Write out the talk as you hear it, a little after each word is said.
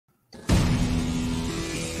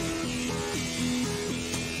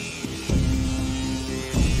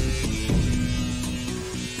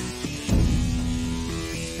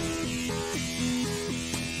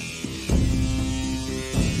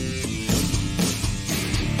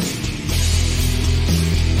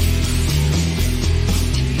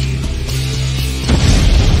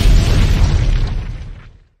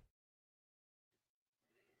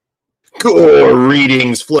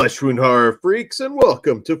Greetings, Flesh Wound Horror freaks, and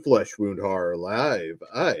welcome to Flesh Wound Horror Live.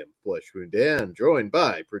 I am Flesh Wound Dan, joined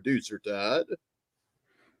by producer Todd.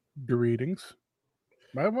 Greetings.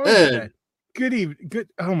 And Good evening. Good.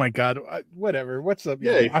 Oh my God. Whatever. What's up?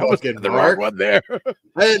 yeah, I was fucking the Mark. wrong one there.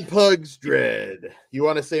 And Pugs Dread. You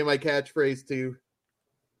want to say my catchphrase too?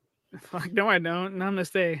 Fuck, no, I don't.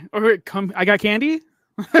 Namaste. Or come. I got candy.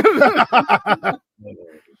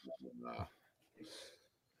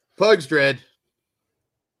 Pugs Dread.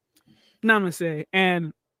 Namaste,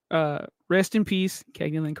 and rest in peace,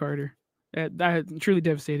 Cagney Lynn Carter. That truly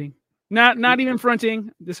devastating. Not even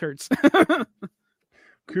fronting. This hurts.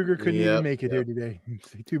 Cougar couldn't even make it here today.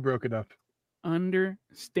 Too broken up.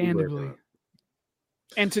 Understandably.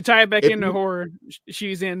 And to tie it back into horror,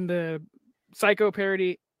 she's in the Psycho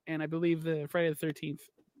parody, and I believe the Friday the 13th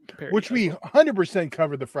parody. Which we 100%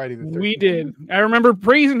 covered the Friday the 13th. We did. I remember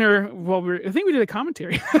praising her while I think we did a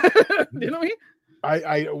commentary. Didn't we?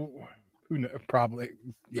 Who knows? Probably.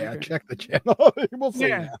 Yeah, okay. Check the channel. We'll see.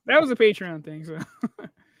 Yeah, that was a Patreon thing. So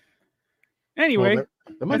anyway,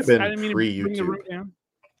 that might have been free YouTube.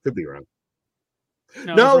 Could be wrong.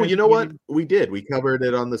 No, you know what? We did. We covered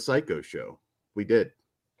it on the Psycho show. We did.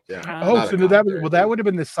 Yeah. So that would have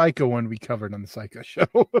been the Psycho one we covered on the Psycho show.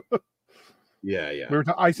 Yeah.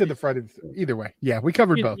 I said the Friday. Either way, yeah, we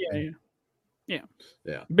covered both. Yeah.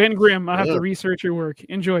 Ben Grimm, I'll have to research your work.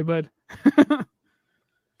 Enjoy, bud.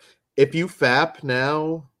 If you fap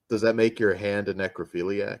now, does that make your hand a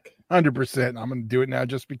necrophiliac? 100%. I'm going to do it now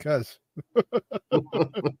just because.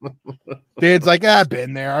 Dad's like, I've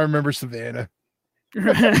been there. I remember Savannah.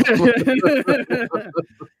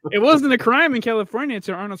 It wasn't a crime in California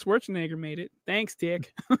until Arnold Schwarzenegger made it. Thanks,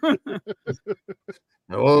 Dick.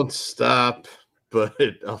 I won't stop, but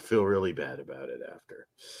I'll feel really bad about it after.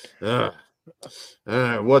 All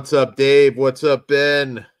right, what's up, Dave? What's up,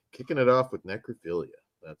 Ben? Kicking it off with necrophilia.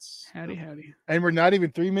 That's howdy. And we're not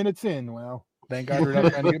even 3 minutes in. Well, thank God we're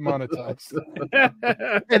not trying to get monetized.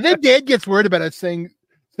 And then Dad gets worried about us saying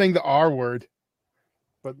the R word.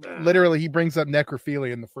 But literally, he brings up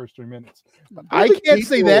necrophilia in the first 3 minutes. I can't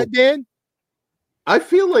say that, Dan. I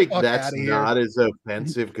feel like that's not as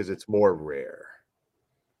offensive because it's more rare.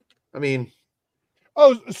 I mean,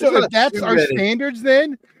 so if that's our standards,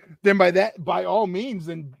 then by all means,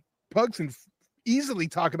 then Pugs can easily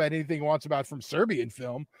talk about anything he wants about from Serbian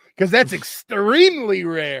film because that's extremely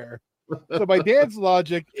rare. So by Dan's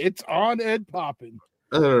logic, it's on and popping.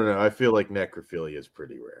 I don't know. I feel like necrophilia is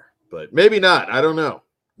pretty rare, but maybe not. I don't know.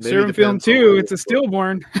 Serbian film too. It's a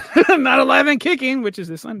stillborn, not alive and kicking, which is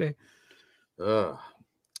this Sunday.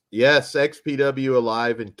 Yes, XPW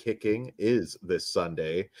Alive and Kicking is this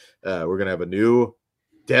Sunday. We're gonna have a new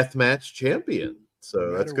deathmatch champion,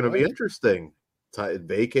 so that's gonna be interesting.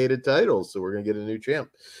 Vacated titles, so we're gonna get a new champ.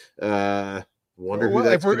 Wonder who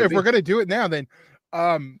that's if we're gonna do it now, then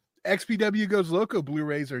XPW Goes Loco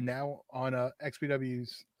Blu-rays are now on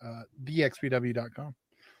XPW's thexpw.com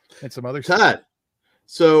and some other stuff.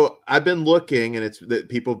 So I've been looking, and it's that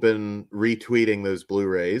people have been retweeting those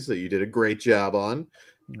Blu-rays that you did a great job on.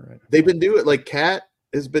 Right. They've been doing like Kat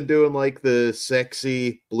has been doing like the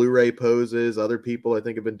sexy Blu-ray poses. Other people, I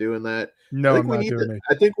think, have been doing that. No, I'm not doing it.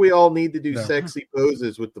 I think we all need to do sexy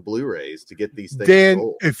poses with the Blu-rays to get these things. Dan,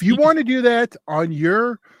 sold. If you want to do that on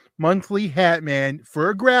your monthly Hat Man for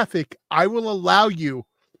a graphic, I will allow you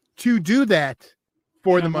to do that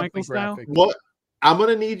for the monthly graphic. What? I'm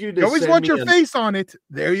gonna need you to. You always want your face on it.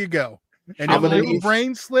 There you go. And if a little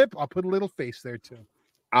brain slip, I'll put a little face there too.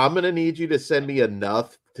 I'm gonna need you to send me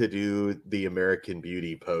enough to do the American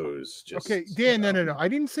Beauty pose. Okay, Dan. No. I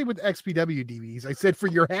didn't say with XPW DVDs. I said for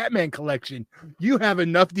your Hatman collection, you have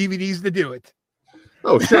enough DVDs to do it.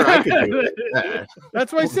 Oh, sure, I can do it.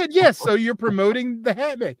 That's why I said yes. So you're promoting the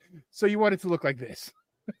Hatman. So you want it to look like this.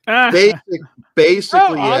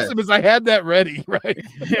 Basically, awesome! As I had that ready, right?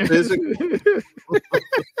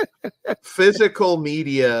 Physical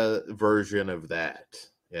media version of that.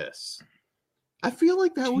 Yes, I feel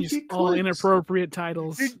like that would be all inappropriate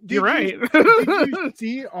titles. You're right. Did you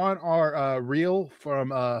see on our reel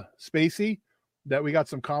from Spacey that we got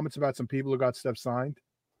some comments about some people who got stuff signed?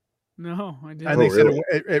 No, I didn't. And they said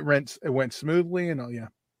it went smoothly, and yeah.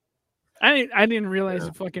 I didn't realize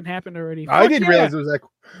it fucking happened already. I didn't realize it was like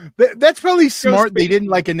that's probably smart. They didn't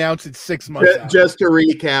like announce it 6 months. Just to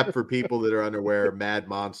recap for people that are unaware, Mad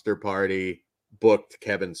Monster Party booked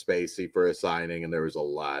Kevin Spacey for a signing, and there was a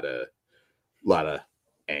lot of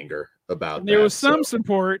anger about that. There was some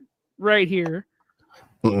support right here.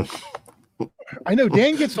 I know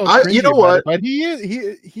Dan gets all you know what, but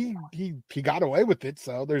he got away with it,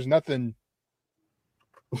 so there's nothing.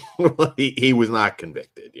 he was not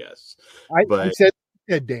convicted. Yes, I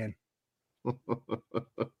said Dan.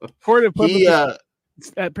 Court of public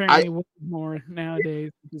apparently more nowadays.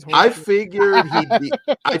 I figured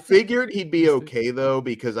he'd be okay though,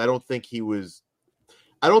 because I don't think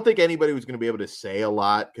anybody was going to be able to say a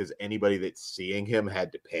lot, because anybody that's seeing him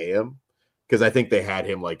had to pay him, because I think they had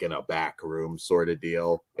him like in a back room sort of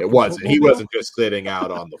deal. He wasn't just sitting out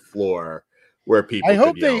on the floor where people.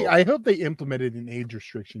 I hope they implemented an age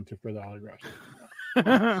restriction for the autographs.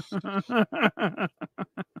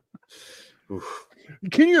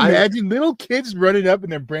 Can you imagine little kids running up in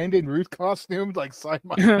their Brandon Ruth costumes like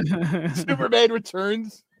Superman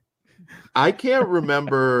Returns? I can't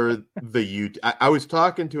remember I was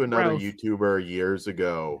talking to another YouTuber years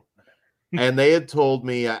ago, and they had told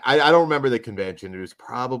me, I don't remember the convention. It was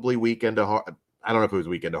probably Weekend of Horror. I don't know if it was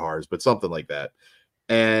Weekend of Horrors, but something like that.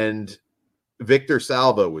 And Victor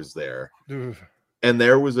Salva was there. And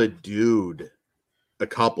there was a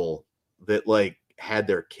couple that like had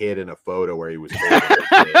their kid in a photo where he was holding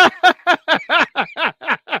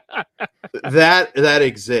that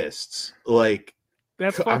exists. Like,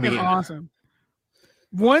 that's fucking awesome.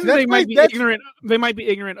 They might be ignorant. They might be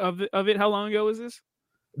ignorant of it. How long ago was this?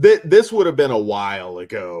 This would have been a while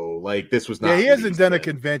ago. Like, this was not. Yeah, he hasn't done a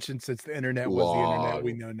convention since the internet was the internet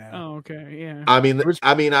we know now. Oh, okay, yeah. I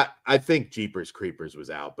think Jeepers Creepers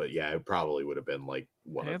was out, but yeah, it probably would have been like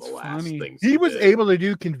one of the last things. He was able to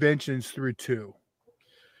do conventions through 2.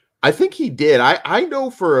 I think he did. I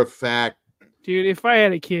know for a fact. Dude, if I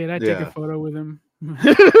had a kid, I'd take a photo with him.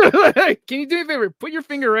 Can you do me a favor? Put your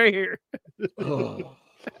finger right here. And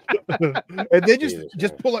then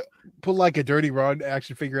just pull like a Dirty Ron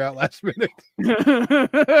action figure out last minute.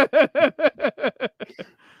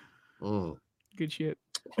 Good shit.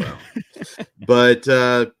 Wow. But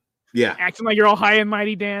yeah, acting like you're all high and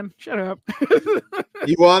mighty, Dan. Shut up.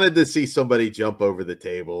 You wanted to see somebody jump over the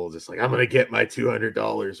table, just like, I'm gonna get my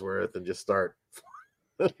 $200 worth, and just start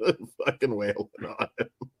fucking wailing on him.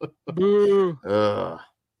 Boo.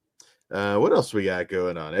 What else we got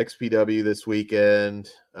going on? XPW this weekend.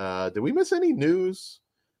 Did we miss any news?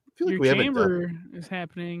 I feel like we haven't done. Chamber is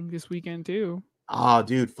happening this weekend too. Oh,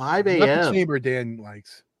 dude, 5 a.m. Not the Chamber Dan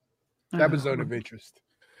likes. That was zone of interest.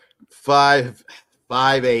 5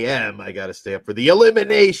 a.m. I got to stay up for the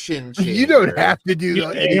Elimination Chamber. You don't have to do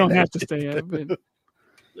that. You don't have to stay up. But...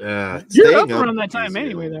 You're up around that time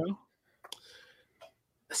anyway, though.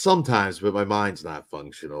 Sometimes, but my mind's not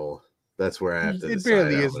functional. That's where I have to. It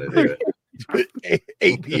barely is.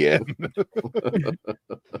 8 p.m.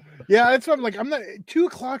 Yeah, that's what I'm like. I'm not. 2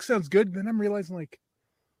 o'clock sounds good. Then I'm realizing, like,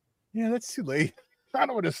 yeah, that's too late. I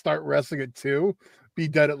don't want to start wrestling at 2. Be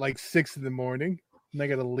done at like 6 in the morning, and I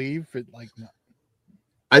got to leave at like.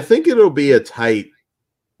 I think it'll be a tight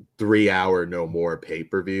 3-hour no more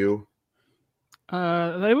pay-per-view.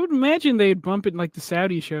 I would imagine they'd bump it like the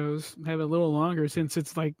Saudi shows, have it a little longer, since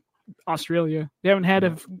it's like Australia. They haven't had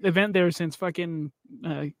an event there since fucking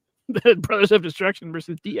Brothers of Destruction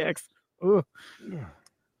versus DX. Ugh.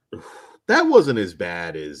 That wasn't as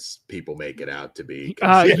bad as people make it out to be.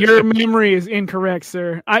 Your memory is incorrect,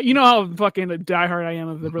 sir. You know how fucking diehard I am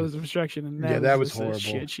of the Brothers of Destruction, and that was horrible. A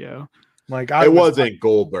shit show. Like, it wasn't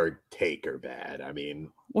Goldberg Taker bad. I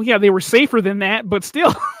mean, well, yeah, they were safer than that, but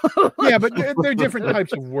still. Yeah, but they're different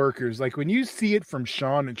types of workers. Like, when you see it from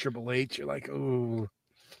Shawn and Triple H, you're like, oh.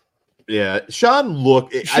 Yeah, Shawn was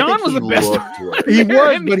the best. He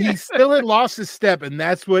was, but he still had lost his step, and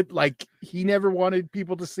that's what, like, he never wanted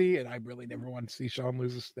people to see, and I really never wanted to see Shawn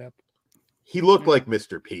lose a step. He looked like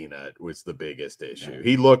Mr. Peanut was the biggest issue.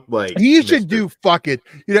 He looked like he should do fuck it.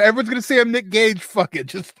 You know, everyone's gonna say I'm Nick Gage. Fuck it,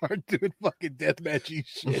 just start doing fucking deathmatchy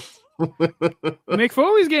shit. Mick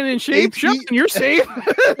Foley's getting in shape. Sean, you're safe.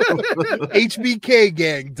 HBK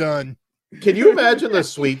gang done. Can you imagine the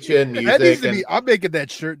Sweet Chin music? That needs to be, I'm making that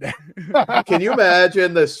shirt now. Can you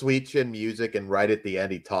imagine the Sweet Chin music, and right at the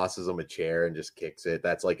end he tosses him a chair and just kicks it?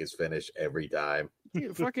 That's like his finish every time.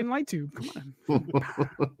 Dude, fucking light tube. Come on.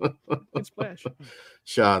 Good splash.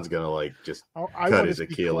 Sean's gonna like just cut his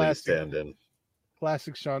Achilles tendon.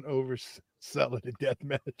 Classic Sean overselling a death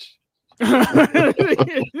match.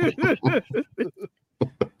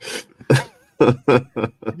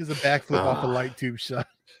 He's a backflip off a light tube shot.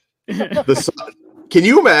 Can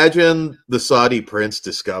you imagine the Saudi Prince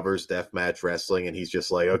discovers deathmatch wrestling, and he's just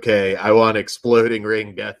like, okay, I want exploding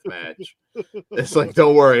ring deathmatch. It's like,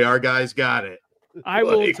 don't worry, our guys got it. I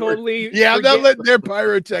will totally. Yeah, I'm not letting their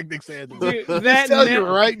pyrotechnics handle it. That tells you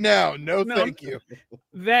right now. No, thank you.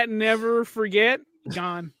 That never forget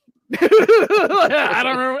gone. I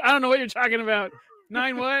don't know what you're talking about.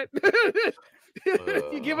 9 what?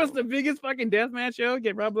 You give us the biggest fucking deathmatch show.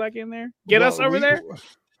 Get Rob Black in there. Get us over there.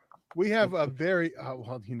 We have a very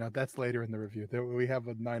that's later in the review. We have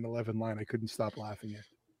a 9/11 line. I couldn't stop laughing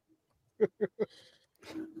at.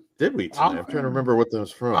 Did we? I'm trying to remember what that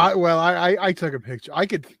was from. I took a picture. I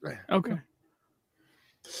could. Okay.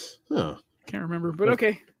 Huh. Can't remember, but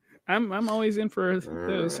okay. I'm always in for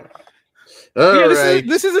those. All right.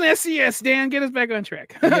 This is an SCS, Dan. Get us back on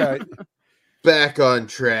track. Yeah. Back on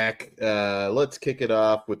track. Let's kick it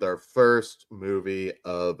off with our first movie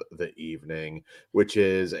of the evening, which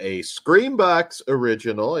is a Screambox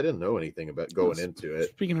original. I didn't know anything about going into it.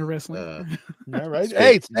 Speaking of wrestling. All right.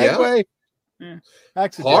 Hey, segue. Yeah.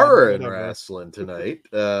 Horror and wrestling tonight.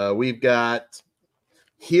 We've got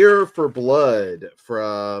Here for Blood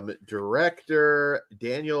from director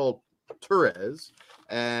Daniel Torres.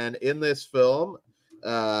 And in this film,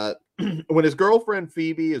 when his girlfriend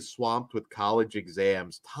Phoebe is swamped with college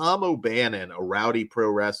exams, Tom O'Bannon, a rowdy pro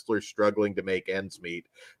wrestler struggling to make ends meet,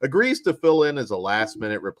 agrees to fill in as a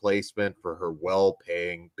last-minute replacement for her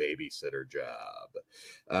well-paying babysitter job.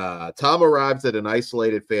 Tom arrives at an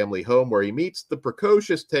isolated family home where he meets the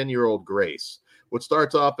precocious 10-year-old Grace. What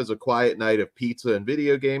starts off as a quiet night of pizza and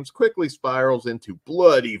video games quickly spirals into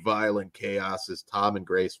bloody, violent chaos as Tom and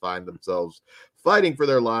Grace find themselves fighting for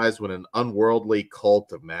their lives when an unworldly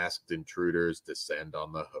cult of masked intruders descend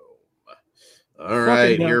on the home. All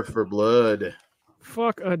right, Here for Blood.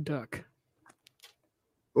 Fuck a duck.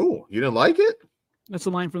 Oh, you didn't like it? That's a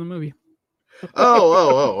line from the movie.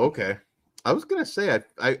 Okay. I was going to say,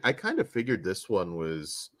 I kind of figured this one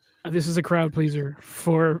was... This is a crowd pleaser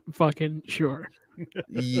for fucking sure.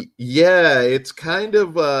 Yeah, it's kind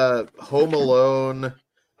of Home Alone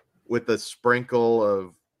with a sprinkle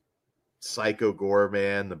of Psycho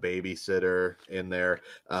Goreman, the babysitter, in there.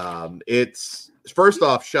 It's first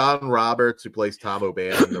off Sean Roberts, who plays Tom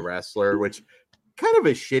O'Bannon, the wrestler, which kind of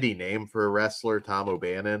a shitty name for a wrestler, Tom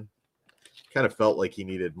O'Bannon. Kind of felt like he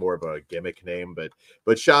needed more of a gimmick name,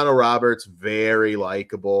 but Sean Roberts, very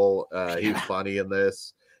likable. He was funny in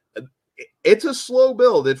this. It's a slow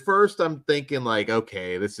build. At first, I'm thinking like,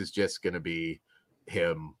 okay, this is just going to be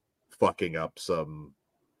him fucking up some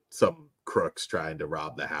crooks trying to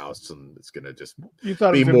rob the house, and it's going to just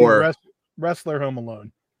be more Wrestler Home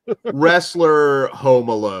Alone. Wrestler Home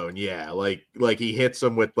Alone, yeah. Like he hits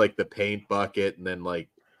him with like the paint bucket, and then like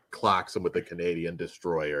clocks him with the Canadian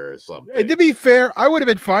Destroyer or something. And to be fair, I would have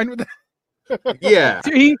been fine with that. Yeah.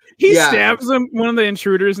 He stabs them, one of the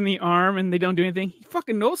intruders, in the arm, and they don't do anything. He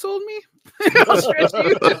fucking no-sold me?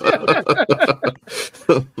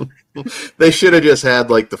 They should have just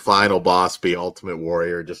had like the final boss be Ultimate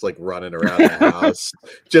Warrior, just like running around the house,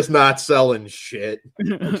 just not selling shit.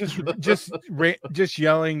 just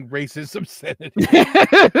yelling racism obscenity.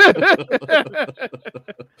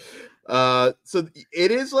 So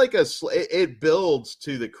it is like it builds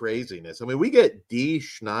to the craziness. I mean, we get Dee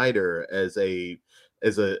Schneider as a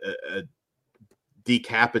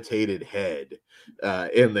decapitated head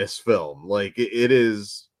in this film. Like it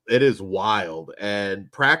is wild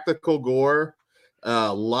and practical gore.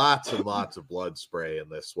 Lots and lots of blood spray in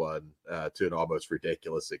this one, to an almost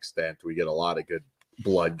ridiculous extent. We get a lot of good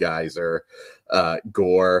blood geyser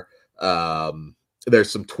gore.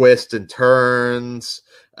 There's some twists and turns.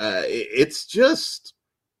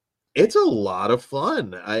 It's a lot of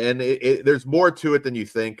fun, and there's more to it than you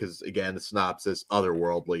think, because again, the synopsis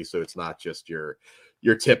otherworldly, so it's not just your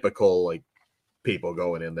typical like people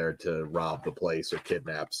going in there to rob the place or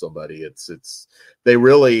kidnap somebody. It's they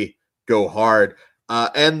really go hard,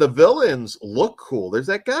 and the villains look cool. There's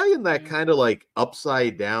that guy in that kind of like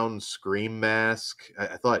upside down scream mask.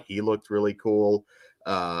 I thought he looked really cool.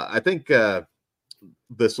 I think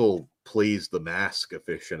this will please the mask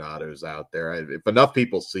aficionados out there. If enough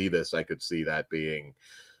people see this, I could see that being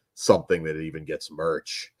something that even gets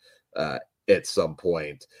merch at some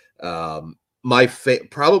point.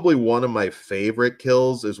 Probably one of my favorite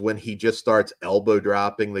kills is when he just starts elbow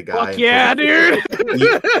dropping the guy. Fuck yeah, dude!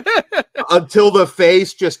 Until the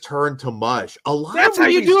face just turned to mush. That's how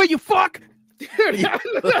you do it, you fuck!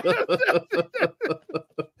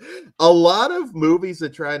 A lot of movies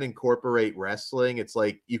that try and incorporate wrestling, it's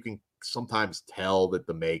like you can sometimes tell that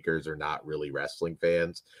the makers are not really wrestling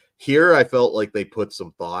fans. Here, I felt like they put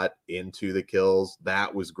some thought into the kills.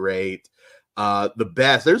 That was great. The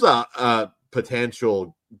best, there's a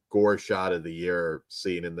potential gore shot of the year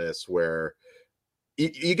scene in this where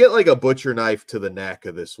you get like a butcher knife to the neck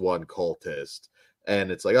of this one cultist,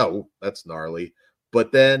 and it's like, oh, that's gnarly.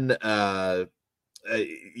 But then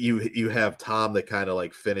you have Tom that kind of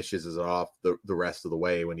like finishes it off the rest of the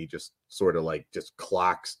way when he just sort of like just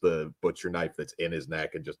clocks the butcher knife that's in his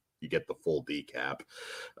neck and just you get the full decap.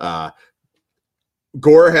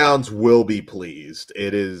 Gorehounds will be pleased.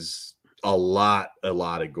 It is a lot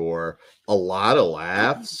of gore, a lot of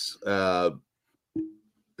laughs.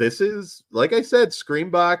 This is, like I said,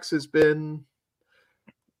 Screambox has been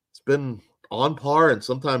on par and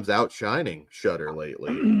sometimes outshining Shudder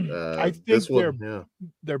lately. I think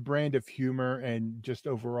their brand of humor and just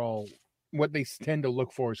overall what they tend to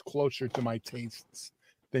look for is closer to my tastes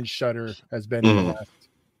than Shudder has been in the last 5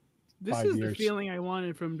 years. This is the feeling I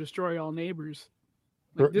wanted from Destroy All Neighbors.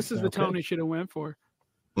 Like, this is the tone it should have went for.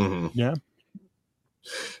 Yeah.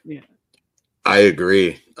 I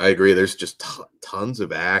agree. There's just tons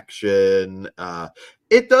of action.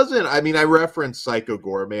 It doesn't, I mean, I referenced Psycho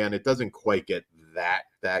Goreman. It doesn't quite get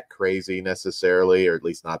that crazy necessarily, or at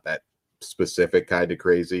least not that specific kind of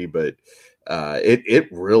crazy, but it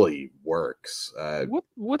really works.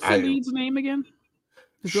 What's the lead's name again?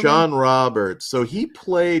 Sean Roberts. So he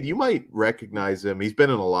played, you might recognize him. He's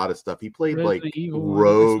been in a lot of stuff. He played Resident like Evil,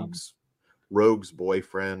 Rogue's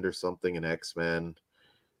boyfriend or something in X-Men.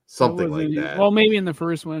 Something like that. Well, maybe in the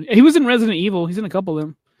first one. He was in Resident Evil. He's in a couple of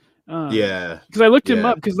them. Yeah. Because I looked him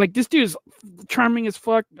up because like this dude is charming as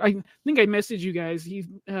fuck. I think I messaged you guys. He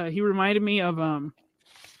reminded me of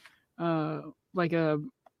like a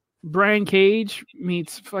Brian Cage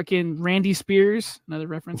meets fucking Randy Spears, another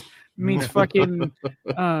reference, meets fucking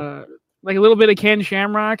like a little bit of Ken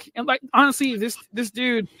Shamrock. And like honestly, this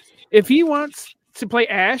dude, if he wants to play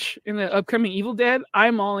Ash in the upcoming Evil Dead,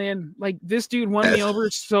 I'm all in. Like this dude won me over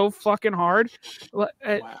so fucking hard. Wow.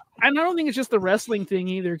 And I don't think it's just the wrestling thing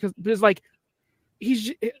either, because it's like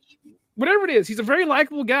he's whatever it is, he's a very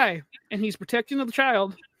likable guy and he's protecting the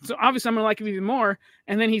child. So obviously I'm gonna like him even more.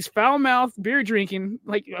 And then he's foul mouthed, beer drinking.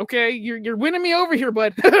 Like, okay, you're winning me over here,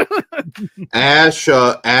 bud. Ash,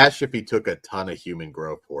 if he took a ton of human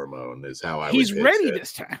growth hormone, is how he's ready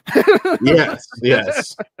this time.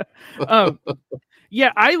 yes.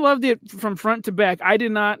 Yeah, I loved it from front to back. I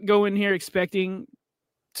did not go in here expecting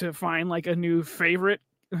to find like a new favorite,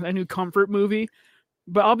 a new comfort movie.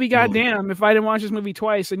 But I'll be goddamn if I didn't watch this movie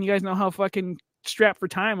twice, and you guys know how fucking strapped for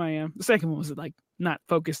time I am. The second one was like not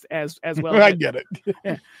focused as well. I get it.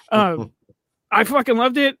 Yeah. I fucking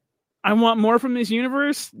loved it. I want more from this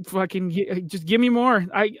universe. Fucking just give me more.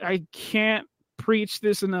 I can't preach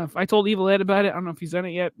this enough. I told Evil Ed about it. I don't know if he's done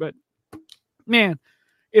it yet, but man,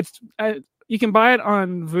 it's you can buy it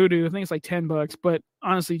on Vudu. I think it's like $10, but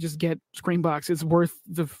honestly, just get Screambox. It's worth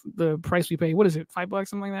the price we pay. What is it? $5,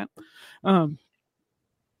 something like that.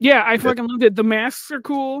 Yeah, I fucking loved it. The masks are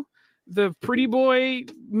cool. The pretty boy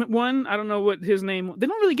one, I don't know what his name. They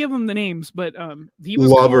don't really give him the names, but he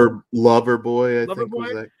was Lover Boy. I think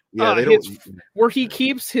was that. Yeah, they don't. Where he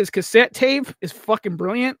keeps his cassette tape is fucking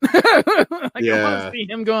brilliant. I want to see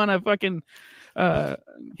him go on a fucking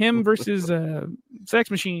him versus Sex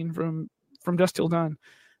Machine from Dusk Till Dawn.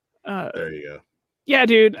 There you go. Yeah,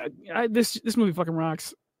 dude, this movie fucking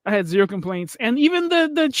rocks. I had zero complaints, and even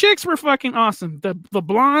the chicks were fucking awesome. The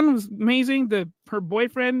blonde was amazing. Her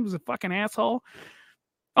boyfriend was a fucking asshole.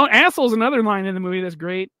 Oh, asshole's another line in the movie that's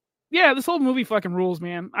great. Yeah, this whole movie fucking rules,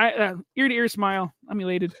 man. I ear to ear smile. I'm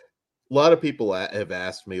elated. A lot of people have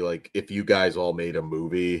asked me, like, if you guys all made a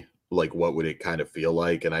movie, like, what would it kind of feel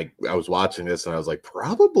like? And I was watching this, and I was like,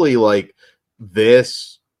 probably like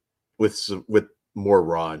this with more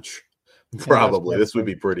raunch. Probably this would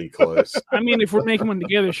be pretty close. I mean, if we're making one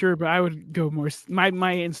together, sure, but I would go more.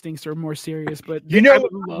 My instincts are more serious. But you know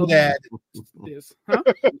what I would add? This, huh?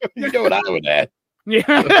 You know what I would add?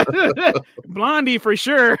 Yeah, Blondie for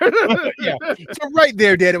sure. Yeah, so right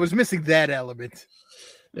there, Dad, it was missing that element.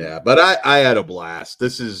 Yeah, but I had a blast.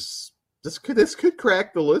 This could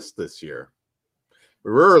crack the list this year.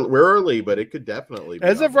 We're early, but it could definitely be.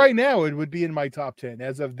 As of right now, it would be in my top 10.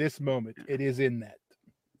 As of this moment, it is in that.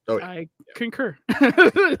 Oh, yeah. I concur.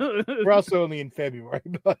 We're also only in February,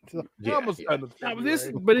 but almost done with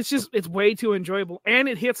February. But it's way too enjoyable, and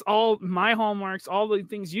it hits all my hallmarks, all the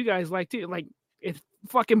things you guys like too. Like it's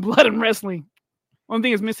fucking blood and wrestling. One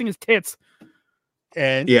thing is missing is tits.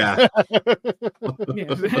 And yeah,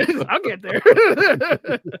 I'll get there.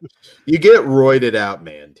 You get roided out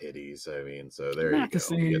man titties. I mean, so there not you the go.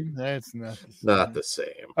 Same. That's not the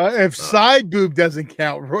same. If side boob doesn't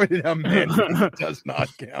count, roided out man does not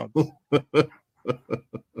count.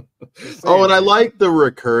 Oh, and I like the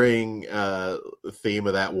recurring theme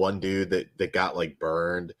of that one dude that got like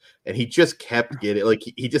burned, and he just kept getting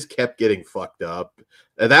he just kept getting fucked up,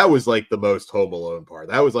 and that was like the most Home Alone part.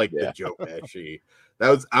 That was like the Joe Pesci.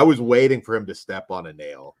 I was waiting for him to step on a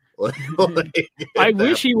nail. I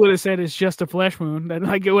wish he would have said it's just a flesh wound. That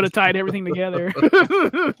like it would have tied everything together.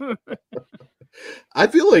 I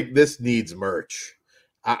feel like this needs merch.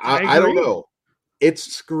 I don't know.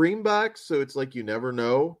 It's Screambox, so it's like you never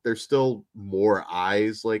know. There's still more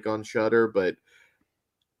eyes like on Shudder, but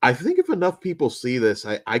I think if enough people see this,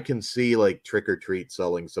 I can see like Trick or Treat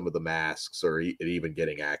selling some of the masks or even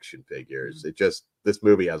getting action figures. This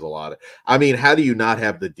movie has a lot of. I mean, how do you not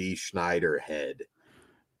have the D. Schneider head?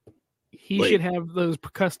 He should have those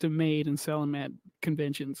custom made and sell them at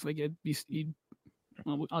conventions. Like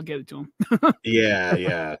I'll get it to him.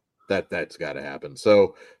 yeah, that's got to happen.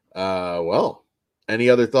 So, well. Any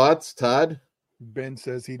other thoughts, Todd? Ben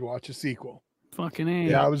says he'd watch a sequel. Fucking A.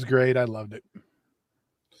 Yeah, it was great. I loved it.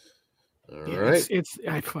 All right.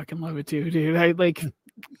 I fucking love it too, dude. I like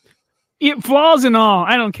it, flaws and all.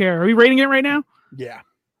 I don't care. Are we rating it right now? Yeah.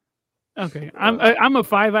 Okay. I'm a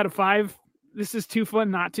 5 out of 5. This is too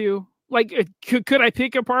fun not to. Like, could I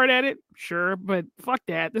pick apart at it? Sure, but fuck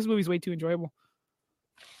that. This movie's way too enjoyable.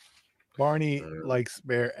 Barney Likes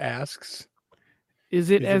Bear asks, Is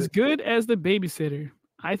it as good as The Babysitter?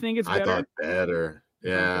 I think it's better. I thought better.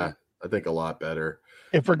 Yeah, okay. I think a lot better.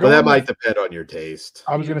 If we're going, that might depend on your taste.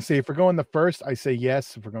 I was going to say, if we're going the first, I say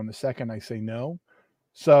yes. If we're going the second, I say no.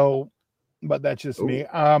 So, but that's just me.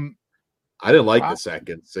 I didn't like the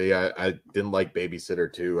second. See, I didn't like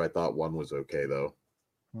Babysitter 2. I thought 1 was okay though.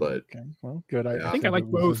 But okay, well, good. I think I like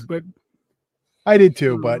both, but I did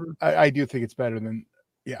too. But I do think it's better than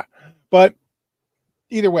But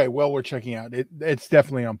either way, we're checking out. It's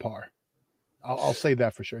definitely on par. I'll say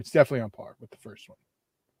that for sure. It's definitely on par with the first one.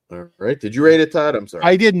 All right. Did you rate it, Todd? I'm sorry.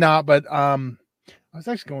 I did not, but I was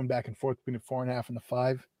actually going back and forth between a 4.5 and a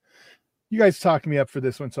 5. You guys talked me up for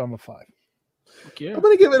this one, so I'm a 5. Okay. I'm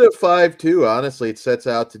going to give it a 5 too. Honestly, it sets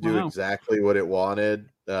out to do exactly what it wanted.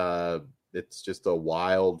 It's just a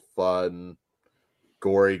wild, fun,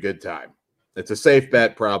 gory, good time. It's a safe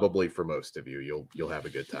bet, probably for most of you. You'll have a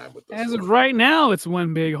good time with this. As of right now, it's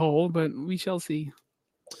one big hole, but we shall see.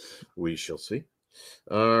 We shall see.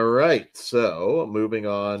 All right. So moving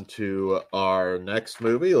on to our next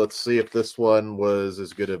movie. Let's see if this one was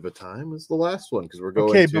as good of a time as the last one, because we're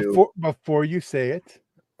going to. Before you say it,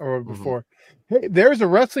 or before, hey, there's a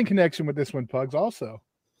wrestling connection with this one, Pugs. Also,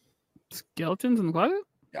 Skeletons in the Closet.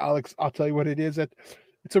 Alex, I'll tell you what it is.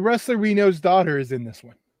 It's a wrestler we know's daughter is in this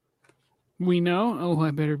one. We know. Oh,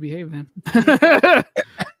 I better behave then. Kind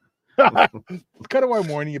of why I'm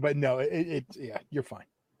warning you, but no, yeah, you're fine.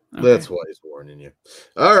 Okay. That's why he's warning you.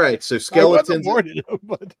 All right, so Skeletons.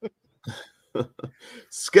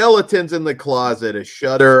 Skeletons in the Closet, a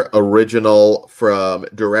Shudder original from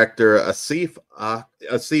director Asif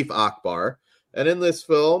Akbar. And in this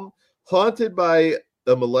film, haunted by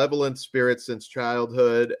a malevolent spirit since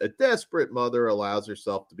childhood, a desperate mother allows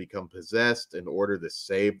herself to become possessed in order to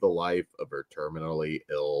save the life of her terminally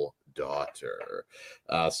ill daughter.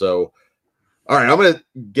 All right, I'm going to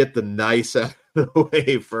get the nice out of the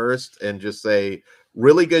way first and just say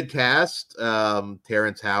really good cast.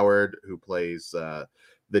 Terrence Howard, who plays the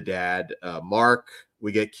dad, Mark.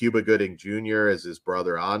 We get Cuba Gooding Jr. as his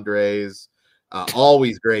brother Andres.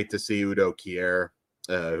 Always great to see Udo Kier,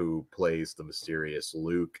 who plays the mysterious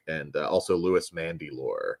Luke, and also Louis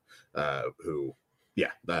Mandylor, who,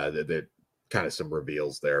 the kind of some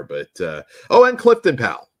reveals there. But and Clifton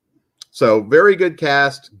Powell. So very good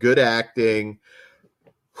cast, good acting.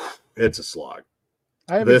 It's a slog.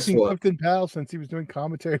 I haven't seen Clifton Powell since he was doing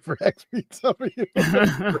commentary for XPW.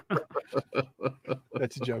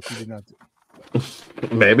 That's a joke. He did not do.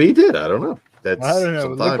 Maybe he did. I don't know. I don't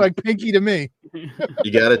know. It looked like Pinky to me.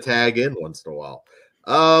 You got to tag in once in a while.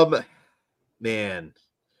 Man.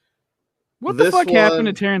 What the fuck happened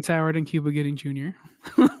to Terrence Howard and Cuba Gooding Jr.?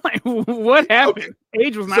 Like, what happened? Okay.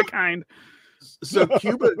 Age was not kind. So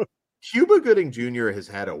Cuba Gooding Jr. has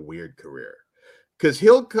had a weird career, because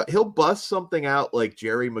he'll bust something out like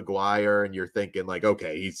Jerry Maguire, and you're thinking like,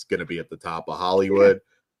 okay, he's going to be at the top of Hollywood. Yeah.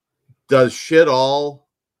 Does shit all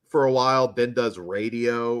for a while, then does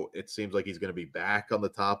radio. It seems like he's going to be back on the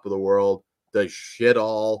top of the world. Does shit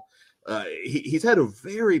all. He's had a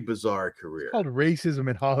very bizarre career. It's called racism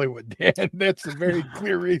in Hollywood, Dan. That's a very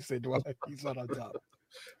clear reason why he's not on top.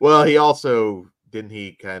 Well, he also. Didn't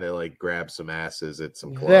he kind of like grab some asses at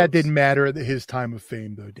some clubs? That didn't matter at his time of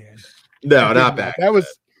fame, though, Dan. No, not back. That was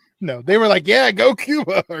no. They were like, "Yeah, go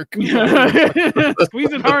Cuba or Cuba.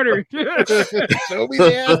 Squeeze it harder." Show me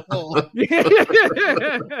the asshole.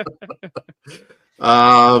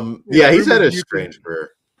 Yeah, he's had a strange career.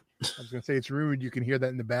 I was gonna say it's rude. You can hear that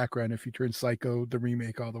in the background if you turn Psycho the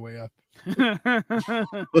remake all the way up.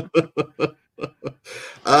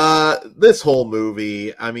 This whole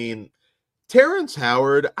movie, I mean. Terrence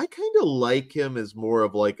Howard, I kind of like him as more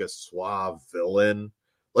of like a suave villain.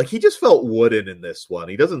 like he just felt wooden in this one.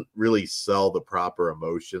 He doesn't really sell the proper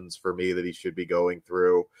emotions for me that he should be going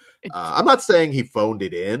through. I'm not saying he phoned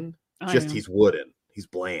it in, just he's wooden. He's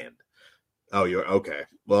bland. Oh, you're okay.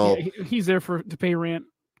 Well, yeah, he's there to pay rent.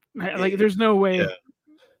 Like, there's no way. Yeah.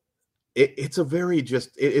 It's a very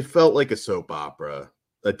it felt like a soap opera,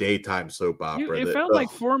 a daytime soap opera. It felt like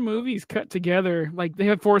 4 movies cut together. Like they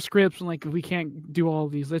had 4 scripts, and like, we can't do all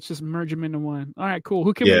of these. Let's just merge them into one. All right, cool.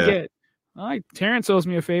 Who can we get? All right, Terrence owes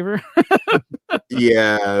me a favor.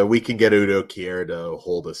 Yeah, we can get Udo Kier to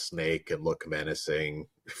hold a snake and look menacing.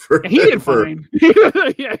 He did fine.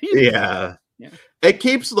 Yeah. It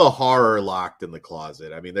keeps the horror locked in the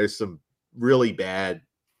closet. I mean, there's some really bad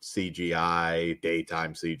CGI,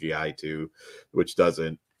 daytime CGI too, which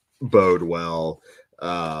doesn't bode well.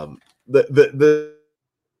 The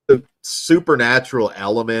supernatural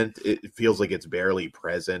element, it feels like it's barely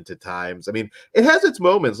present at times. I mean, it has its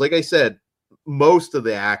moments. Like I said, most of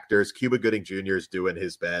the actors, Cuba Gooding Jr. is doing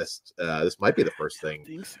his best. This might be the first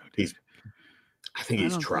thing. I think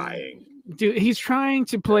he's trying. Dude, he's trying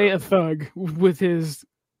to play a thug with his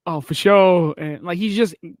for show, and like he's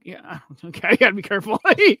just okay. I gotta be careful.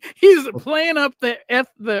 He's playing up the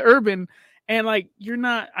urban, and like you're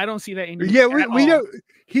not. I don't see that in you. Yeah, we know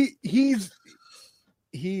he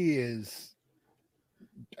is.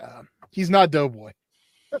 He's not Doughboy.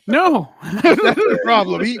 No, that's the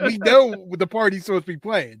problem. We know the part he's supposed to be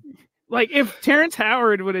playing. Like if Terrence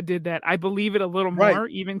Howard would have did that, I believe it a little more,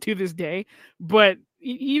 even to this day. But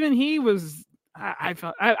even he was. I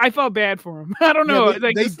felt bad for him. I don't know. Yeah,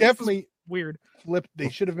 they definitely weird. Flipped. They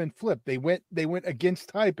should have been flipped. They went against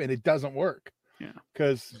type, and it doesn't work. Yeah,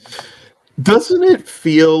 because doesn't it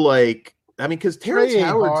feel like? I mean, because Terrence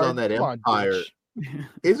Howard's on that Empire,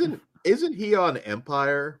 isn't he on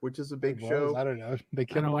Empire, which is a big show? I don't know. I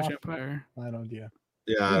don't watch Empire. I don't. Yeah.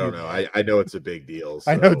 Yeah, I don't know. I know it's a big deal.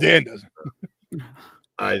 So. I know Dan doesn't.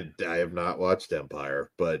 I have not watched Empire,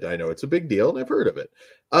 but I know it's a big deal and I've heard of it.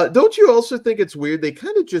 Don't you also think it's weird? They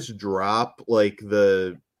kind of just drop like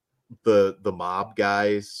the mob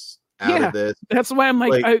guys out of this. That's why I'm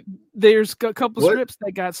like there's a couple scripts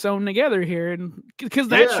that got sewn together here, and because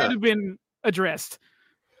that should have been addressed.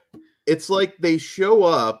 It's like they show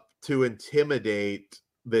up to intimidate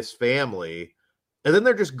this family, and then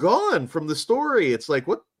they're just gone from the story. It's like,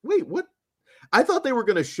 what? Wait, what? I thought they were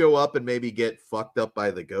going to show up and maybe get fucked up by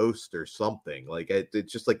the ghost or something. Like it's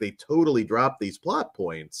just like they totally dropped these plot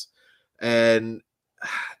points, and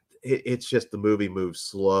it's just the movie moves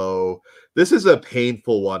slow. This is a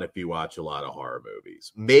painful one if you watch a lot of horror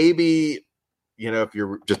movies. Maybe, if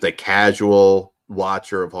you're just a casual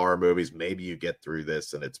watcher of horror movies, maybe you get through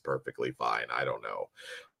this and it's perfectly fine. I don't know,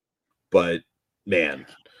 but man,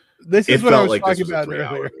 this is what I was talking about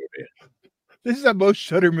earlier. This is how most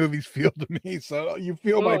Shudder movies feel to me. So you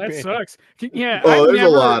feel my pain. That sucks. Yeah. There's a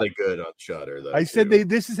lot of good on Shudder. I said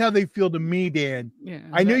this is how they feel to me, Dan. Yeah.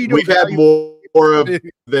 I know you don't. We've had more of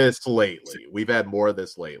this lately. I'll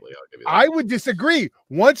give you that. I would disagree.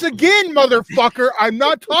 Once again, motherfucker, I'm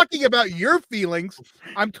not talking about your feelings.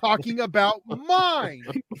 I'm talking about mine.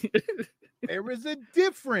 There is a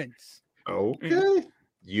difference. Okay.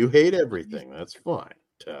 You hate everything. That's fine,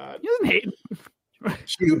 Todd. He doesn't hate.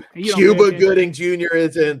 Cuba Gooding Jr.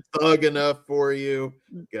 isn't thug enough for you.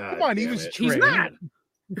 God, come on, he's not.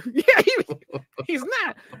 Yeah, he's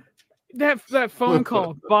not. That phone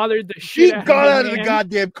call bothered the shit. He got out of the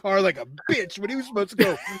goddamn car like a bitch when he was supposed to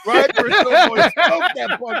go right for his smoke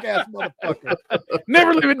that punk ass motherfucker.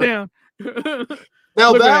 Never live it down.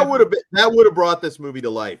 Now that would have brought this movie to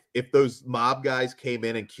life if those mob guys came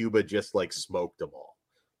in and Cuba just like smoked them all.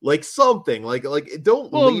 Like something like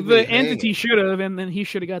don't. Well, the entity should have, and then he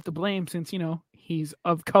should have got the blame since he's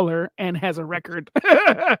of color and has a record.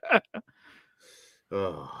 Just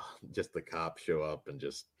the cops show up and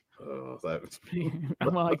just. I'm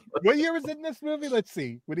like, what year was in this movie? Let's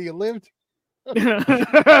see. Would he have lived?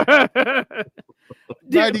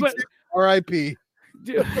 92. R.I.P.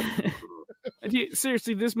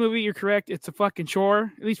 Seriously, this movie, you're correct. It's a fucking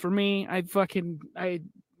chore. At least for me, I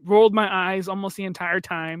rolled my eyes almost the entire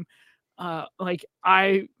time. Like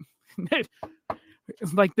the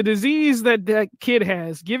disease that kid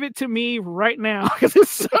has, give it to me right now because it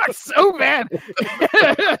sucks so bad.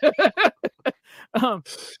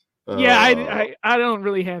 I don't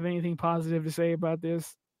really have anything positive to say about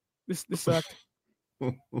this. This sucked.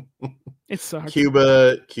 It sucks.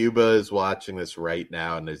 Cuba is watching this right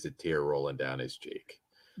now, and there's a tear rolling down his cheek.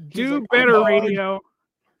 Do better, radio.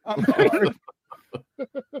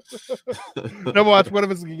 No, watch, one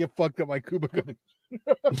of us is gonna get fucked up like Cuba Gooding.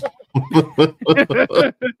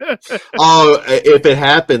 Oh, if it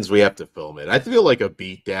happens, we have to film it. I feel like a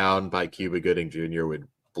beatdown by Cuba Gooding Jr. would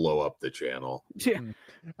blow up the channel. Yeah,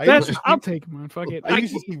 I I'll take him on. Fuck it. I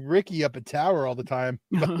used to see Ricky up a tower all the time.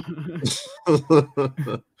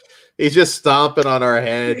 He's just stomping on our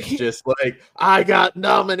heads, just like, I got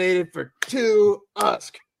nominated for 2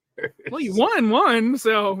 Oscars. Well, you won one,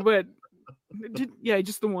 so but yeah,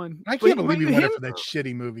 just the one. I can't believe he won it for that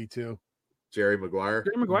shitty movie too. Jerry Maguire.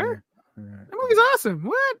 Jerry Maguire? Yeah. That movie's awesome.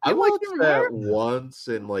 What? I You like watched Jerry that Maguire? once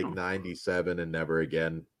in like '97 and never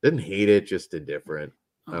again. Didn't hate it, just indifferent.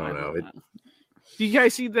 I don't know. love that. Do you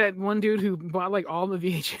guys see that one dude who bought like all the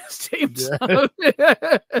VHS tapes?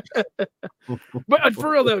 But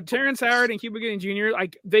for real though, Terrence Howard and Cuba Gooding Jr.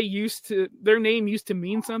 like their name used to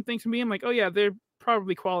mean something to me. I'm like, oh yeah, they're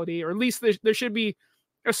probably quality, or at least there should be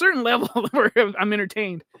a certain level where I'm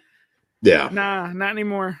entertained. Yeah. Nah, not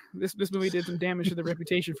anymore. This movie did some damage to the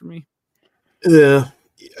reputation for me. Yeah.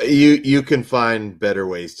 You can find better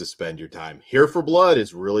ways to spend your time. Here for Blood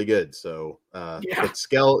is really good. So Yeah. but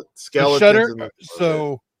skeletons Shutter. in the-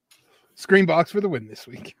 So, Screenbox for the win this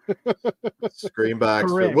week. Screenbacks.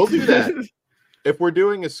 Correct. We'll do that. If we're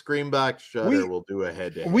doing a Screenback Shutter, We- we'll do a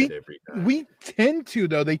head-to-head we- every time. We tend to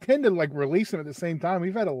though. They tend to like release them at the same time.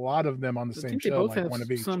 We've had a lot of them on the I same think they show. both Like have one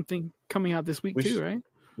of each. something coming out this week We too, should- right?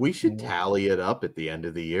 We should tally it up at the end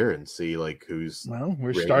of the year and see like who's Well, we're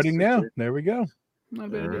raised starting this now. year. There we go. Not a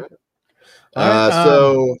bad All idea. right. All right,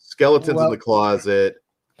 So Skeletons well- in the Closet.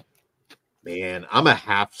 Man, I'm a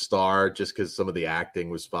half star just because some of the acting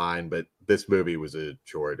was fine, but this movie was a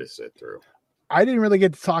chore to sit through. I didn't really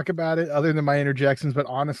get to talk about it other than my interjections, but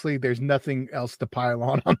honestly, there's nothing else to pile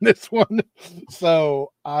on this one.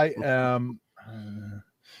 So I am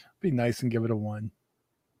be nice and give it a 1.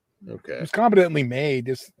 It Okay. was competently made,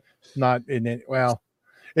 just not in it. Well,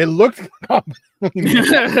 it looked competently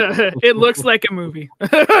made. It looks like a movie.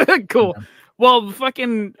 Cool. Well,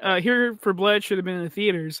 fucking Here for Blood should have been in the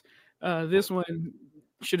theaters. This one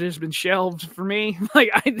should have just been shelved for me. Like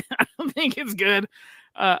I don't think it's good.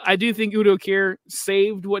 I do think Udo Kier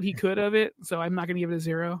saved what he could of it, so I'm not going to give it a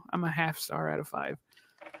 0. I'm a half star out of 5.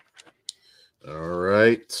 All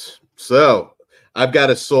right. So I've got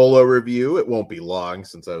a solo review. It won't be long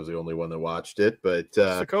since I was the only one that watched it, but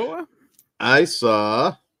Sokoa? I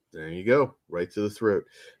saw, there you go, right to the throat.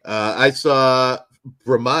 I saw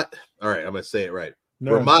All right, I'm going to say it right.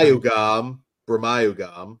 No, Bramayugam,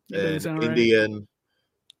 Yeah, doesn't and sound right. Indian.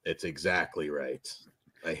 It's exactly right.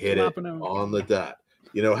 I hit it Lapano. on the dot.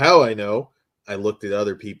 You know how I know? I looked at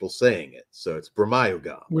other people saying it. So it's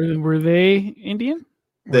Bramayugam. Were they Indian?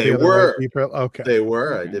 They the other were. white people? Okay. They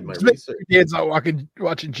were. I did my Just make research. sure your kid's not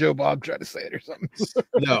watching Joe Bob try to say it or something.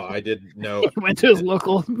 No, I didn't know. He went to his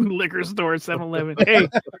local liquor store, 7-Eleven. Hey,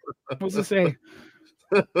 what's it say?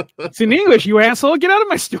 It's in English, you asshole. Get out of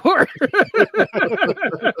my store.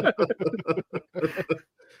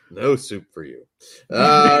 No soup for you.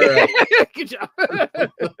 All right. Good job.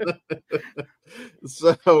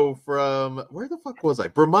 So from where the fuck was I?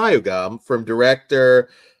 Bramayugam from director.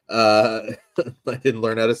 I didn't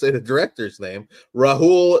learn how to say the director's name.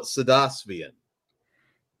 Rahul Sadasvian.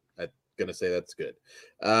 I'm gonna say that's good.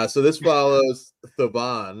 So this follows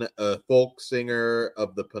Thavan, a folk singer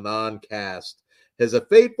of the Panan caste, has a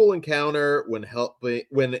fateful encounter when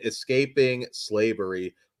escaping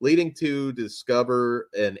slavery, leading to discover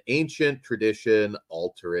an ancient tradition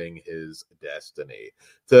altering his destiny.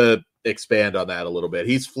 To expand on that a little bit,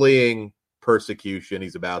 he's fleeing persecution.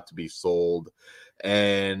 He's about to be sold.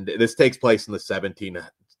 And this takes place in the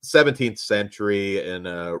 17th century in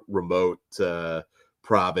a remote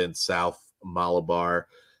province, South Malabar.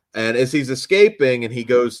 And as he's escaping and he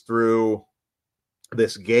goes through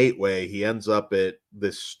this gateway, he ends up at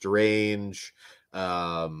this strange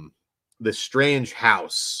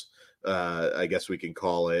house, I guess we can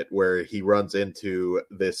call it, where he runs into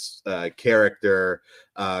this character,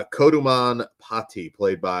 Koduman Pati,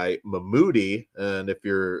 played by Mammootty. And if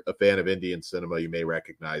you're a fan of Indian cinema, you may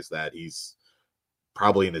recognize that. He's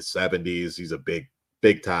probably in his 70s. He's a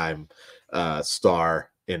big time star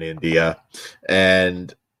in India.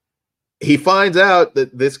 And he finds out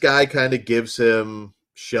that this guy kind of gives him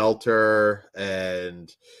shelter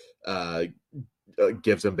and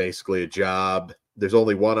gives him basically a job. There's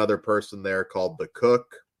only one other person there called the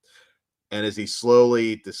cook. And as he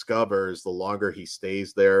slowly discovers, the longer he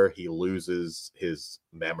stays there, he loses his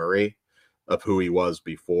memory of who he was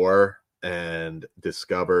before and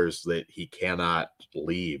discovers that he cannot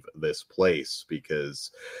leave this place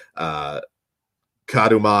because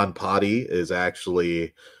Kaduman Padi is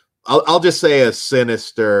actually I'll just say a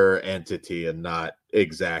sinister entity and not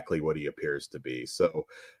exactly what he appears to be. So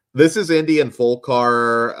this is Indian folk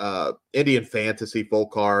horror, Indian fantasy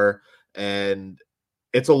folk horror, and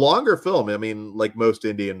it's a longer film. I mean, like most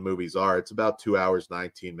Indian movies are, it's about 2 hours,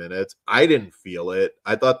 19 minutes. I didn't feel it.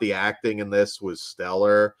 I thought the acting in this was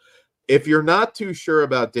stellar. If you're not too sure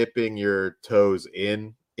about dipping your toes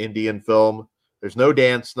in Indian film, there's no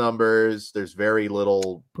dance numbers. There's very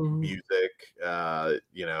little music.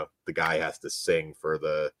 The guy has to sing for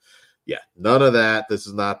none of that. This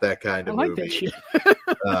is not that kind of movie.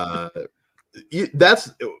 That shit.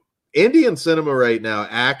 That's Indian cinema right now,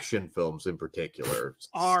 action films in particular.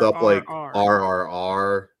 Stuff like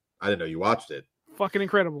RRR. I didn't know you watched it. Fucking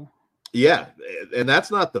incredible. Yeah, and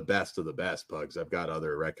that's not the best of the best, Pugs. I've got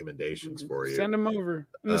other recommendations for you. Send them over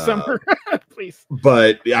in the summer, please.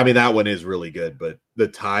 But I mean, that one is really good. But the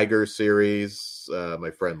Tiger series,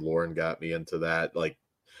 my friend Lauren got me into that. Like,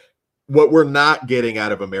 what we're not getting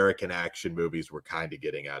out of American action movies, we're kind of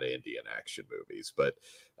getting out of Indian action movies. But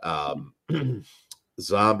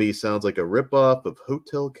Zombie sounds like a ripoff of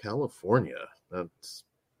Hotel California. That's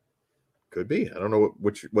could be. I don't know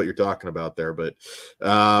what you're talking about there, but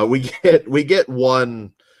we get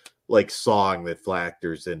one like song that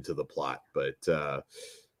factors into the plot. But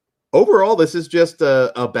overall, this is just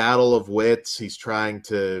a battle of wits. He's trying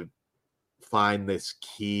to find this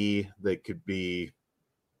key that could be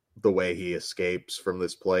the way he escapes from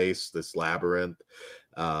this place, this labyrinth.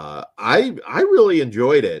 I really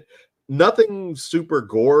enjoyed it. Nothing super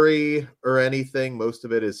gory or anything. Most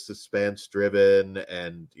of it is suspense driven,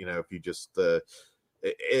 and if you just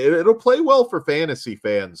it'll play well for fantasy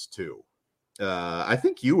fans too. I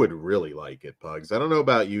think you would really like it, Pugs. I don't know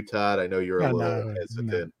about you, Todd. I know you're a little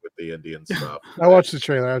hesitant with the Indian stuff. I watched the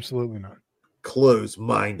trailer. Absolutely not.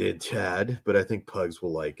 Close-minded, Chad, but I think Pugs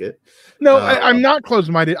will like it. No, I'm not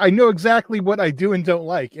close-minded. I know exactly what I do and don't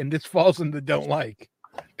like, and this falls in the don't like,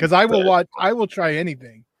 because I will try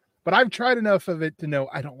anything. But I've tried enough of it to know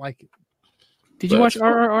I don't like it. Did you watch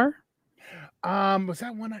RRR? Was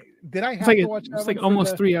that one? Did I have to watch that? It's like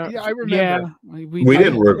almost 3 hours. Yeah, I remember. Yeah, we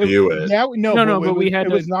didn't review it. Yeah, no, but we had.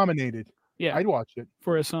 It was nominated. Yeah, I'd watch it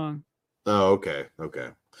for a song. Oh, okay.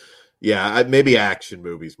 Yeah, maybe action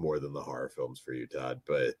movies more than the horror films for you, Todd.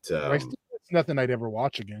 But it's nothing I'd ever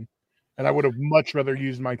watch again, and I would have much rather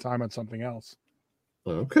used my time on something else.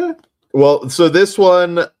 Okay. Well, so this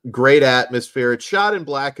one, great atmosphere. It's shot in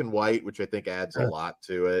black and white, which I think adds a lot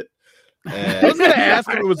to it. And I was going to ask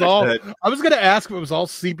if it was all. I was going to ask if it was all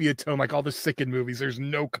sepia tone, like all the Sicken movies. There's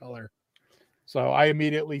no color, so I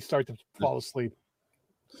immediately start to fall asleep.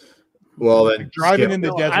 Well, then driving in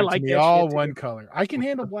the desert, like to me, all one color. I can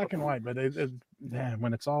handle black and white, but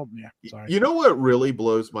when it's all, sorry. You know what really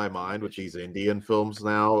blows my mind with these Indian films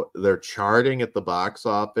now? They're charting at the box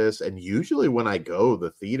office, and usually when I go,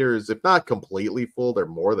 the theaters, if not completely full, they're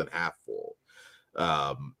more than half full.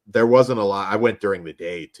 There wasn't a lot. I went during the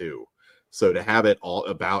day too, so to have it all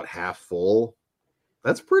about half full,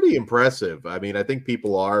 that's pretty impressive. I mean, I think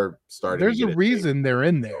people are starting. There's a reason they're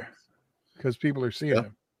in there, because people are seeing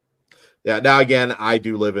them. Yeah. Now, again, I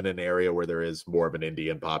do live in an area where there is more of an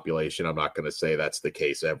Indian population. I'm not going to say that's the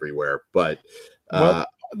case everywhere, but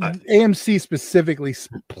AMC specifically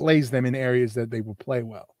plays them in areas that they will play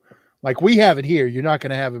well. Like we have it here. You're not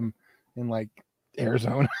going to have them in like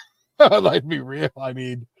Arizona. Like, be real. I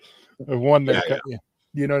mean, one that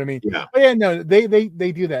you know what I mean? Yeah. But yeah, no, they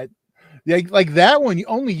do that. Like that one,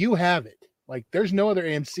 only you have it. Like there's no other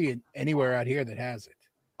AMC anywhere out here that has it.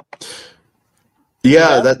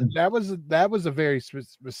 Yeah, that was a very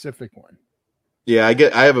specific one. Yeah, I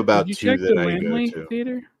have about Did two you check that the I go Wembley to.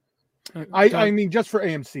 Theater? I mean, just for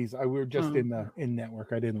AMC's, we were just in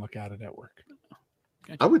network. I didn't look at it at work.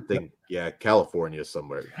 Gotcha. I would think, California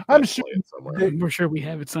somewhere. I'm sure somewhere. We're sure we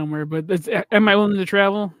have it somewhere, but am I willing to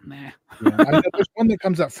travel? Nah. Yeah, I know there's one that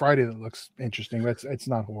comes out Friday that looks interesting. But it's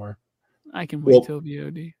not horror. I can wait till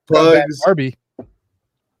VOD. Pugs, Barbie.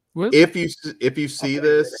 What? If you see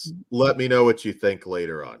this, let me know what you think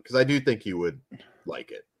later on, because I do think you would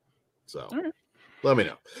like it. So let me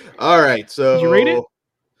know. All right, so did you rate it?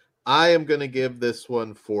 I am going to give this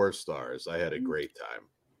one 4 stars. I had a great time.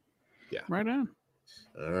 Yeah, right on.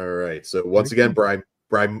 All right, so once again,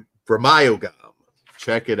 Brahmayogam,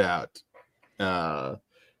 check it out. Now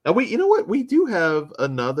you know what? We do have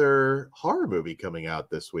another horror movie coming out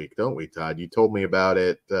this week, don't we, Todd? You told me about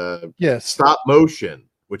it. Yes, Stop motion.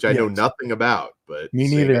 Which I know nothing about, but me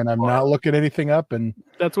neither, and I'm not looking anything up. And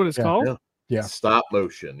that's what it's called. Yeah, stop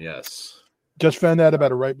motion. Yes, just found out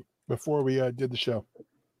about it right before we did the show.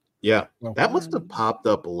 Yeah, that must have popped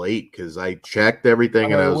up late because I checked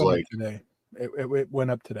everything and I was like, today. It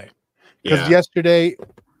went up today because yesterday,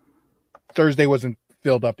 Thursday wasn't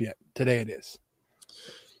filled up yet. Today it is,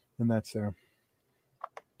 and that's there.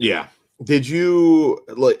 Yeah. Did you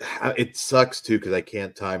like? It sucks too because I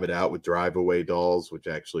can't time it out with Drive Away Dolls, which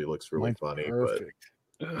actually looks really funny. Perfect.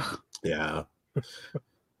 But yeah,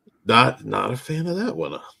 not a fan of that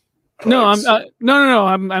one. No, I'm no.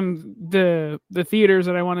 I'm the theaters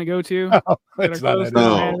that I want to go to. Oh, that's not it.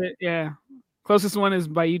 No. Yeah, closest one is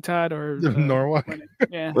by Utah or Norwalk.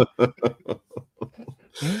 Yeah.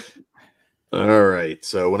 All right.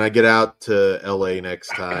 So when I get out to LA next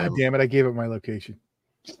time, God damn it! I gave it my location.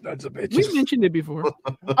 That's a bitch. We mentioned it before.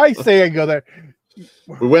 I say I go there.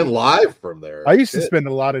 We went live from there. I used to spend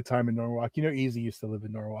a lot of time in Norwalk. You know, Easy used to live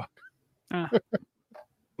in Norwalk.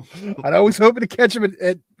 I'd always hoping to catch him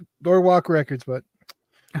at Norwalk Records, but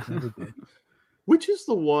never did. Which is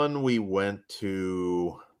the one we went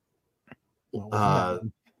to?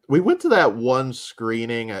 We went to that one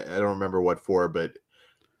screening. I don't remember what for, but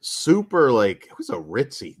super like it was a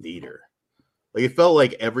ritzy theater. Like it felt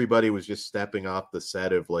like everybody was just stepping off the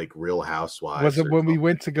set of like Real Housewives. Was it when we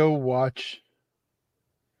went to go watch?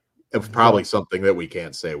 It was probably something that we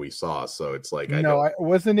can't say we saw. So it's like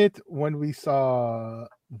wasn't it when we saw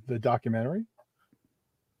the documentary?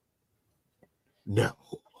 No,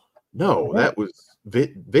 that was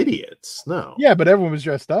Vidiots. No, yeah, but everyone was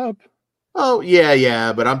dressed up. Oh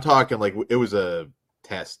yeah, but I'm talking like it was a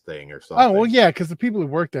test thing or something. Oh well, yeah, because the people who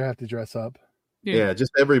work there have to dress up. Yeah,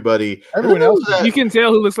 just everybody. Everyone else, you can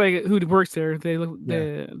tell who looks like who works there. They look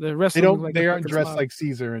the rest. They aren't dressed like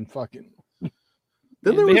Caesar and fucking.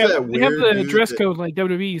 Then they have the dress code like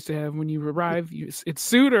WWE used to have when you arrive. It's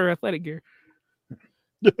suit or athletic gear.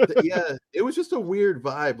 Yeah, it was just a weird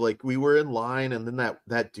vibe. Like we were in line, and then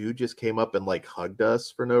that dude just came up and like hugged us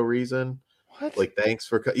for no reason. What? Like thanks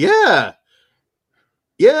for yeah.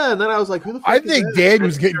 And then I was like, "Who the fuck?" I think Dan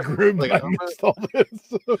was getting groomed. Like, all this.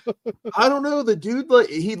 I don't know. The dude, like,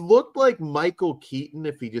 he looked like Michael Keaton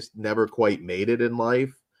if he just never quite made it in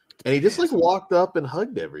life, and he just like walked up and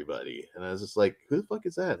hugged everybody, and I was just like, "Who the fuck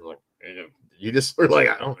is that?" And like, you just were like,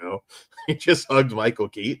 "I don't know." He just hugged Michael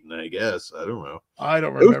Keaton, I guess. I don't know. I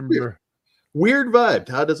don't remember. Weird vibe.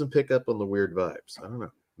 Todd doesn't pick up on the weird vibes. I don't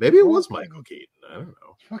know. Maybe it was Michael Keaton. I don't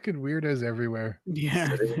know. Fucking weirdos everywhere.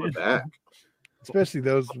 Yeah. Back. Especially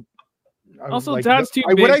those. Also, like, Todd's too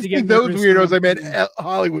big. When I say those weirdos, I meant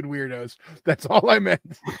Hollywood weirdos. That's all I meant.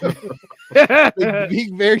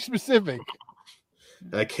 Being very specific.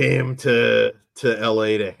 I came to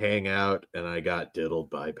LA to hang out, and I got diddled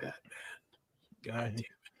by Batman. God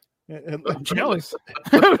damn it! I'm jealous.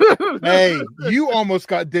 Hey, you almost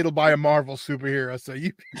got diddled by a Marvel superhero, so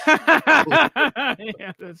you.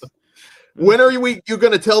 Yeah, when are you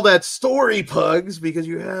going to tell that story, Pugs? Because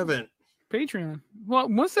you haven't. Patreon. Well,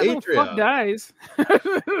 once that little fuck dies.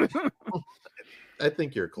 I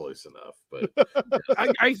think you're close enough, but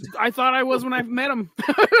I thought I was when I met him.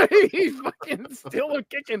 He's fucking still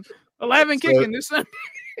kicking, alive and kicking this Sunday.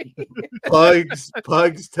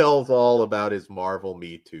 Pugs tells all about his Marvel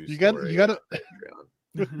Me Too story. You got to.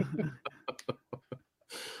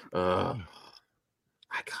 I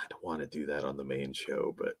kind of want to do that on the main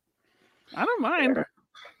show, but I don't mind.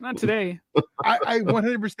 Not today. I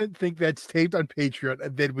 100% think that's taped on Patreon,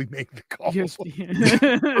 and then we make the call. Yes.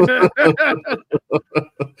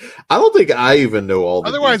 I don't think I even know all.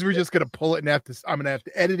 Otherwise, we're just gonna pull it and I'm gonna have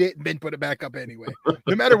to edit it and then put it back up anyway.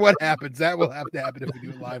 No matter what happens, that will have to happen if we do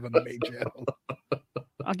it live on the main channel.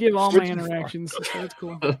 I'll give all my interactions. That's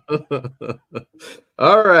cool.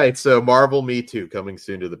 All right, so Marvel Me Too coming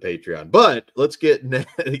soon to the Patreon. But let's get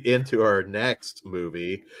into our next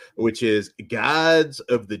movie, which is Gods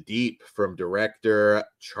of the Deep from director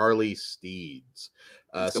Charlie Steeds.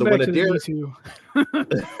 So when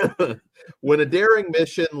a daring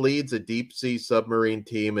mission leads a deep-sea submarine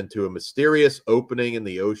team into a mysterious opening in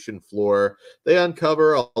the ocean floor, they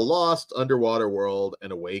uncover a lost underwater world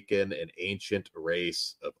and awaken an ancient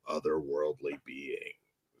race of otherworldly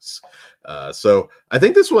beings. So I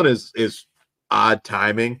think this one is odd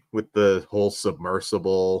timing with the whole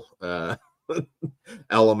submersible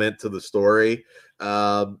element to the story.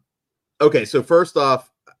 Okay, so first off,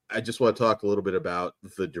 I just want to talk a little bit about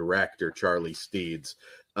the director, Charlie Steeds.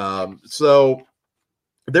 So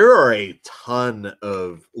there are a ton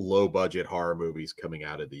of low budget horror movies coming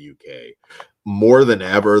out of the UK. More than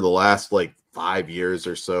ever, the last 5 years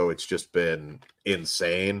or so, it's just been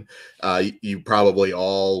insane. You probably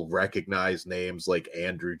all recognize names like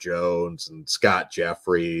Andrew Jones and Scott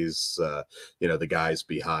Jeffries, the guys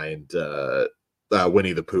behind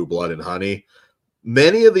Winnie the Pooh, Blood and Honey.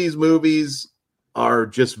 Many of these movies are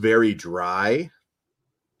just very dry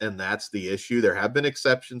and that's the issue. There have been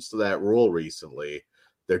exceptions to that rule recently.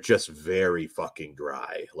 They're just very fucking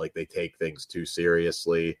dry. Like, they take things too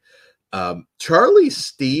seriously. Charlie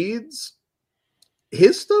Steeds,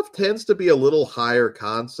 his stuff tends to be a little higher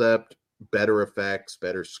concept, better effects,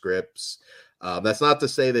 better scripts. That's not to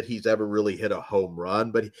say that he's ever really hit a home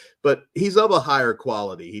run, but he's of a higher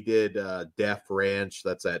quality. He did Death Ranch.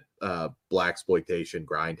 That's that blaxploitation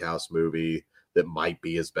grindhouse movie that might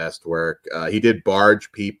be his best work. He did Barge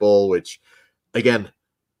People, which, again,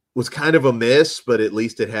 was kind of a miss, but at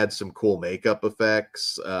least it had some cool makeup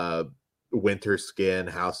effects. Winter Skin,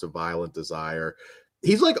 House of Violent Desire.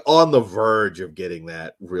 He's like on the verge of getting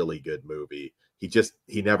that really good movie.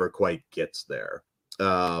 He never quite gets there.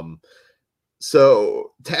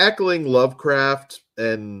 So tackling Lovecraft,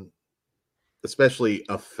 and especially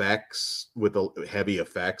effects, with the heavy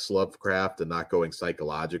effects Lovecraft, and not going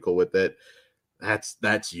psychological with it,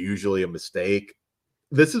 that's usually a mistake.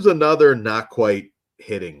 This is another not quite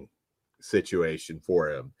hitting situation for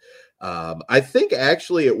him. I think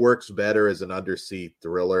actually it works better as an undersea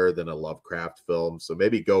thriller than a Lovecraft film. So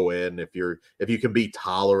maybe go in if you can be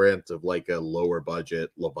tolerant of like a lower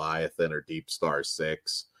budget Leviathan or Deep Star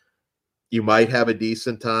 6, you might have a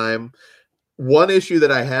decent time. One issue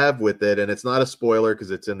that I have with it, and it's not a spoiler because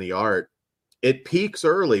it's in the art, it peaks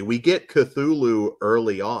early. We get Cthulhu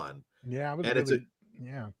early on. Yeah,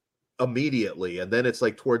 Immediately, and then it's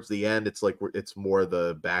like towards the end, it's like it's more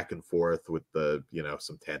the back and forth with the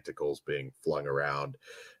some tentacles being flung around.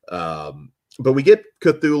 But we get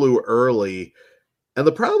Cthulhu early, and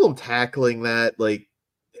the problem tackling that, like,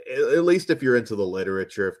 at least if you're into the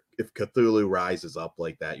literature, if Cthulhu rises up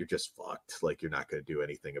like that, you're just fucked. Like, you're not going to do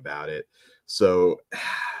anything about it. So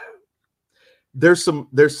there's some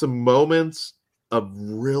moments of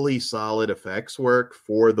really solid effects work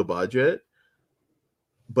for the budget,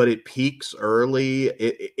 but it peaks early.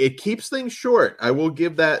 It keeps things short. I will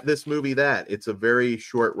give this movie that. It's a very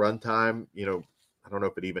short runtime. I don't know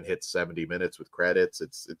if it even hits 70 minutes with credits.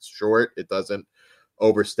 It's short. It doesn't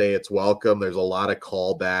overstay its welcome. There's a lot of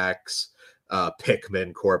callbacks,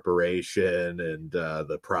 Pickman Corporation and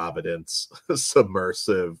the Providence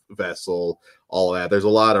submersive vessel, all that. There's a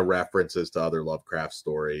lot of references to other Lovecraft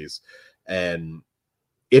stories. And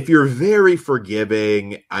if you're very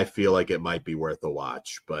forgiving, I feel like it might be worth a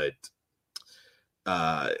watch, but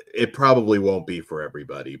it probably won't be for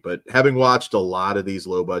everybody. But having watched a lot of these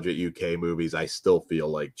low-budget UK movies, I still feel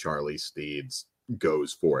like Charlie Steeds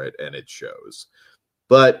goes for it, and it shows.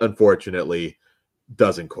 But unfortunately,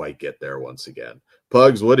 doesn't quite get there once again.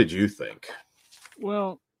 Pugs, what did you think?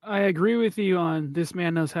 Well, I agree with you on this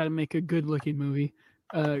man knows how to make a good-looking movie,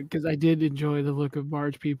 because I did enjoy the look of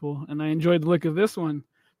Barge People, and I enjoyed the look of this one.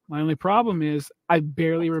 My only problem is I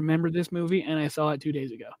barely remember this movie, and I saw it 2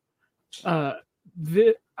 days ago.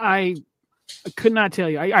 I could not tell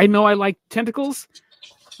you. I know I like tentacles.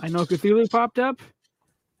 I know Cthulhu popped up,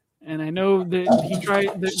 and I know that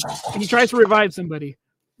he tries to revive somebody.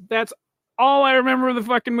 That's all I remember of the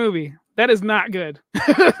fucking movie. That is not good.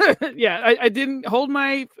 Yeah, I didn't hold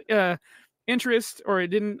my interest, or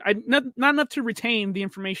not enough to retain the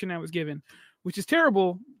information I was given, which is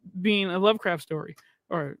terrible being a Lovecraft story,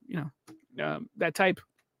 or that type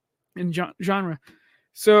in genre.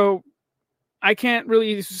 So I can't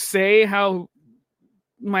really say how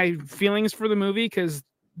my feelings for the movie, because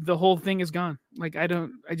the whole thing is gone. Like, I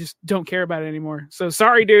just don't care about it anymore. So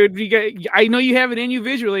sorry, dude. I know you have it in you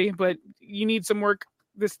visually, but you need some work.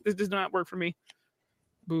 This does not work for me.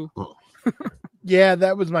 Boo. Yeah,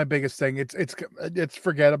 that was my biggest thing. It's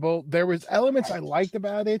forgettable. There was elements I liked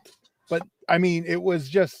about it, but I mean, it was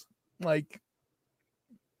just like,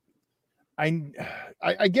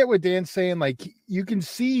 I get what Dan's saying. Like, you can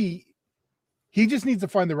see he just needs to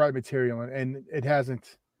find the right material, and it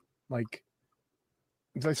hasn't, like,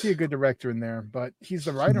 because I see a good director in there, but he's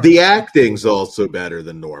the writer. The acting's also better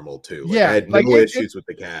than normal too. Like, I had no issues with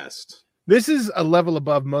the cast. This is a level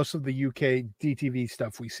above most of the UK DTV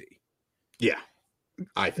stuff we see. Yeah,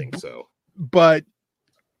 I think so. But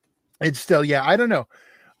it's still, I don't know.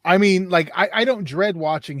 I mean, like, I don't dread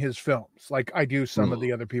watching his films like I do some of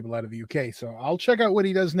the other people out of the UK. So I'll check out what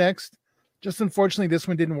he does next. Just unfortunately, this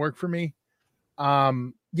one didn't work for me.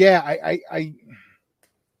 It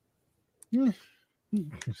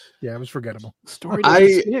was forgettable. Story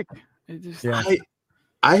doesn't stick.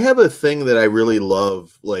 I have a thing that I really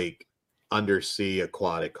love, like undersea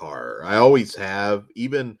aquatic horror. I always have,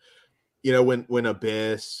 even when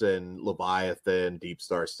Abyss and Leviathan, Deep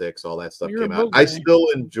Star 6, all that stuff came out. I still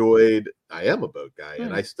enjoyed. I am a boat guy,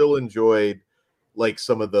 and I still enjoyed like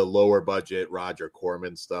some of the lower budget Roger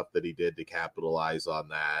Corman stuff that he did to capitalize on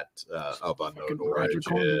that of Unknown Origin,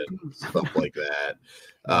 stuff like that.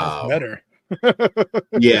 Better.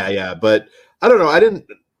 yeah. But I don't know.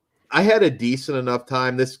 I had a decent enough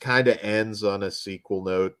time. This kind of ends on a sequel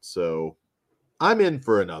note, so I'm in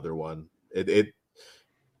for another one.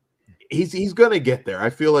 He's going to get there. I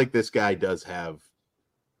feel like this guy does have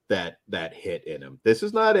that hit in him. This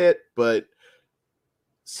is not it, but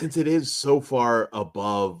since it is so far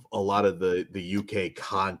above a lot of the UK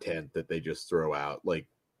content that they just throw out, like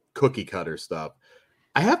cookie cutter stuff,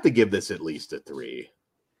 I have to give this at least a 3.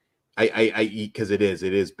 I because it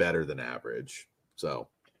is better than average. So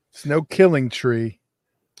it's no Killing Tree.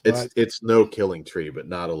 It's no Killing Tree, but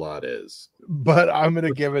not a lot is. But I'm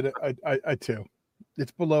gonna give it a 2.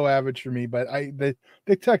 It's below average for me, but the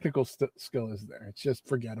technical skill is there. It's just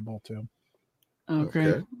forgettable too.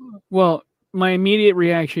 Okay. Well, my immediate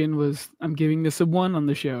reaction was I'm giving this a 1 on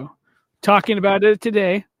the show. Talking about it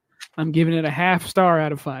today, I'm giving it a half star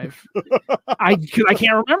out of 5. I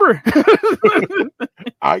can't remember.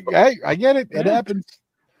 I get it. It happens.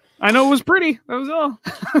 I know it was pretty. That was all.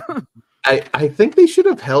 I think they should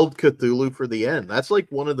have held Cthulhu for the end. That's like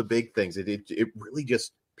one of the big things. It really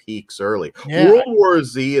just peaks early. Yeah. World War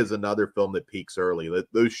Z is another film that peaks early.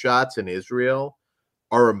 Those shots in Israel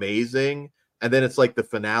are amazing. And then it's like the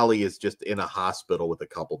finale is just in a hospital with a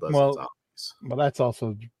couple dozen zombies. Well, that's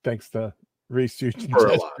also thanks to Reese Hughes.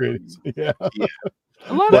 Yeah.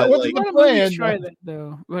 A lot of movies try that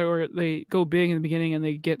though, where they go big in the beginning and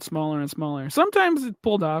they get smaller and smaller. Sometimes it's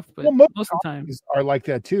pulled off, but most of the time are like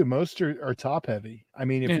that too. Most are top heavy. I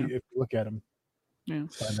mean, if you look at them, find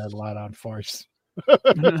that a lot on Farce. Well,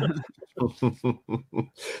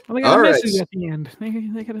 they got a message at the end.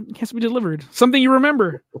 It has to be delivered. Something you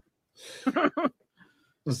remember.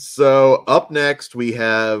 So up next we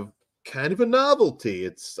have kind of a novelty.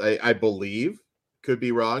 It's I believe, could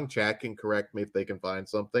be wrong, chat can correct me if they can find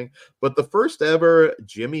something, but the first ever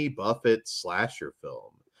Jimmy Buffett slasher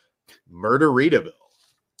film, Murderita.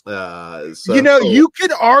 You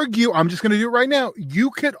could argue, I'm just going to do it right now, you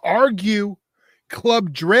could argue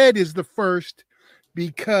Club Dread is the first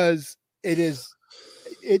because it is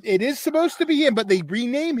supposed to be him, but they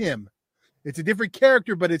rename him. It's a different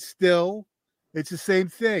character, but it's the same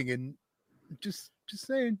thing. And just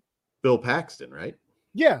saying. Bill Paxton, right?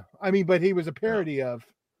 Yeah. I mean, but he was a parody of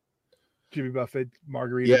Jimmy Buffett,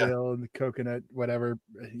 Margaritaville, and the coconut, whatever.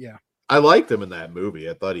 Yeah. I liked him in that movie.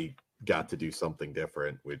 I thought he got to do something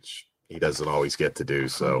different, which he doesn't always get to do.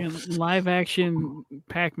 So live action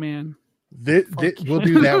Pac-Man. We'll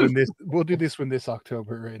do that when we'll do this one this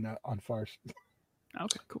October on Farce.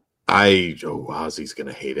 Okay, cool. Ozzy's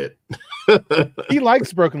gonna hate it. He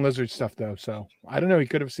likes Broken Lizard stuff though, so I don't know. He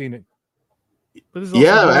could have seen it.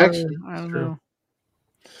 Actually, I don't know.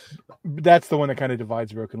 That's the one that kind of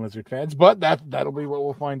divides Broken Lizard fans, but that'll be what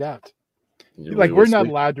we'll find out. We're not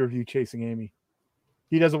allowed to review Chasing Amy.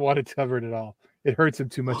 He doesn't want to cover it at all. It hurts him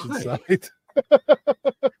too much inside.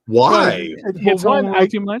 Why? It hits home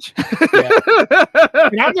too much. Yeah.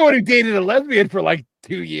 I'm the one who dated a lesbian for like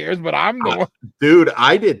 2 years, but I'm the one. Dude,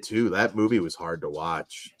 I did too. That movie was hard to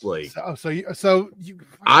watch. Like, so you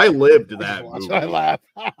I lived that movie. I laugh.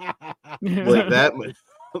 Like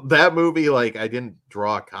that movie. Like, I didn't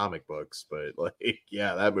draw comic books, but like,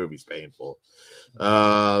 yeah, that movie's painful.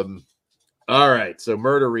 All right, so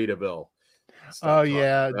Murderitaville. Oh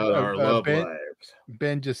yeah, our love lives.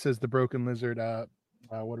 Ben just says the Broken Lizard.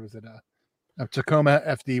 What was it? Tacoma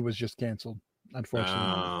FD was just canceled.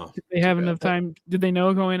 Unfortunately, did they have enough time? Did they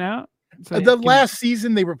know going out? So last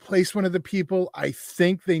season they replaced one of the people. I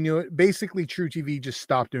think they knew it. Basically, True TV just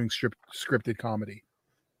stopped doing scripted comedy.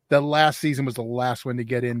 The last season was the last one to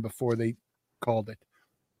get in before they called it.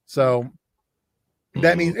 So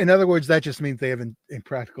that means, in other words, that just means they have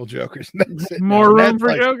Impractical Jokers. More room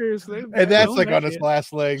for jokers. And that's like on its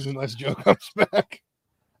last legs unless Joe comes back.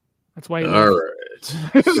 That's why. All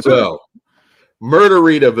right. So,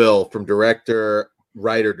 Murderitaville from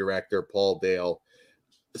writer-director Paul Dale.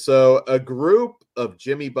 So, a group of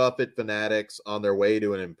Jimmy Buffett fanatics on their way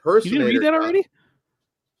to an impersonator. You didn't read that already?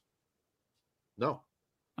 No.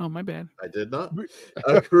 Oh, my bad. I did not.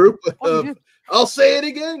 A group of. I'll say it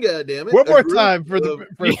again, goddammit. One more time for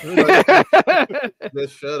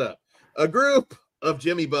Just shut up. A group of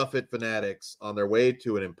Jimmy Buffett fanatics on their way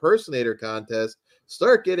to an impersonator contest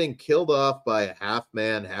start getting killed off by a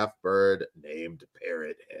half-man, half-bird named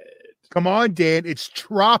Parrot Head. Come on, Dan. It's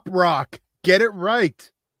Trop Rock. Get it right.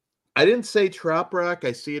 I didn't say Trop Rock.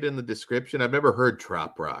 I see it in the description. I've never heard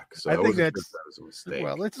Trop Rock, so I think that was a mistake.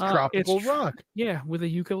 Well, it's tropical rock. Yeah, with a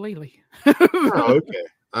ukulele. Oh, okay.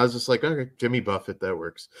 I was just like, okay, Jimmy Buffett, that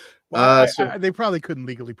works. Well, they probably couldn't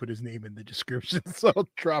legally put his name in the description, so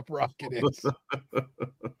Trop Rock it is.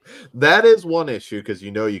 That is one issue because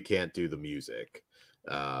you can't do the music.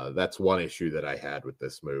 That's one issue that I had with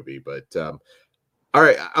this movie. But all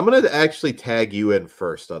right, I'm going to actually tag you in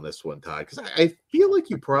first on this one, Todd, because I feel like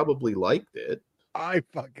you probably liked it. I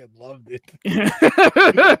fucking loved it.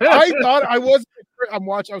 I thought I'm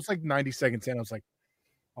watching. I was like 90 seconds in. I was like,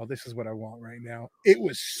 oh, this is what I want right now. It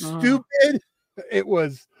was stupid. It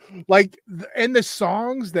was like, and the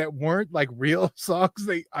songs that weren't like real songs,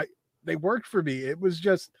 they worked for me. It was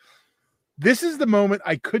just, this is the moment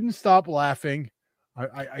I couldn't stop laughing.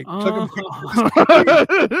 I took a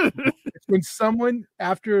it's when someone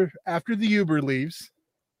after the Uber leaves.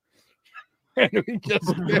 And we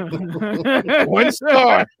just one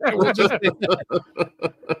star. We'll just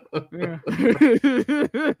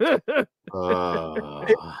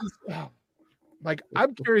like,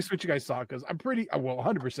 I'm curious what you guys saw because I'm pretty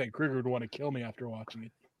 100% Krieger would want to kill me after watching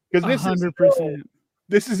it because this 100%.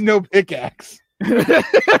 This is no pickaxe. This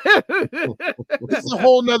is a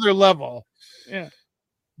whole nother level. Yeah,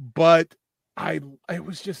 but it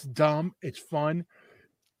was just dumb. It's fun.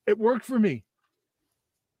 It worked for me.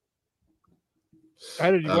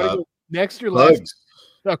 I don't know. You want to go next or last?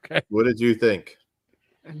 Okay. What did you think?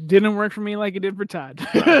 It didn't work for me like it did for Todd.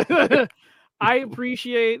 I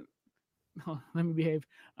appreciate. Oh, let me behave.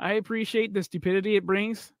 I appreciate the stupidity it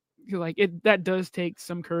brings. Like that does take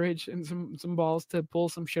some courage and some balls to pull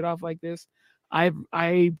some shit off like this.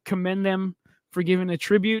 I commend them for giving a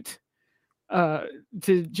tribute to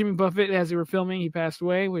Jimmy Buffett as they were filming. He passed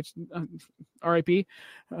away, which R.I.P.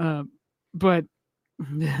 But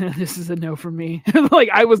this is a no for me. Like,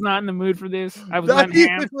 I was not in the mood for this. I was not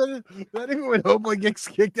even when Homeboy gets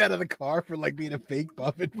kicked out of the car for like being a fake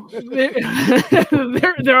Buffett.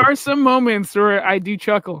 there are some moments where I do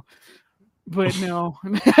chuckle, but no,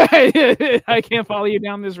 I can't follow you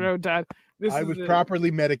down this road, Todd. I was properly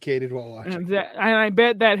medicated while watching, and I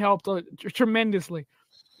bet that helped tremendously.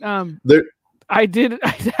 I do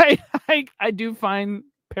find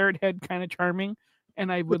Parrot Head kind of charming,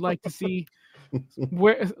 and I would like to see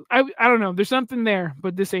where I don't know. There's something there,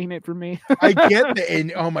 but this ain't it for me. I get the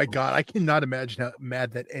end. Oh my god, I cannot imagine how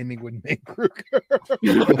mad that ending would make Kruger.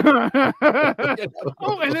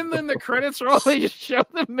 Oh, and then the credits roll. They just show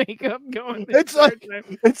the makeup going. It's like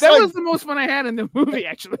that was the most fun I had in the movie.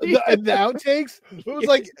 Actually, the outtakes. It was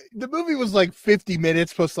like the movie was like 50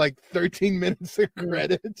 minutes plus like 13 minutes of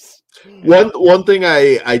credits. One thing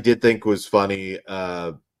I did think was funny.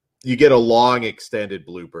 You get a long extended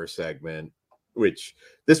blooper segment, which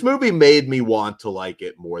this movie made me want to like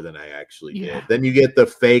it more than I actually did. Then you get the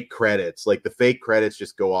fake credits. Like, the fake credits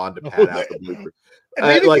just go on to pad out the blooper.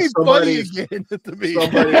 Like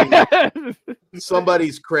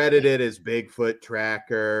somebody's credited as Bigfoot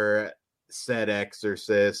tracker, said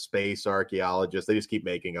exorcist, space archaeologist. They just keep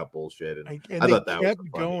making up bullshit. And I thought that was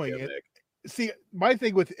going. See, my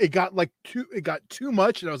thing with it got too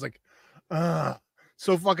much, and I was like,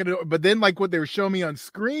 so fucking. But then, like, what they were showing me on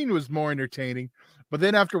screen was more entertaining. But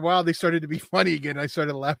then after a while, they started to be funny again. I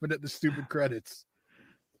started laughing at the stupid credits.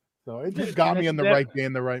 So it just got me on the right day,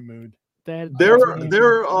 in the right mood.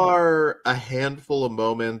 There are a handful of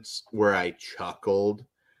moments where I chuckled.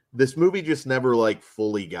 This movie just never like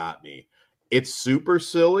fully got me. It's super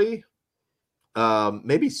silly.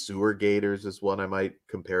 Maybe Sewer Gators is one I might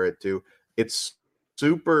compare it to. It's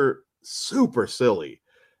super, super silly.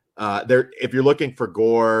 If you're looking for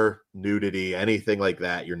gore, nudity, anything like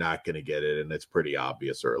that, you're not going to get it, and it's pretty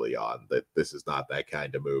obvious early on that this is not that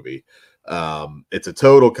kind of movie. It's a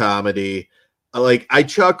total comedy. Like, I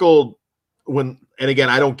chuckled when, and again,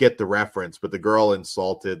 I don't get the reference, but the girl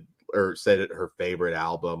insulted or said that her favorite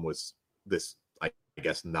album was this, I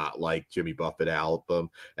guess, not like Jimmy Buffett album,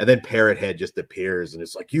 and then Parrot Head just appears and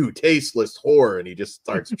it's like, "You tasteless whore," and he just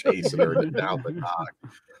starts chasing her down the dock.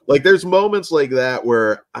 Like, there's moments like that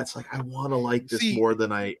where it's like, I want to like this more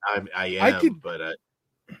than I am. I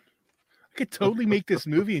could totally make this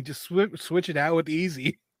movie and just switch it out with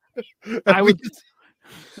Easy. I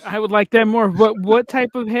would like that more. What type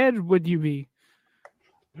of head would you be?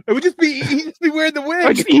 It would just be wearing the wig.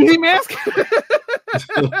 Or just Easy Mask.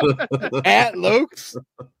 At Lokes.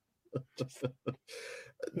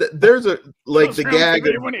 There's a the gag.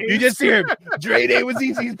 You just hear Dre Day was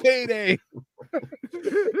Easy's payday.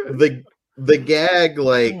 The gag,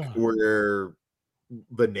 like, where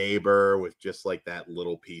the neighbor with just like that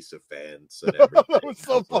little piece of fence and everything. That was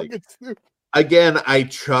so fucking stupid. Again, I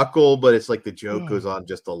chuckle, but it's like the joke goes on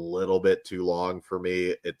just a little bit too long for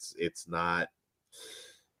me. It's not.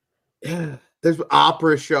 Yeah, There's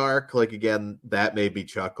Opera Shark. Like, again, that made me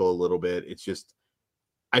chuckle a little bit. It's just,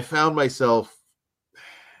 I found myself,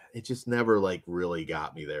 it just never like really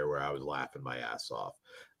got me there where I was laughing my ass off.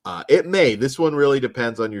 This one really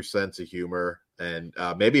depends on your sense of humor. And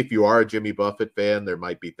maybe if you are a Jimmy Buffett fan, there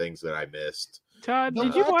might be things that I missed. Todd,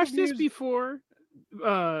 did you watch this before?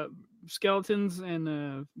 Skeletons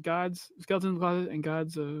and Skeletons in the Closet and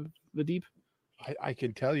Gods of the Deep. I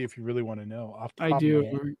can tell you if you really want to know. I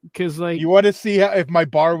do, because like you want to see if my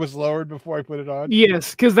bar was lowered before I put it on.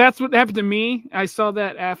 Yes, because that's what happened to me. I saw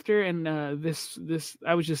that after, and this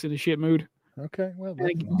I was just in a shit mood. Okay, well,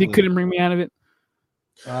 they couldn't bring me out of it.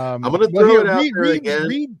 I'm gonna throw it out there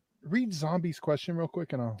again. Read Zombie's question real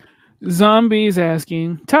quick, and I'll. Zombie's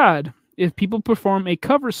asking, Todd, if people perform a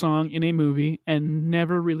cover song in a movie and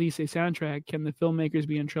never release a soundtrack, can the filmmakers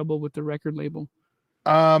be in trouble with the record label?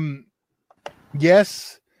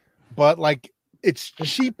 Yes, but like it's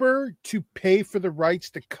cheaper to pay for the rights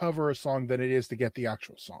to cover a song than it is to get the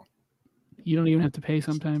actual song. You don't even have to pay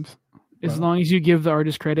sometimes. As long as you give the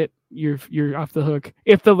artist credit, you're off the hook.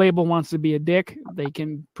 If the label wants to be a dick, they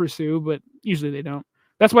can pursue, but usually they don't.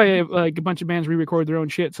 That's why like a bunch of bands re-record their own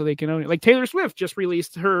shit so they can own it. Like Taylor Swift just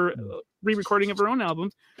released her re-recording of her own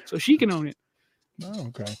albums, so she can own it. Oh,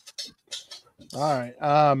 okay. All right.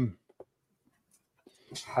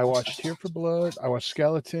 I watched Here for Blood. I watched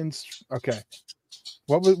Skeletons. Okay.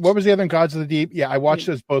 What was the other one? Gods of the Deep? Yeah, I watched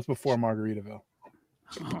those both before Margaritaville.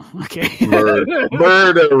 Oh, okay.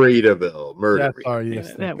 Murderitaville.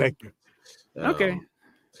 Yes. Thank you. Okay.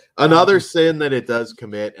 Another sin that it does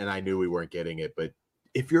commit, and I knew we weren't getting it, but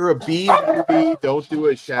if you're a B movie, don't do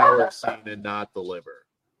a shower scene and not deliver.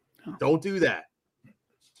 Don't do that.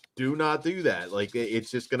 Do not do that. Like,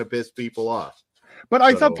 it's just going to piss people off. But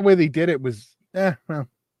I thought the way they did it was, it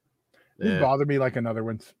didn't bother me like another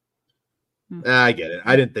one's. I get it.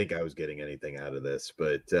 I didn't think I was getting anything out of this,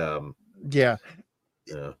 but yeah,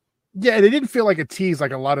 and it didn't feel like a tease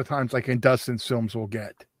like a lot of times like in Dustin's films will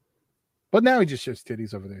get. But now he just shows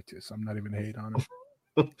titties over there too, so I'm not even hate on him.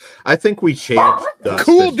 I think we changed.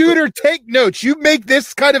 Cool Duder, take notes. You make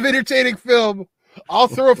this kind of entertaining film, I'll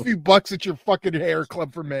throw a few bucks at your fucking hair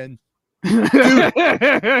club for men. Dude,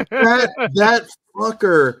 that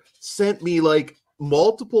fucker sent me like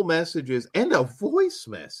multiple messages and a voice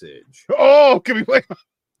message. Oh, can we wait?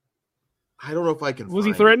 I don't know if I can. Was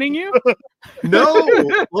he threatening you? No,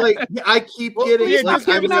 like I keep getting.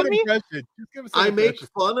 I make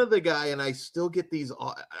fun of the guy, and I still get these.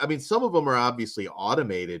 I mean, some of them are obviously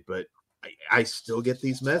automated, but I still get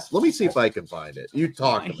these messages. Let me see if I can find it. You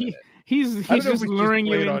talk a minute. He's just luring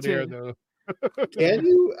you into. Though. Can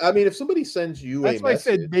you? I mean, if somebody sends you that's a why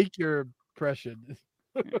message, I said make your impression.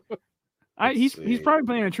 He's probably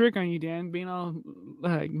playing a trick on you, Dan, being all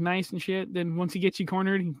nice and shit. Then once he gets you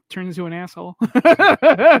cornered, he turns into an asshole. We're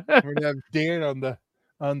gonna have Dan on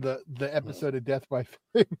the episode of Death by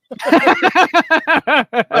Flame.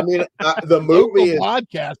 I mean, the movie is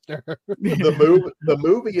podcaster. The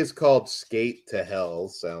movie is called Skate to Hell.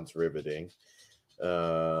 Sounds riveting.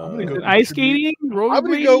 I'm gonna go ice skating. I'm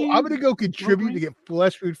gonna go contribute to get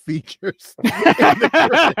Flesh Food features.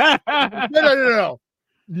 No.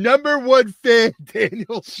 Number one fan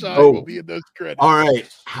Daniel Shaw will be in those credits. All right.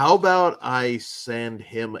 How about I send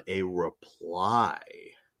him a reply?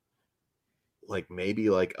 Like maybe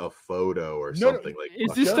like a photo or something like that.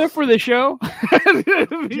 Is this stuff for the show?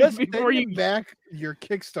 Just before you back your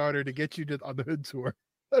Kickstarter to get you on the Hood tour.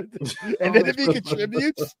 And then if he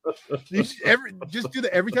contributes, just do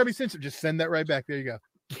that every time he sends it. Just send that right back. There you go.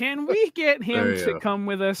 Can we get him to come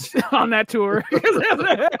with us on that tour? We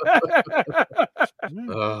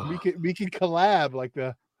can collab like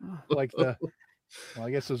the. Well, I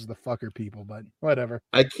guess those are the fucker people, but whatever.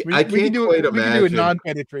 I can't do a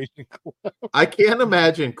non-penetration club. I can't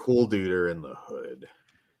imagine Cool Duder in the Hood.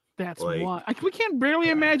 That's why we can't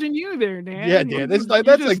barely imagine you there, Dan. Yeah, Dan. That's like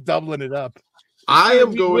doubling it up. I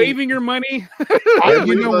am going waving your money.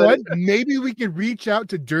 You know what? Maybe we can reach out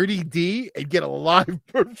to Dirty D and get a live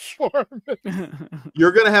performance.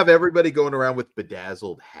 You're gonna have everybody going around with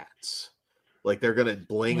bedazzled hats, like they're gonna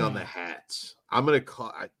bling on the hats. I'm gonna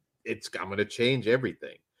change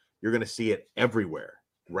everything. You're gonna see it everywhere.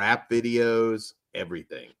 Rap videos,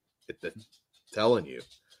 everything. I'm telling you,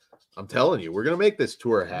 we're gonna make this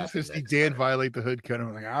tour happen. Just to see Dan violate the Hood code.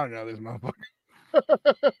 I'm like, I don't know this motherfucker.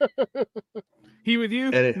 He with you?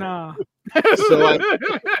 Nah. So I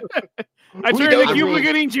turned the Cuba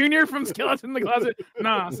Gooding Jr. from Skeleton in the Closet.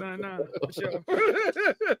 Nah, son, nah.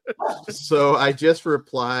 So I just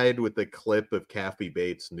replied with a clip of Kathy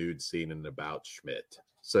Bates' nude scene in About Schmidt.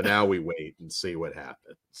 So now we wait and see what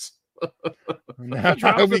happens. Now, He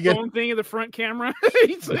drops the phone thing in the front camera.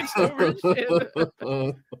 He switched over.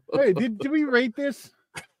 Hey, did we rate this?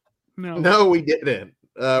 No, we didn't.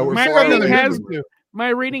 We're My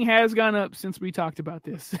rating has gone up since we talked about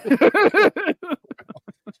this.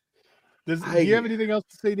 Do you have anything else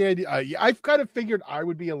to say, Dan? I've kind of figured I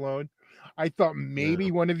would be alone. I thought maybe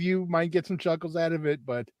one of you might get some chuckles out of it,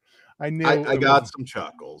 but I knew I got some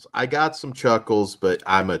chuckles. But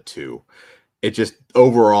I'm a 2. It just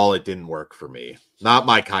overall it didn't work for me. Not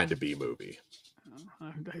my kind of B movie.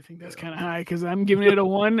 I think that's kind of high because I'm giving it a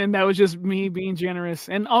 1, and that was just me being generous.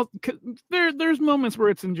 And there's moments where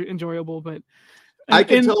it's enjoyable, but I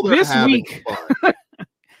can tell they're this having week. fun.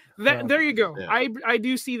 There you go. Yeah. I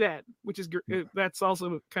do see that, which is that's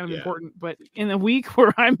also kind of important. But in a week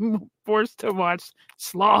where I'm forced to watch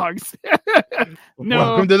slogs, no.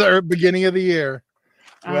 Welcome to the beginning of the year.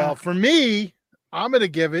 Well, for me, I'm going to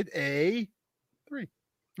give it a 3.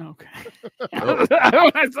 Okay.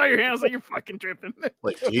 I saw your hand. I was like, you're fucking tripping.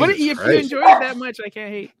 Like, but if you enjoyed it that much, I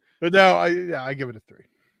can't hate. But no, I give it a 3.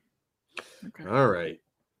 Okay. All right.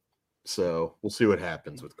 So we'll see what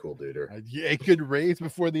happens with Cool Duder. It could raise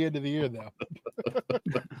before the end of the year, though.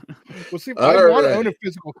 We'll see. I want to own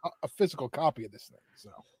a physical copy of this thing. So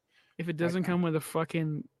if it doesn't come with a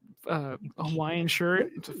fucking Hawaiian shirt,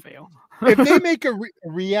 it's a fail. If they make a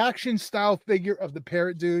reaction style figure of the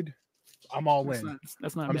parrot dude, I'm all in.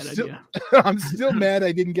 That's not a bad idea. I'm still mad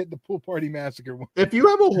I didn't get the Pool Party Massacre one. If you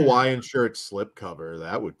have a Hawaiian shirt slipcover,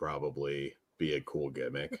 that would probably be a cool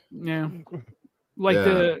gimmick. Yeah.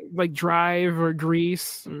 Like Drive or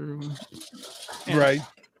Grease or right.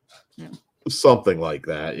 Yeah. Something like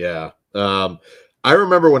that, yeah. I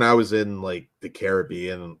remember when I was in like the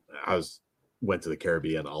Caribbean, went to the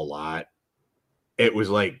Caribbean a lot. It was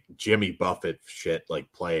like Jimmy Buffett shit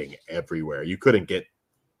like playing everywhere. You couldn't get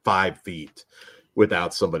 5 feet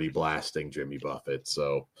without somebody blasting Jimmy Buffett.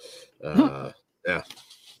 So yeah.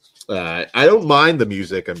 I don't mind the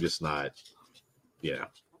music. I'm just not,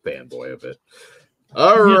 fanboy of it.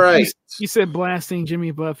 All right. You said blasting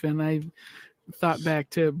Jimmy Buffett, and I thought back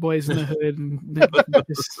to Boys in the Hood. And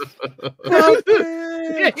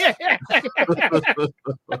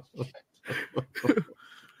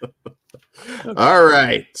all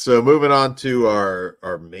right. So moving on to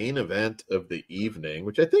our main event of the evening,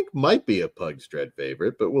 which I think might be a Pug's Dread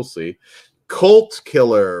favorite, but we'll see. Cult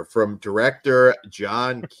Killer from director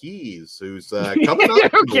John Keys, who's coming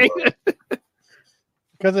up. Okay.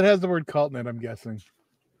 Because it has the word cult in it, I'm guessing.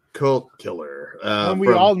 Cult Killer. And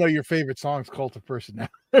we all know your favorite song's Cult of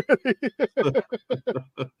Personality.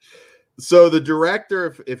 So the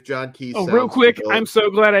director, if John Keys. Oh, real quick, I'm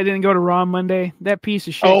so glad I didn't go to Raw Monday. That piece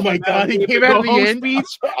of shit. Oh my god, he came out of the end.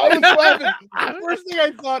 Speech. I was laughing. The first thing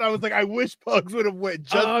I thought, I was like, I wish Pugs would have went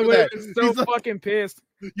just for that. So fucking pissed.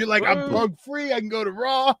 You're like, I'm Pug free. I can go to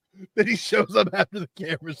Raw. Then he shows up after the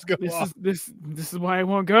cameras go off. This is why I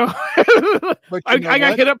won't go. I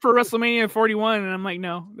got hit up for WrestleMania 41, and I'm like,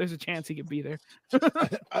 no, there's a chance he could be there.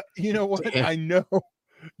 You know what? Damn. I know.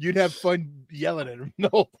 You'd have fun yelling at him the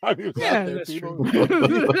whole time he was out there. People.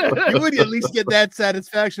 You would at least get that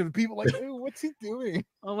satisfaction. People like, hey, what's he doing?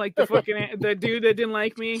 Oh, like the dude that didn't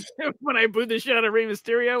like me when I booed the shit out of Rey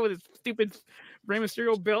Mysterio with his stupid Rey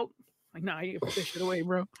Mysterio belt. Like, nah, you put this shit away,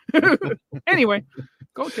 bro. Anyway,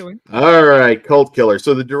 Cult Killer. All right, Cult Killer.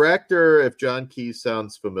 So the director, if John Keys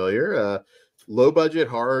sounds familiar, low budget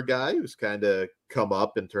horror guy who's kind of come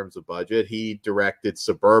up in terms of budget. He directed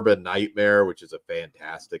Suburban Nightmare, which is a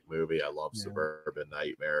fantastic movie. I love Suburban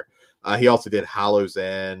Nightmare. He also did Hallow's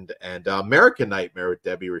End and American Nightmare with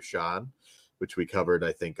Debbie Rochon, which we covered,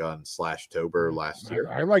 I think, on Slashtober last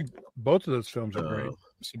year. I like both of those films are great.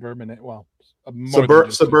 Suburban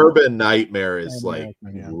Nightmare is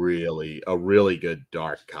really a really good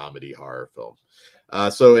dark comedy horror film.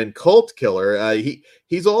 So in Cult Killer,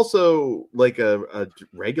 he's also like a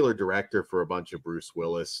regular director for a bunch of Bruce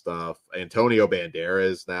Willis stuff. Antonio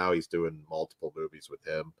Banderas now, he's doing multiple movies with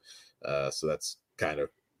him. So that's kind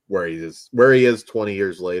of where he is 20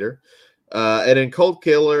 years later. And in Cult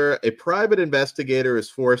Killer, a private investigator is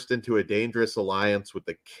forced into a dangerous alliance with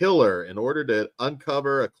the killer in order to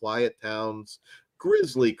uncover a quiet town's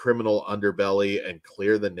grisly criminal underbelly and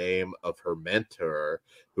clear the name of her mentor,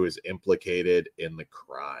 who is implicated in the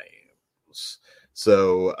crimes.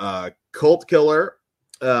 So, Cult Killer,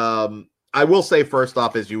 I will say first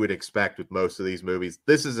off, as you would expect with most of these movies,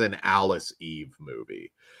 this is an Alice Eve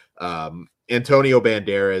movie. Antonio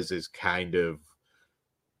Banderas is kind of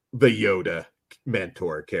the Yoda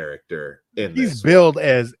mentor character in this. He's billed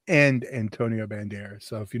as Antonio Banderas,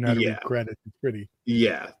 so if you know how to read credits, it's pretty.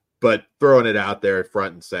 Yeah. but throwing it out there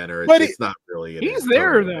front and center, it's not really. He's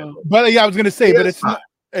there though. But yeah, I was going to say, but it's not.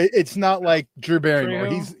 It's not like Drew Barrymore.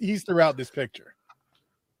 Trejo? He's throughout this picture.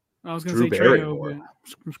 I was going to say Barrymore. Trejo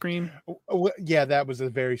from Scream. Yeah, that was a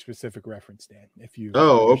very specific reference, Dan. If you.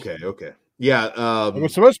 Oh, okay. Yeah. It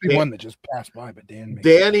was supposed to be one that just passed by, but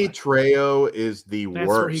Danny Trejo is the That's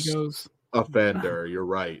worst where he goes. offender. You're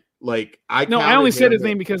right. Like I only said his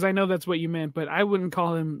name because I know that's what you meant, but I wouldn't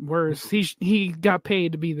call him worse. He got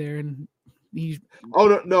paid to be there, and he.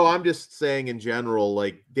 Oh no! I'm just saying in general.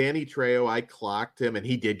 Like Danny Trejo, I clocked him, and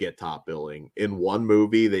he did get top billing in one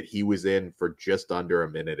movie that he was in for just under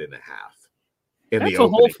a minute and a half. That's a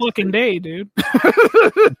whole fucking day, dude.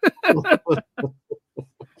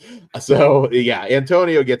 So yeah,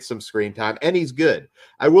 Antonio gets some screen time, and he's good.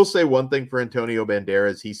 I will say one thing for Antonio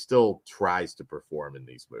Banderas: he still tries to perform in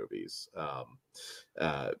these movies,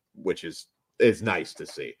 which is nice to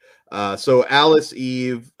see. So Alice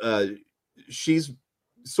Eve, she's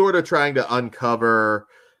sort of trying to uncover.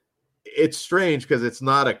 It's strange because it's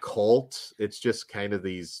not a cult; it's just kind of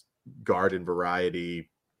these garden variety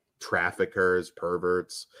traffickers,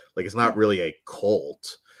 perverts. Like it's not really a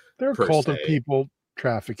cult. They're a cult of people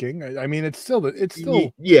trafficking. I mean, it's still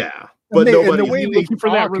yeah. But the way they looking for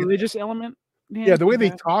that religious element. Yeah, the way they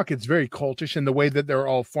talk, it's very cultish, and the way that they're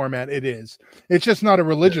all format, it is. It's just not a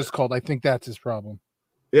religious cult. I think that's his problem.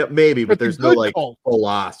 Yeah, maybe, but there's no like cult.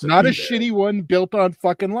 philosophy. Not a shitty one built on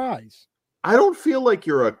fucking lies. I don't feel like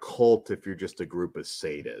you're a cult if you're just a group of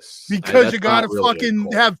sadists. Because you gotta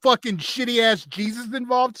really have fucking shitty ass Jesus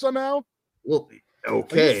involved somehow. Well,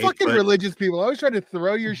 okay. You fucking religious people always try to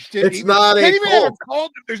throw your shit. It's not a cult. Have a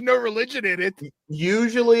cult if there's no religion in it.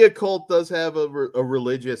 Usually a cult does have a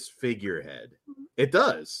religious figurehead. It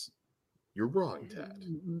does. You're wrong, Ted.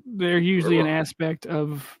 They're usually an aspect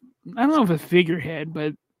of, I don't know if a figurehead,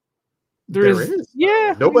 but there is.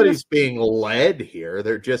 Yeah. Nobody's being led here.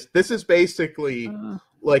 This is basically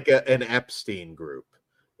like an Epstein group.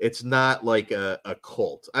 It's not like a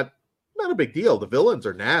cult. Not a big deal. The villains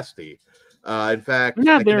are nasty. In fact, they're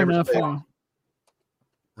not there enough.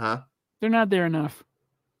 Huh? They're not there enough.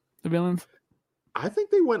 The villains. I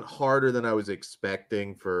think they went harder than I was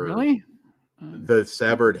expecting for really the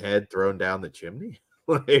severed head thrown down the chimney.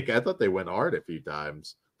 Like I thought they went hard a few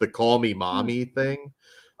times. The "call me mommy" thing.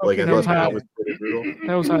 Like I thought that was pretty brutal.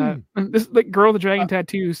 That was hot. This like girl with the dragon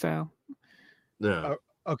tattoo style. No.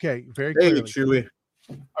 Okay, very clearly. Hey, Chewy.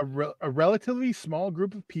 A relatively small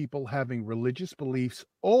group of people having religious beliefs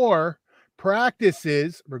or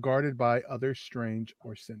practices regarded by others strange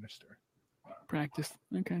or sinister. Practice.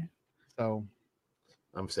 Okay. So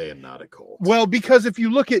I'm saying not a cult. Well, because if you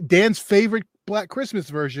look at Dan's favorite Black Christmas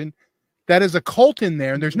version, that is a cult in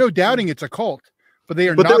there, and there's no doubting it's a cult. But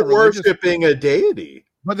they're worshiping a deity.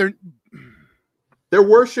 But they're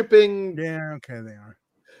worshiping. Yeah, okay, they are.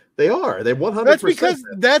 They are. They 100%. That's because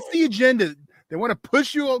that's the agenda. They want to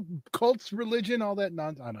push you on cults, religion, all that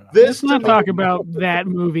nonsense. I don't know. Let's not talk about that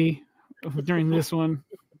movie during this one.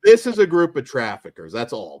 This is a group of traffickers.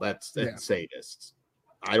 That's all. That's sadists.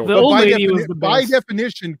 I don't. The old lady was the best. By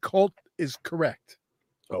definition, cult is correct.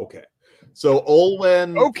 Okay. So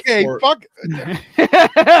Olwen. Okay, fuck. Segue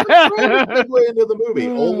into the movie.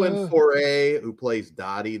 Olwen Foray, who plays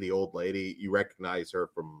Dottie, the old lady. You recognize her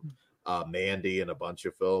from Mandy and a bunch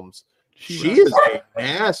of films. She is a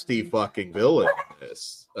nasty fucking villain in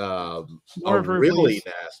this. A really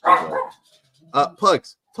nasty villain.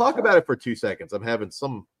 Pugs, talk about it for 2 seconds. I'm having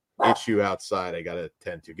some issue outside I got to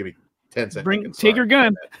attend to. Give me 10 seconds. Take your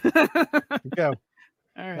gun. Go.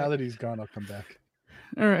 All right. Now that he's gone, I'll come back.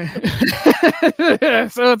 All right.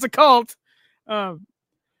 So it's a cult. I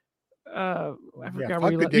forgot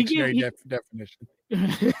fuck the dictionary definition.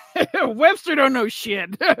 Webster don't know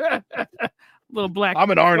shit. Little black. I'm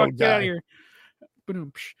an Arnold guy. Get out of here.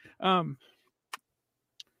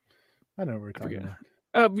 I know what we're talking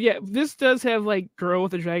about. Yeah, this does have like girl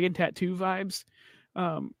with a dragon tattoo vibes.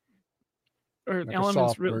 Or like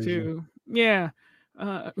elements real too. Yeah.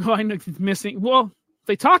 Well, I know it's missing. Well,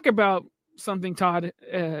 they talk about something Todd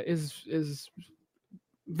is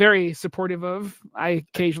very supportive of. I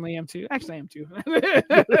occasionally am too. Actually, I am too.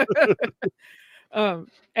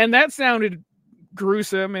 And that sounded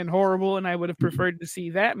gruesome and horrible, and I would have preferred to see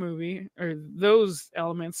that movie or those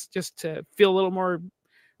elements just to feel a little more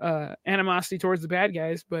animosity towards the bad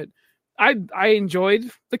guys. But I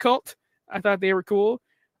enjoyed the cult. I thought they were cool.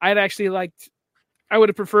 I would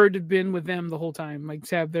have preferred to have been with them the whole time, like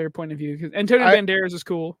to have their point of view. Because Antonio Banderas is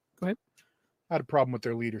cool. Go ahead. I had a problem with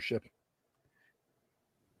their leadership.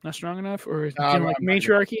 Not strong enough, or I'm like not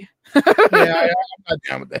matriarchy? Yeah, I'm not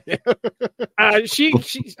down with that.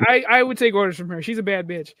 I would take orders from her. She's a bad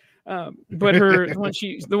bitch. But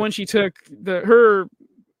the one she took,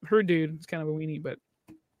 her dude is kind of a weenie, but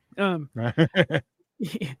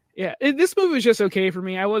yeah, this movie was just okay for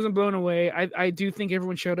me. I wasn't blown away. I do think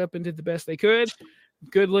everyone showed up and did the best they could.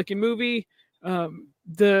 Good looking movie.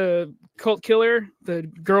 The cult killer, the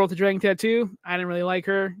girl with the dragon tattoo, I didn't really like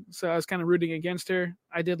her, so I was kind of rooting against her.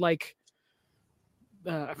 I did like,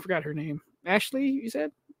 I forgot her name. Ashley, you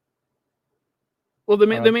said? Well, the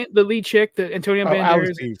lead chick, the Antonio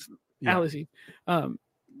Banderas, Alice Eve.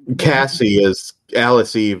 Cassie is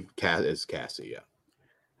Alice Eve. Is Cassie? Yeah.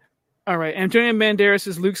 All right, Antonio Banderas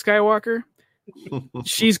is Luke Skywalker.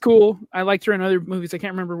 She's cool. I liked her in other movies. I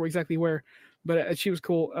can't remember exactly where, but she was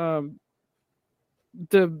cool.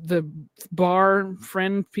 The bar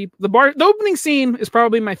friend people, the opening scene is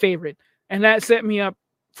probably my favorite, and that set me up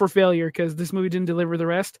for failure because this movie didn't deliver the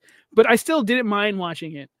rest. But I still didn't mind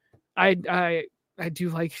watching it. I do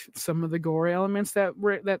like some of the gore elements that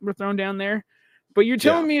were thrown down there. But you're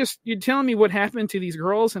telling me what happened to these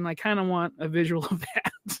girls, and I kind of want a visual of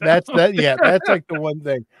that. So. That's like the one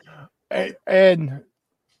thing. And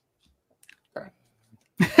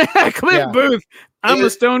Clint Booth, I'm a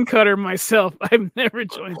stonecutter myself. I've never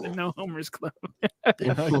joined the No Homers Club.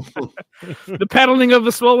 The paddling of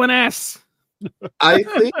the swollen ass. I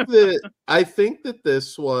think that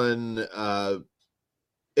this one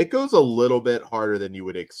it goes a little bit harder than you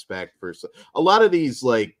would expect for a lot of these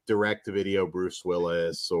like direct to video Bruce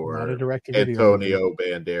Willis or Antonio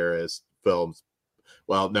Banderas films.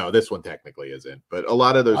 Well, no, this one technically isn't, but a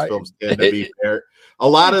lot of those films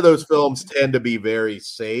tend to be very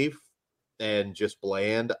safe and just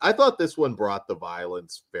bland. I thought this one brought the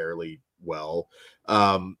violence fairly well.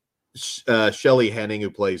 Shelley Henning, who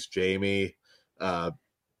plays Jamie,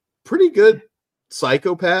 pretty good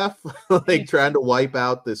psychopath, like trying to wipe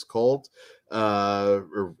out this cult,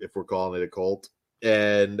 or if we're calling it a cult.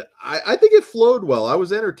 And I think it flowed well. I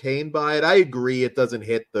was entertained by it. I agree it doesn't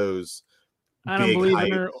hit those I don't believe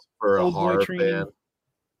in her for a old boy horror training. fan.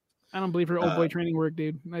 I don't believe her old boy training work,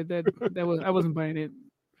 dude. I wasn't buying it.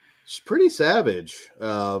 She's pretty savage.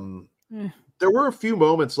 There were a few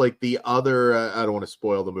moments like the other, I don't want to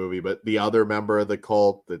spoil the movie, but the other member of the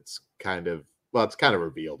cult that's it's kind of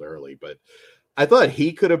revealed early, but I thought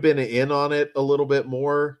he could have been in on it a little bit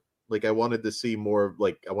more. Like I wanted to see more,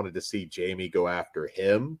 like I wanted to see Jamie go after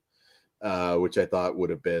him, which I thought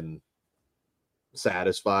would have been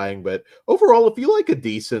satisfying. But overall, if you like a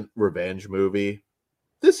decent revenge movie,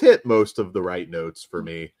 this hit most of the right notes for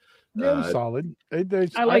me. Yeah, it was solid.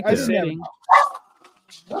 I like the setting.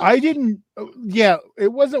 I didn't. Yeah,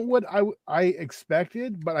 it wasn't what I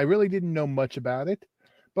expected, but I really didn't know much about it.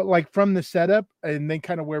 But like from the setup and then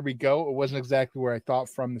kind of where we go, it wasn't exactly where I thought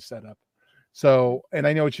from the setup. So, and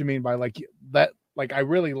I know what you mean by like that. Like I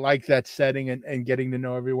really like that setting and getting to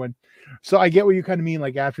know everyone. So I get what you kind of mean.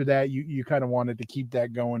 Like after that, you kind of wanted to keep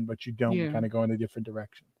that going, but you don't kind of go in a different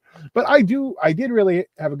direction. But I did really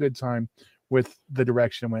have a good time with the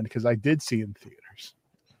direction it went because I did see it in theaters.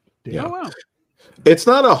 Yeah. Oh, wow. It's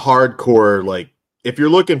not a hardcore, like if you're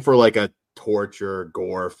looking for like a torture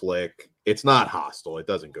gore flick, it's not Hostel. It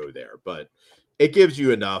doesn't go there, but it gives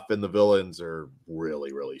you enough, and the villains are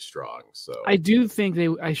really, really strong. So I do think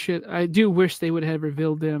I do wish they would have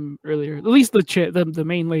revealed them earlier. At least the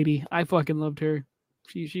main lady. I fucking loved her.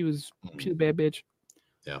 She's a bad bitch.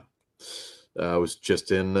 Yeah. I was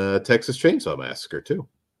just in Texas Chainsaw Massacre too.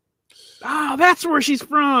 Oh, that's where she's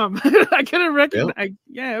from. I couldn't recognize.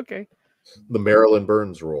 Yeah, okay. The Marilyn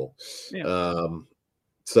Burns role. Yeah.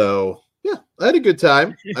 So yeah, I had a good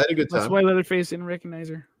time. That's why Leatherface didn't recognize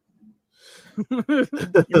her. You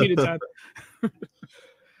need a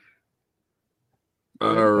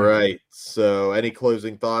All right. So any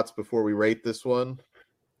closing thoughts before we rate this one?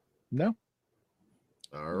 No.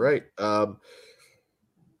 All right. I'm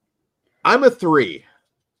a 3.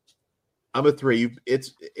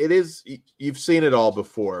 You've seen it all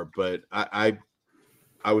before, but I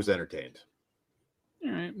was entertained.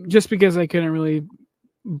 All right. Just because I couldn't really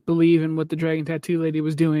believe in what the Dragon Tattoo lady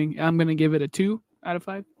was doing, I'm going to give it a 2 out of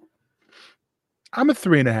 5. I'm a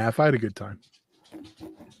 3.5. I had a good time.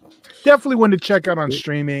 Definitely one to check out on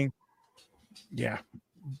streaming. Yeah.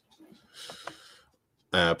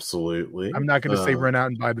 Absolutely. I'm not going to say run out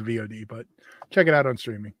and buy the VOD, but check it out on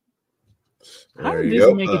streaming. How did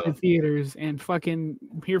this make it to theaters and fucking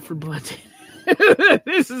Here for Blood?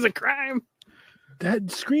 This is a crime. That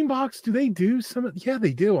Screenbox, do they do some? Yeah,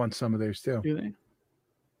 they do on some of theirs too. Do they?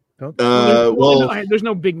 Don't. There's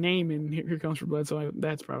no big name in Here Comes for Blood, so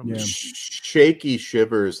that's probably Shaky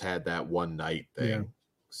Shivers had that one night thing. Yeah.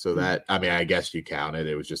 So that, I mean, I guess you count it.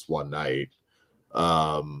 It was just one night.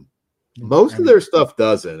 Most of their stuff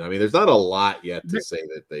doesn't. I mean, there's not a lot yet to say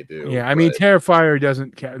that they do. Yeah, I mean, Terrifier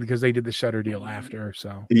doesn't count because they did the Shudder deal after.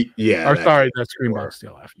 So yeah, the Screambox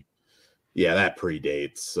deal after. Yeah, that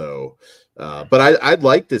predates. So, but I'd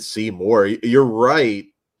like to see more. You're right.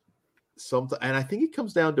 And I think it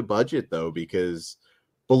comes down to budget though, because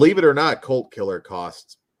believe it or not, Cult Killer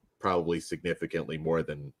costs probably significantly more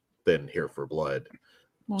than Here for Blood.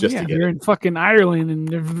 Well, just to get they're in fucking Ireland, and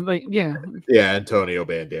they're like, Antonio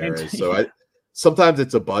Banderas. So sometimes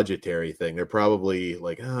it's a budgetary thing. They're probably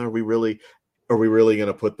like, are we really going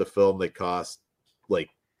to put the film that costs like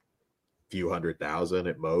a few $100,000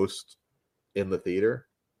 at most in the theater?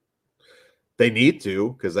 They need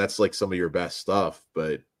to, because that's like some of your best stuff,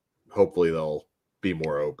 but hopefully they'll be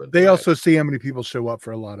more open. They also see how many people show up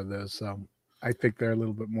for a lot of those, so I think they're a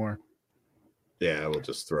little bit more. Yeah, we'll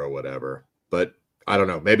just throw whatever, but. I don't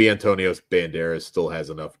know. Maybe Antonio Banderas still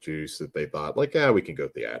has enough juice that they thought, like, we can go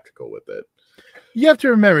theatrical with it. You have to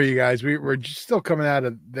remember, you guys, we're just still coming out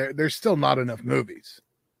of there. There's still not enough movies.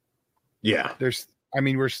 Yeah.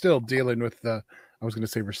 We're still dealing with I was going to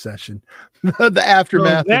say recession, the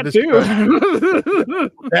aftermath of this. Too.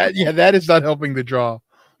 that is not helping the draw.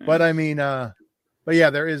 But I mean, but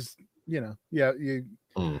yeah, there is,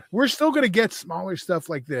 we're still going to get smaller stuff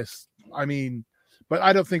like this. I mean, but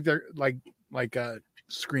I don't think they're like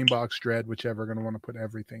Screambox, Dread, whichever, going to want to put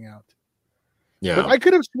everything out. Yeah, but I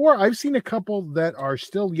could have swore I've seen a couple that are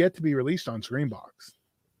still yet to be released on Screambox.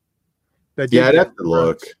 I'd have to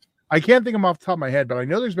look. I can't think of them off the top of my head, but I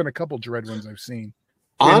know there's been a couple Dread ones I've seen.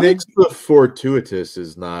 Onyx the Fortuitous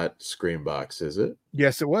is not Screambox, is it?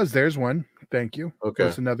 Yes, it was. There's one. Thank you. Okay,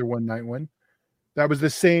 that's another one night one. That was the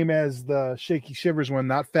same as the Shaky Shivers one,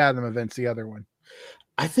 not Fathom Events. The other one.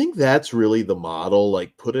 I think that's really the model.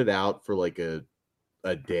 Like, put it out for like a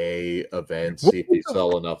day event, see if you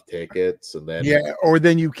sell enough tickets, and then or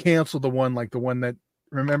then you cancel the one that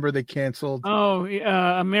remember they canceled. Oh,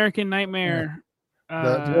 American Nightmare.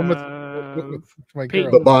 The one with my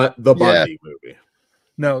girl. The Bundy movie.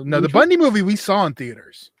 No, the Bundy movie we saw in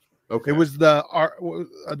theaters. Okay, it was the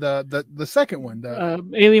second one, the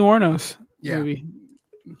Alien Warnos movie.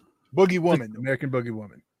 Boogie Woman, American Boogie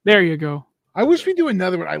Woman. There you go. I wish we do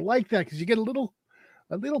another one. I like that because you get a little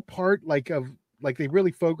part like they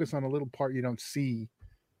really focus on a little part you don't see.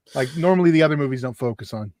 Like normally the other movies don't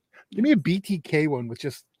focus on. Give me a BTK one with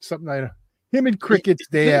just something him and Cricket's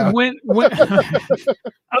day out. When I was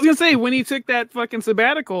gonna say when he took that fucking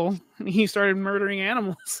sabbatical, he started murdering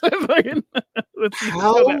animals.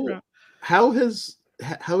 How is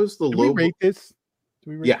the low? We rate this? Do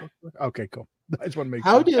we rate this? Okay, cool. I just want to make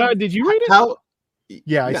sure. Did you rate it?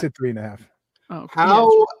 I said 3.5. Oh, how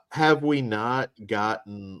have we not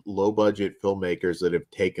gotten low budget filmmakers that have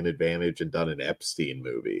taken advantage and done an Epstein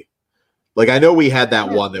movie? Like, I know we had that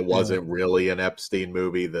one that wasn't really an Epstein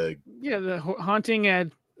movie. The Haunting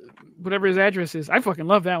at whatever his address is. I fucking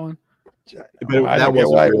love that one. But that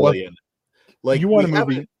wasn't really like you want a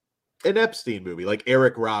movie, an Epstein movie, like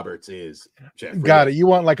Eric Roberts is. Jeffrey. Got it. You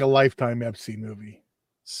want like a Lifetime Epstein movie?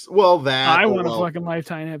 Well, I want a fucking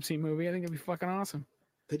Lifetime Epstein movie. I think it'd be fucking awesome.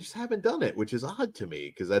 They just haven't done it, which is odd to me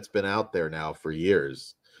because that's been out there now for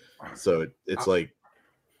years. So it's like,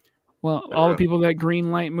 well, all the people that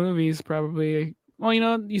green light movies probably. Well,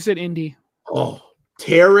 you said indie. Oh,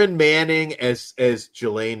 Taryn Manning as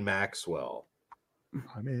Ghislaine Maxwell.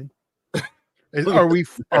 I'm in. Are we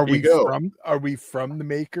from the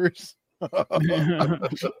makers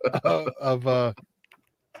of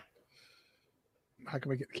how can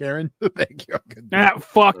we get Karen? Thank you.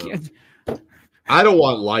 Fuck. I don't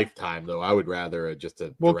want Lifetime though. I would rather just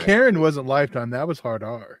a. Well, Karen wasn't Lifetime. That was Hard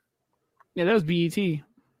R. Yeah, that was BET.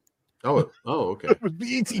 Oh, okay. It was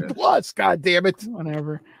BET Plus. God damn it.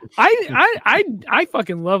 Whatever. I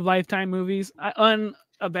fucking love Lifetime movies.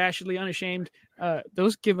 Unabashedly, unashamed.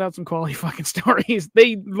 Those give out some quality fucking stories.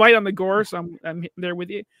 They light on the gore, so I'm there with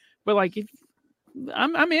you. But like,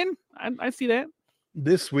 I'm in. I see that.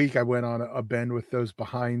 This week I went on a bend with those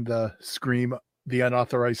behind the Scream, the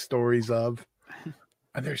unauthorized stories of,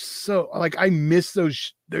 and they're so like I miss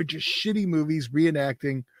those. They're just shitty movies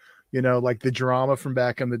reenacting, like the drama from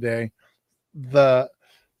back in the day. Because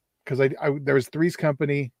there was Three's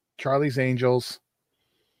Company, Charlie's Angels,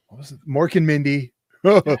 what was it? Mork and Mindy.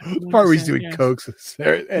 The part where he's doing cokes,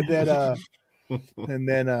 and then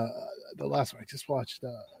the last one I just watched.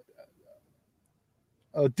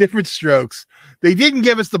 Oh, Different Strokes. They didn't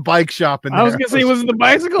give us the bike shop in there. I was gonna say, was it the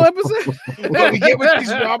bicycle episode? What we get with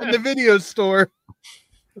these robbing the video store.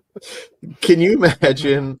 Can you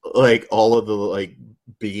imagine like all of the like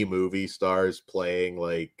B movie stars playing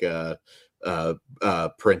like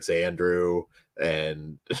Prince Andrew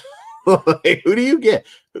and like, who do you get?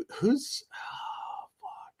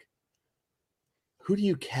 Who do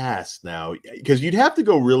you cast now? Because you'd have to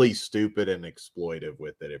go really stupid and exploitive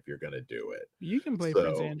with it if you're going to do it. You can play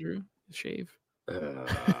Prince Andrew. Shave.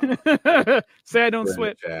 Say I don't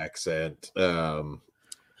sweat. Accent.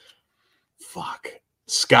 Fuck.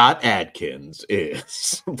 Scott Adkins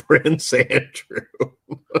is Prince Andrew.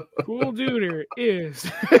 Cool Duder is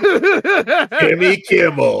Jimmy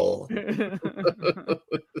Kimmel.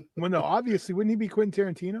 Well, no, obviously, wouldn't he be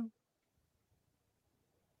Quentin Tarantino?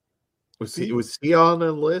 Was he on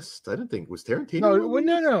a list? I didn't think was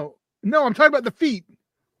Tarantino. No. I'm talking about the feet.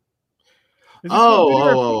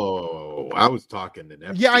 Oh! I was talking to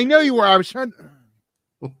Neptune. Yeah, I know you were. I was trying.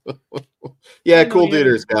 Yeah, Cool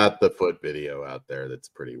Duder's got the foot video out there. That's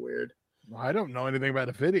pretty weird. I don't know anything about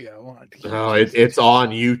the video. No, it's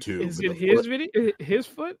on YouTube. Is it his video? His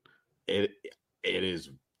foot? It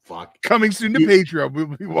is fuck. Coming soon to Patreon. We'll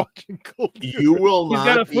be watching Cool Duder. You will He's not.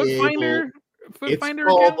 Got a foot finder. It's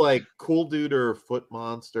called account? Like Cool Duder Foot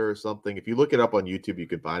Monster or something. If you look it up on YouTube, you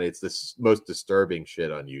can find it. It's the most disturbing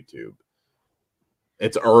shit on YouTube.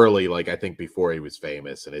 It's early, like I think before he was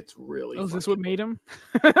famous, and it's really. Oh, is this what made him?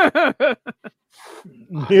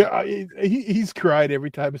 Yeah, he's cried every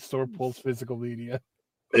time a store pulls physical media.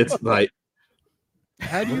 It's like.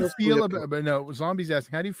 How do you feel about? But no, Zombie's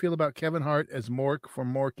asking. How do you feel about Kevin Hart as Mork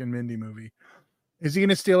from Mork and Mindy movie? Is he going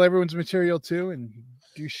to steal everyone's material too and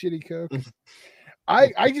do shitty coke?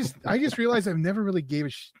 I just realized I've never really gave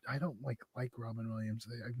a. I don't like Robin Williams.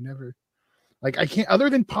 I've never. Like I can't, other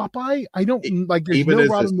than Popeye, I don't like. There's even no as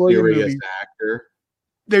Robin a Williams serious movie. actor.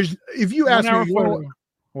 There's if you ask me,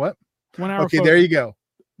 what? 1 hour. Okay, there you go.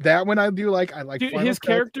 That one I do like. I like. Dude, his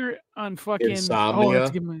character on fucking Insomnia.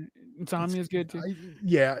 Insomnia is good too.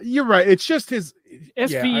 Yeah, you're right. It's just his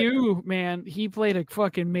SVU man. He played a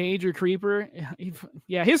fucking major creeper.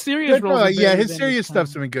 His serious roles. His serious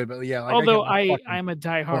stuff's been good, but yeah. Like, although I'm a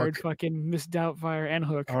diehard fucking Miss Doubtfire and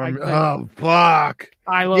Hook. Fuck!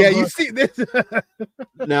 I love. Yeah, Hook. you see this?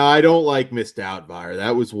 No, I don't like Miss Doubtfire.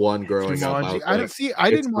 That was one growing up. I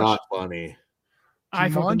didn't watch. Not funny. I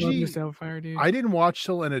fucking love Miss Doubtfire, dude. I didn't watch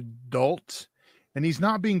till an adult, and he's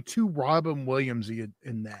not being too Robin Williamsy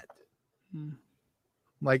in that.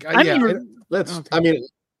 Like, I mean,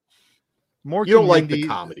 more. You don't like the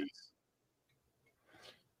comedies.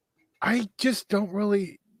 I just don't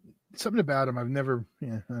really. Something about him. I've never.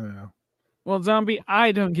 Yeah, I don't know. Well, Zombie,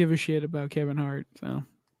 I don't give a shit about Kevin Hart, so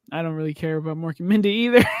I don't really care about Mork and Mindy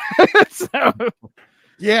either. So.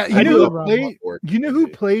 Yeah, you know who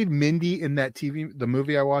played Mindy in that the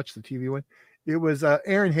movie I watched, the TV one? It was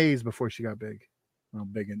Erin Hayes before she got big. Well,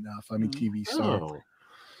 big enough. I mean, TV star. Oh.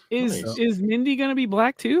 Is Mindy gonna be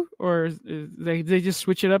black too, or they just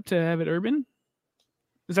switch it up to have it urban?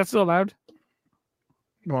 Is that still allowed?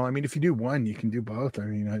 Well, I mean, if you do one, you can do both. I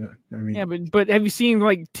mean, yeah, but have you seen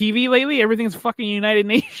like TV lately? Everything's fucking United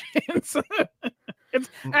Nations. It's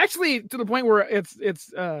actually to the point where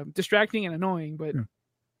it's distracting and annoying, but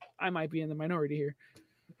I might be in the minority here.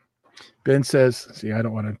 Ben says, "See, I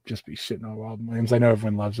don't want to just be shitting on Robin Williams. I know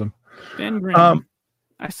everyone loves him." Ben Graham.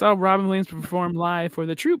 I saw Robin Williams perform live for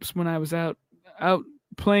the troops when I was out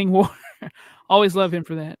playing war. Always love him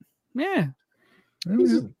for that. Yeah.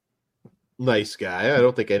 He's a nice guy. I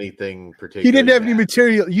don't think anything particular. He didn't have any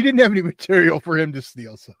material. You didn't have any material for him to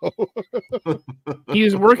steal, so he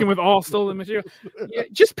was working with all stolen material. Yeah,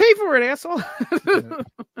 just pay for it, asshole.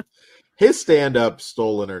 His stand-up,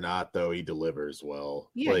 stolen or not, though, he delivers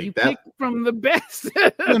well. Yeah, like, you pick from the best.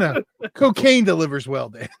 No. Cocaine delivers well,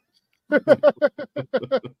 Dan.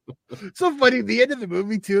 So funny. At the end of the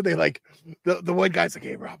movie, too, they like the one guy's like,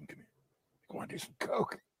 "Hey, Robin, come here. I want to do some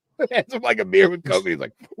coke." Hands him like a beer with coke. He's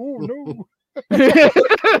like, "Oh no."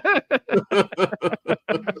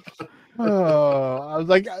 I was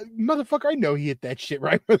like, "Motherfucker, I know he hit that shit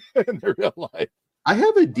right in the real life." I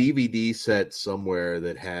have a DVD set somewhere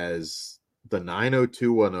that has the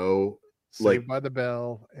 90210 Saved by the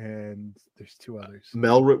Bell, and there's two others.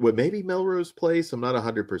 Maybe Melrose Place. I'm not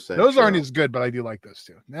 100%. Those aren't as good, but I do like those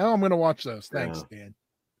too. Now I'm going to watch those. Thanks, Dan.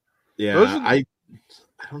 Yeah, I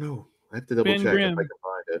don't know. I have to double check if I can find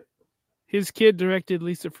it. His kid directed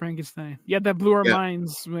Lisa Frankenstein. Yeah, that blew our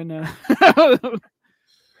minds when. Yeah,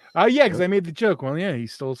 because I made the joke. Well, yeah, he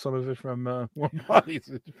stole some of it from Warm Bodies.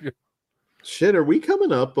 Shit, are we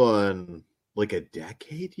coming up on like a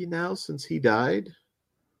decade now since he died?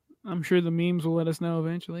 I'm sure the memes will let us know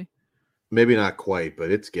eventually. Maybe not quite,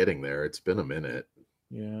 but it's getting there. It's been a minute.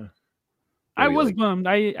 Yeah. I was bummed.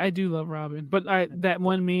 I do love Robin, but that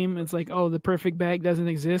one meme, it's like, oh, the perfect bag doesn't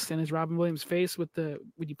exist, and it's Robin Williams' face when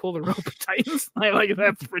you pull the rope, it tightens. I like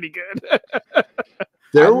that's pretty good.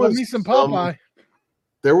 There was me some Popeye.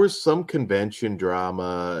 There was some convention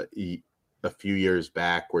drama a few years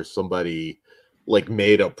back where somebody like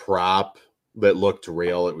made a prop that looked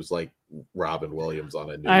real. It was like Robin Williams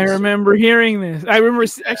on a news. I remember hearing this. I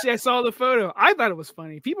saw the photo. I thought it was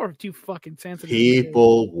funny. People are too fucking sensitive.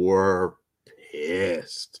 People were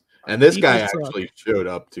pissed. And this guy actually showed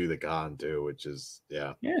up to the con too, which is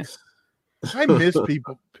Yeah. I miss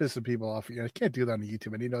pissing people off. I can't do that on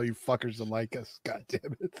YouTube. And you fuckers don't like us. God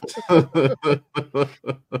damn it.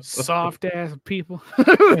 Soft ass people.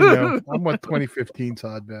 I know. I'm what 2015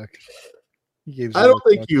 Todd back. I don't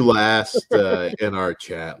think you last in our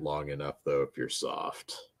chat long enough though if you're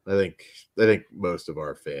soft. I think most of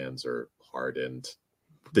our fans are hardened.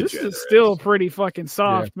 This is still pretty fucking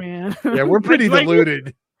soft, man. Yeah, we're pretty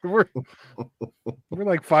diluted. We're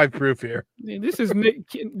like 5 proof here. This is the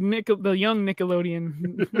young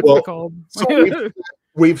Nickelodeon. Well, called? So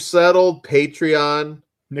we've settled Patreon.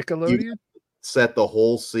 Nickelodeon set the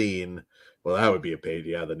whole scene. Well, that would be a page.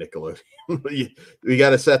 Yeah, the Nickelodeon. We got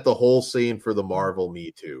to set the whole scene for the Marvel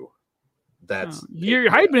Me Too. That's you're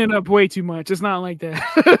hyping it up way too much. It's not like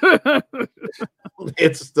that.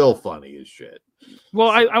 It's still funny as shit. Well,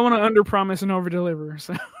 I want to under promise and over deliver.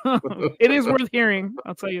 So it is worth hearing.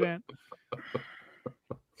 I'll tell you that.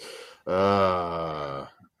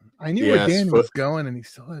 I knew where Dan was going, and he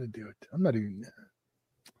still had to do it. I'm not even.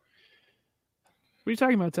 What are you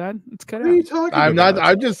talking about, Todd? It's cut out. What are you talking I'm about?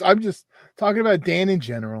 not. I'm just talking about Dan in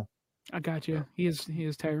general. I got you. He is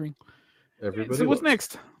tiring. Everybody. So what's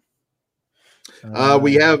next?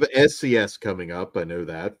 We have SCS coming up. I know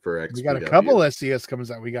that for XPW. We got a couple SCS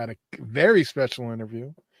comes out. We got a very special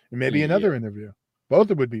interview and maybe another interview. Both of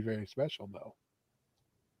them would be very special, though.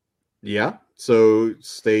 Yeah. So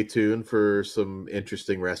stay tuned for some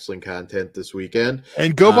interesting wrestling content this weekend.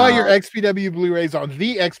 And go buy your XPW Blu-rays on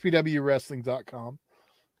thexpwwrestling.com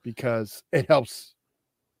because it helps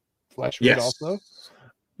Fleshwood also.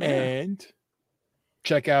 And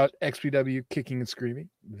check out XPW Kicking and Screaming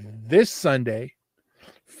this Sunday,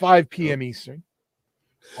 5 p.m. Eastern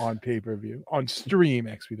on pay-per-view on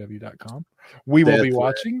stream.xpw.com. We will be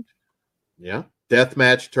watching. Yeah.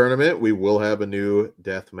 Deathmatch tournament. We will have a new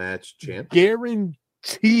deathmatch champion.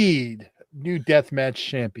 Guaranteed new deathmatch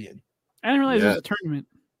champion. I didn't realize it was a tournament.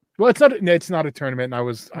 Well, it's not a tournament. I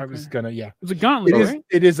was gonna It's a gauntlet. Right?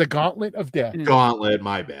 It is a gauntlet of death. Gauntlet,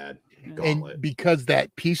 my bad. Gauntlet. And because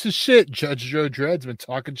that piece of shit, Judge Joe Dredd's been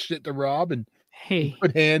talking shit to Rob, and he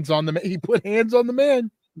put hands on the man. He put hands on the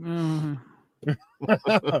man. And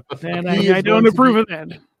I don't approve of that.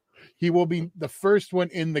 He will be the first one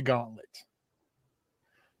in the gauntlet.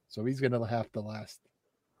 So he's going to have to last.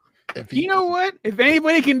 You know what? If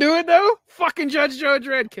anybody can do it, though, fucking Judge Joe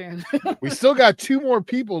Dredd can. We still got 2 more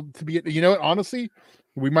people to be. You know what? Honestly,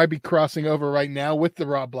 we might be crossing over right now with the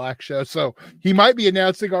Rob Black show. So he might be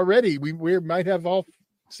announcing already. We might have all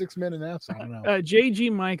 6 men announced. I don't know.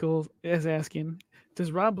 JG Michael is asking,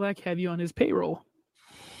 does Rob Black have you on his payroll?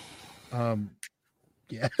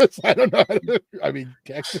 Yes. I don't know. I mean,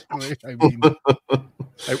 technically,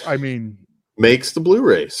 I mean, makes the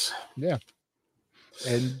Blu-rays. Yeah.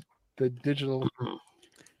 And the digital.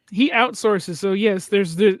 He outsources. So yes, there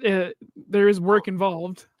is work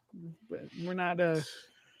involved. But we're not.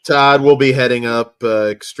 Todd will be heading up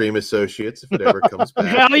Extreme Associates if it ever comes back.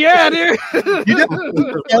 Hell yeah, dude! You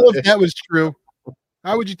didn't tell if that was true.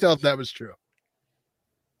 How would you tell if that was true?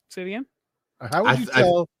 Say it again. How would you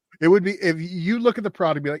tell? It would be if you look at the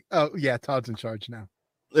product and be like, oh yeah, Todd's in charge now.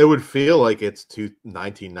 It would feel like it's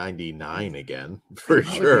 1999 again for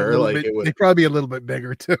sure. Like it would. They'd probably be a little bit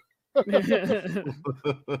bigger too. Those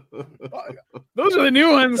are the new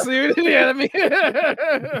ones, dude. Yeah, I mean,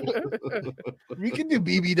 we can do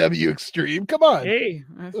BBW Extreme. Come on. Hey,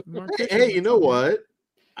 you know what?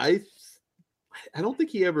 I don't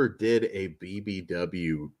think he ever did a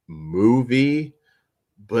BBW movie,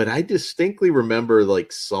 but I distinctly remember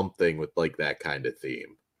like something with like that kind of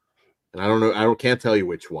theme. And I don't know. Can't tell you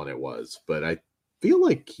which one it was, but I feel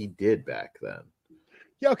like he did back then.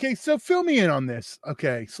 Yeah. Okay. So fill me in on this.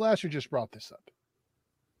 Okay. Slasher just brought this up.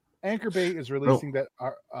 Anchor Bay is releasing that.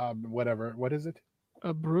 Whatever. What is it?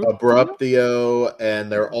 Abruptio,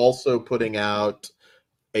 and they're also putting out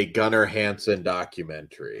a Gunnar Hansen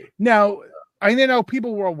documentary. Now, I know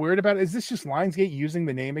people were all weird about it. Is this just Lionsgate using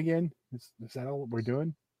the name again? Is that all we're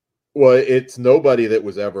doing? Well, it's nobody that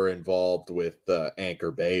was ever involved with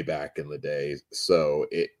Anchor Bay back in the day. So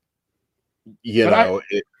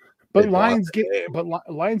Lionsgate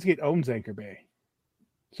owns Anchor Bay.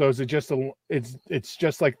 So is it just it's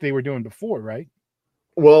just like they were doing before, right?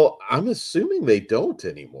 Well, I'm assuming they don't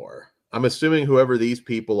anymore. I'm assuming whoever these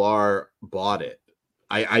people are bought it.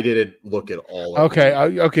 I didn't look at all of okay.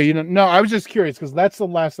 Okay. No, I was just curious because that's the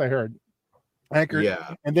last I heard. Anchor,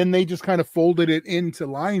 yeah. And then they just kind of folded it into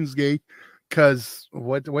Lionsgate because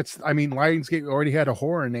Lionsgate already had a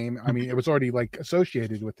horror name. I mean, it was already like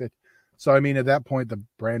associated with it. So I mean, at that point, the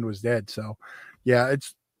brand was dead. So yeah,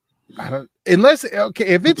 if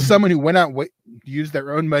it's someone who went out and used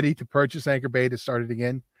their own money to purchase Anchor Bay to start it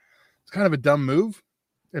again, it's kind of a dumb move,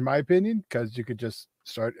 in my opinion, because you could just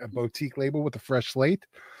start a boutique label with a fresh slate.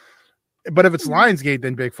 But if it's Lionsgate,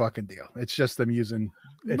 then big fucking deal. It's just them using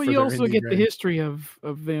it. But you also get the history of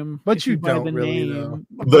them. But you don't really know.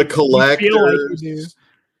 The collectors,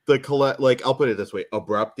 like I'll put it this way: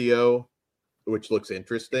 Abruptio, which looks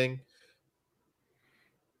interesting.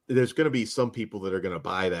 There's going to be some people that are going to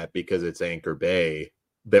buy that because it's Anchor Bay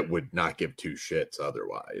that would not give two shits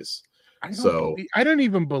otherwise. I don't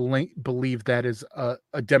even believe that is a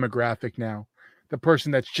demographic now. The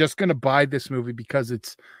person that's just going to buy this movie because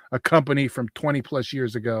it's a company from 20 plus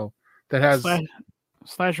years ago that has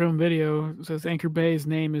Slash Home Video says Anchor Bay's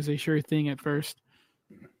name is a sure thing at first.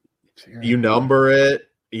 You number it,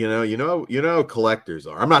 you know collectors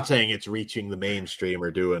are. I'm not saying it's reaching the mainstream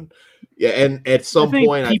or doing, and at some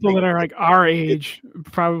point, people that are like our age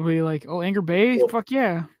probably like, oh, Anchor Bay, fuck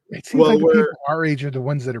yeah. It seems like the people our age are the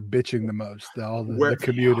ones that are bitching the most. The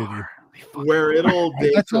community,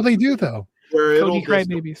 that's all they do though. Where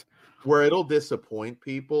it'll disappoint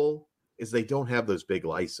people is they don't have those big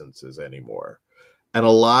licenses anymore, and a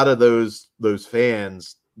lot of those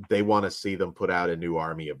fans, they want to see them put out a new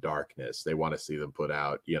Army of Darkness. They want to see them put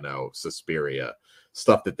out, Suspiria,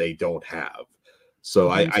 stuff that they don't have. So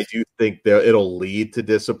I do think that it'll lead to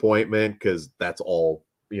disappointment because that's all,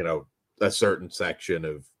 a certain section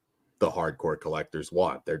of the hardcore collectors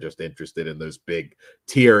want. They're just interested in those big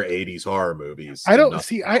tier 80s horror movies. I don't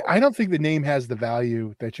think the name has the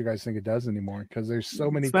value that you guys think it does anymore because there's so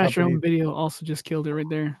many. Slash Home Video also just killed it right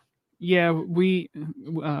there. Yeah, we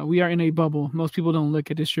are in a bubble. Most people don't look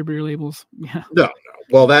at distributor labels. Yeah. No.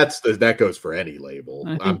 Well, that goes for any label.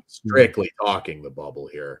 I'm strictly talking the bubble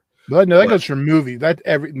here. But no, that goes for movie.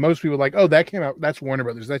 Most people are like, oh, that came out. That's Warner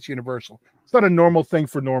Brothers. That's Universal. It's not a normal thing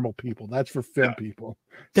for normal people. That's for film people.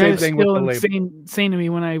 Same thing with the label. Insane to me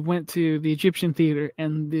when I went to the Egyptian theater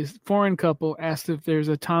and this foreign couple asked if there's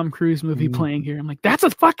a Tom Cruise movie playing here. I'm like, that's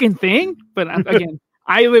a fucking thing. But again,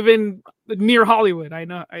 I live near Hollywood. I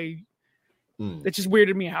know. It just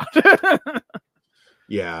weirded me out.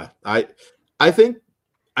 Yeah, I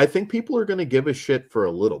think people are going to give a shit for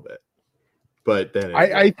a little bit. But then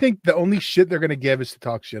I think the only shit they're going to give is to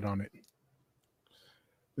talk shit on it.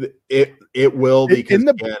 It will because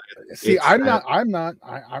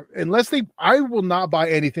I will not buy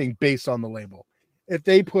anything based on the label. If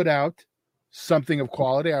they put out something of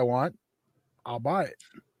quality I want, I'll buy it.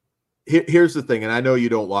 Here's the thing, and I know you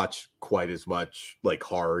don't watch quite as much like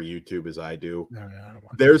horror YouTube as I do. No, I don't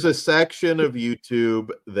watch There's a section of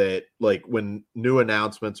YouTube that, like, when new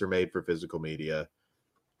announcements are made for physical media,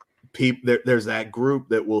 there's that group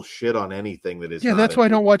that will shit on anything that is. Yeah, that's why I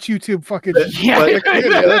don't watch YouTube. Fucking that's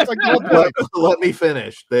like, let me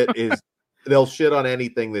finish. They'll shit on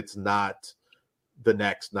anything that's not the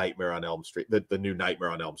next Nightmare on Elm Street, the new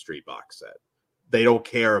Nightmare on Elm Street box set. They don't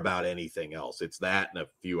care about anything else. It's that and a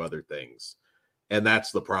few other things. And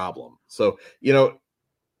that's the problem. So,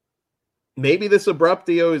 maybe this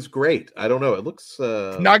Abruptio is great. I don't know. It looks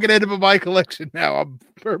not gonna end up in my collection now. I'm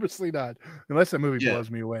purposely not. Unless that movie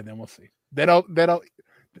blows me away, then we'll see. Then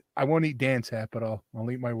I won't eat Dan's hat, but I'll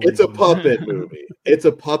eat my words. It's a puppet movie. It's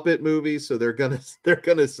a puppet movie, so they're gonna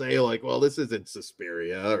say like, well, this isn't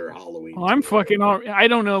Suspiria or Halloween. Oh, I'm fucking I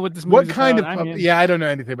don't know what this movie. What kind of puppet? Yeah, I don't know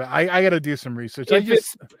anything about. I got to do some research.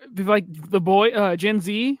 It's like the boy Gen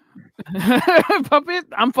Z puppet.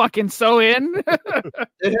 I'm fucking so in.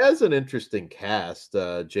 It has an interesting cast.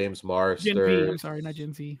 James Marster. Gen V. I'm sorry, not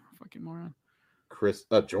Gen Z. Fucking moron.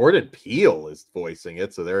 Jordan Peele is voicing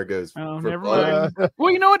it, so there it goes. Oh, never mind.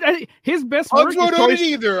 Well, you know what? His best work. I'm not on it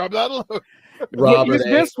either. I'm not alone.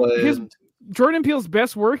 Jordan Peele's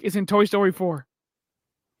best work is in Toy Story 4.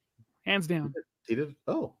 Hands down. He did.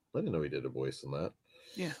 Oh, I didn't know he did a voice in that.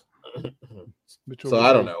 Yeah. So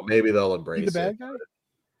I don't know. Maybe they'll embrace the bad guy.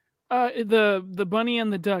 The bunny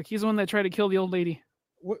and the duck. He's the one that tried to kill the old lady.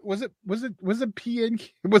 Was it P and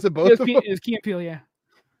was it both? It was Key and Peele. Yeah.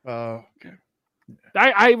 Oh, okay.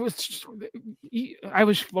 I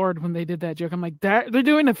was floored when they did that joke. I'm like, that they're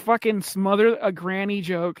doing a fucking smother a granny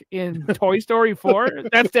joke in Toy Story 4.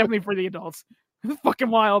 That's definitely for the adults. It's fucking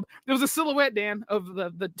wild. There was a silhouette, Dan, of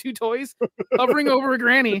the two toys hovering over a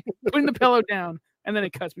granny, putting the pillow down, and then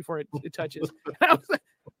it cuts before it touches. And I was like,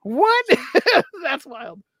 what? That's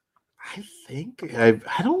wild. I think I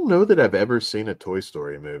don't know that I've ever seen a Toy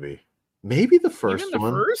Story movie. Maybe the first Even the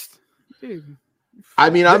one. First? Dude. I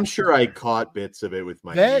mean, I'm sure I caught bits of it with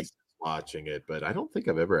my niece watching it, but I don't think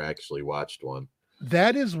I've ever actually watched one.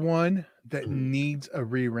 That is one that needs a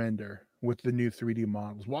re-render with the new 3D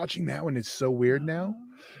models. Watching that one is so weird now,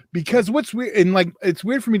 because what's weird, and like it's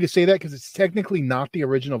weird for me to say that because it's technically not the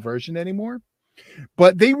original version anymore,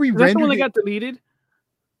 but they re-rendered. That's the one that got deleted.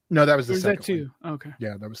 No, that was the second that too? one. Okay,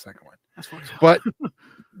 yeah, that was the second one. That's fucked up. But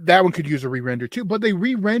that one could use a re-render too. But they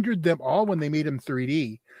re-rendered them all when they made them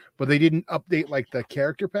 3D, but they didn't update like the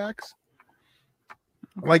character packs.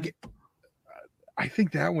 Okay. Like, I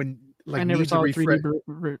think that one. Like, I never saw a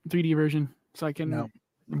 3D version, so I can. No.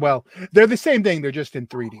 Well, they're the same thing. They're just in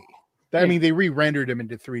 3D. I mean, they re-rendered them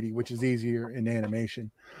into 3D, which is easier in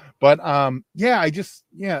animation. But I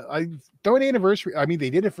throw an anniversary. I mean, they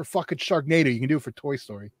did it for fucking Sharknado. You can do it for Toy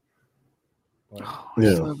Story. But,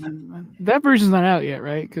 that version's not out yet,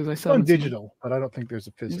 right? Because I saw it on digital, but I don't think there's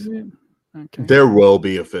a physical. Okay. There will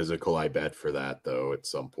be a physical, I bet, for that though at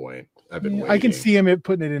some point. I've been waiting. I can see him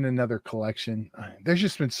putting it in another collection. There's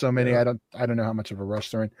just been so many. I don't know how much of a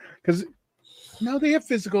rush they're in, because no, they have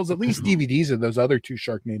physicals, at least DVDs of those other two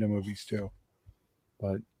Sharknado movies too.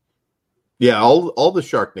 But yeah, all the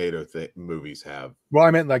Sharknado movies have. Well,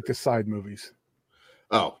 I meant like the side movies.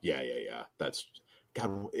 Oh yeah. That's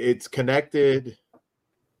God. It's connected.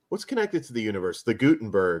 What's connected to the universe? The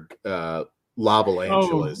Gutenberg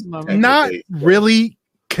Lavalantulas. Not really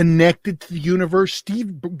connected to the universe.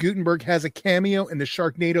 Steve Gutenberg has a cameo in the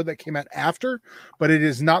Sharknado that came out after, but it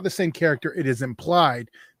is not the same character. It is implied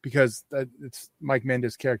because it's Mike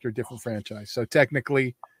Mendez' character, different franchise. So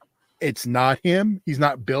technically, it's not him. He's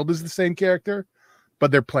not billed as the same character, but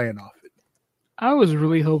they're playing off it. I was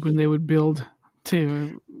really hoping they would build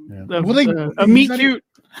to a meet cute.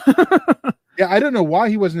 Yeah, I don't know why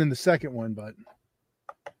he wasn't in the second one, but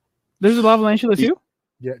there's a Lavalantula too?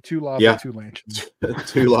 Yeah, 2 lava, 2 lantula.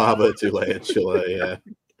 2 lava, 2 lantula, yeah.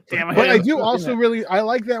 Damn, but I do also really, I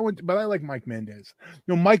like that one, but I like Mike Mendez.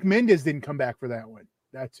 Mike Mendez didn't come back for that one.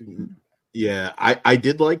 That's who. Yeah, I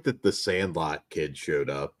did like that the Sandlot kid showed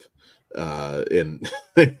up in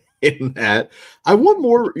in that. I want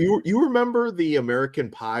more. You remember the American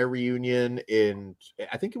Pie reunion in,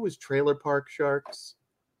 I think it was Trailer Park Sharks?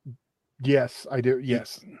 Yes, I do.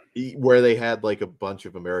 Yes. Where they had like a bunch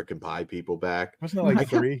of American Pie people back. Wasn't it like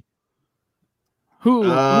 3? Who?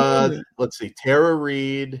 Let's see. Tara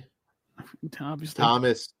Reid. Obviously.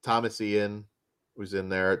 Thomas Ian was in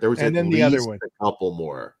there. There was and then the other one. A couple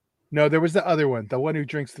more. No, there was the other one. The one who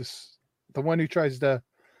drinks this. The one who tries to.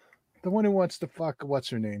 The one who wants to fuck. What's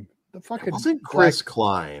her name? The fucking. It wasn't Chris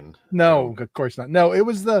Klein. No, of course not. No, it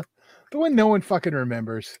was the one no one fucking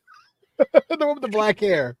remembers. The one with the black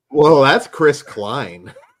hair. Well, that's Chris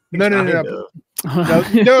Klein. No.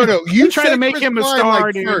 You trying to make him a star,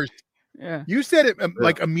 like, dude. First. Yeah. You said it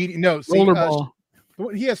like immediately. No, Rollerball.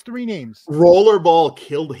 He has 3 names. Rollerball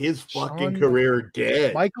killed his fucking career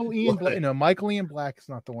dead. Michael Ian Black. No, Michael Ian Black is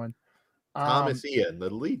not the one. Thomas Ian, the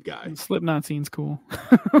lead guy. Slipknot scene's cool.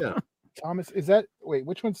 Yeah. Thomas, is that? Wait,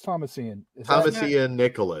 which one's Thomas Ian? Thomas Ian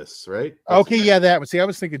Nicholas, right? Okay, yeah, that one. See, I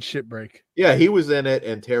was thinking Shipbreak. Yeah, he was in it,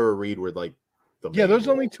 and Tara Reid were like the those are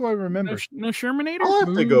the only 2 I remember. No Shermanator? I'll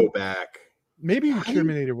have to go back. Maybe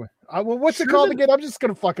Terminator one. Well, what's it called again? I'm just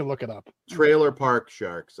gonna fucking look it up. Trailer Park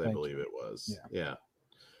Sharks, I believe it was. Yeah.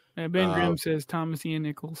 Ben Grimm says Thomas Ian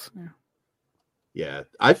Nichols. Yeah,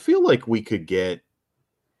 I feel like we could get.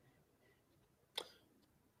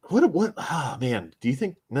 What? Oh man, do you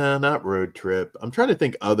think? No, not Road Trip. I'm trying to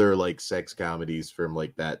think other like sex comedies from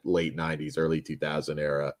like that late '90s, early 2000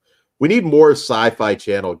 era. We need more Sci-Fi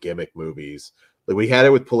Channel gimmick movies. Like we had it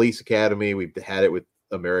with Police Academy. We've had it with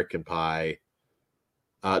American Pie.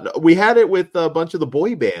 We had it with a bunch of the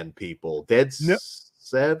boy band people, Dead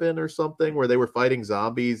 7 or something, where they were fighting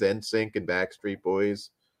zombies, NSYNC and Backstreet Boys.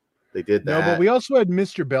 They did that. No, but we also had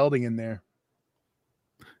Mr. Belding in there.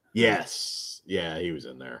 Yes. Yeah, he was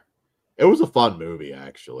in there. It was a fun movie,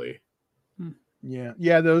 actually.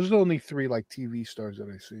 Yeah, those are only 3 like TV stars that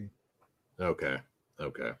I see. Okay.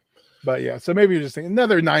 But yeah, so maybe you're just thinking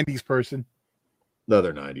another 90s person.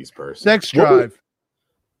 Sex Drive.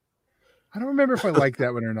 I don't remember if I like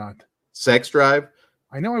that one or not. Sex Drive?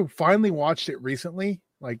 I know I finally watched it recently,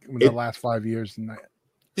 like in the last 5 years. And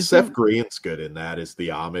Seth Green's good in that as the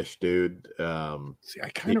Amish dude. See, I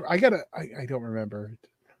don't remember.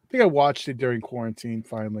 I think I watched it during quarantine.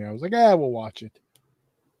 Finally, I was like, we'll watch it.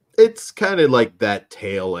 It's kind of like that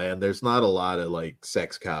tail end. There's not a lot of like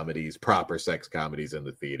proper sex comedies in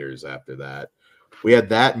the theaters after that. We had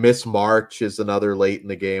that. Miss March is another late in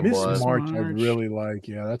the game one. Miss March, I really like.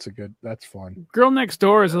 Yeah, that's fun. Girl Next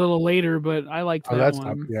Door is a little later, but I liked that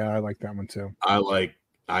one. I like that one too.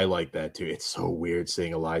 I like that too. It's so weird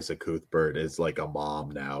seeing Eliza Cuthbert as like a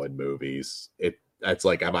mom now in movies. That's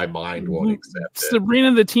like my mind won't accept it.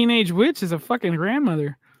 Sabrina the Teenage Witch is a fucking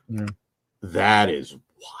grandmother. Yeah. That is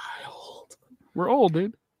wild. We're old,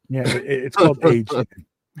 dude. Yeah, it's called age.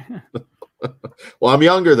 Well, I'm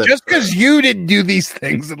younger than just because you didn't do these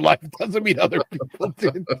things in life doesn't mean other people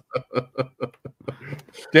did.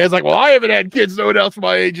 Dan's like, well, I haven't had kids. No one else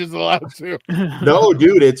my age is allowed to. No,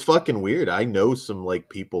 dude, it's fucking weird. I know some like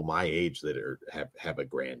people my age that have a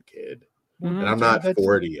grandkid, and I'm not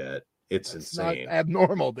 40 yet. It's insane. Not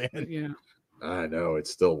abnormal, Dan. Yeah, I know. It's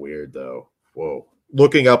still weird though. Whoa,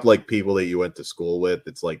 looking up like people that you went to school with,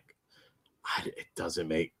 it's like it doesn't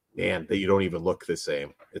make that you don't even look the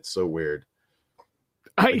same. It's so weird.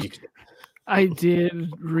 I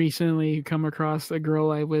did recently come across a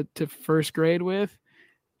girl I went to first grade with,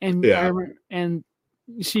 and and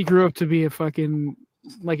she grew up to be a fucking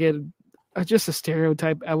like just a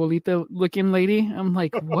stereotype abuelita looking lady. I'm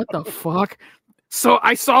like, what the fuck? So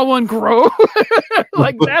I saw one grow.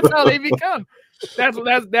 Like that's how they become.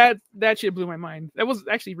 That shit blew my mind. That was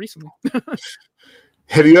actually recently.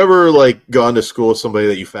 Have you ever like gone to school with somebody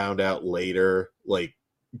that you found out later like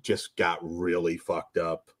just got really fucked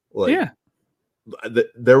up? Like, yeah.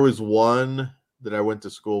 There was one that I went to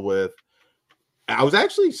school with. I was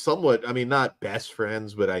actually somewhat, not best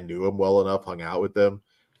friends, but I knew him well enough, hung out with them.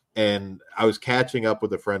 And I was catching up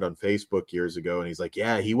with a friend on Facebook years ago, and he's like,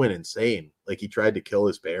 yeah, he went insane. Like he tried to kill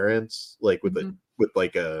his parents, like with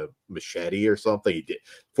like a machete or something. He did.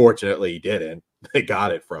 Fortunately, he didn't. They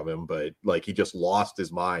got it from him, but like he just lost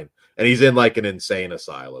his mind. And he's in like an insane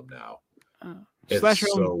asylum now. It's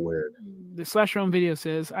so weird. The Slash Realm video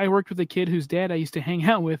says, I worked with a kid whose dad I used to hang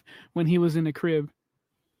out with when he was in a crib.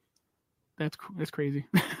 That's crazy.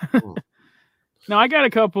 Now, I got a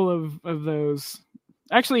couple of those.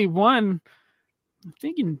 Actually, one, I'm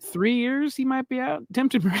thinking 3 years he might be out.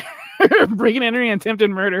 Attempted murder. Breaking, entering, and attempted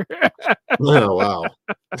murder. Oh, wow.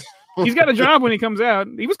 He's got a job when he comes out.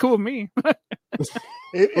 He was cool with me.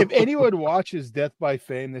 If anyone watches Death by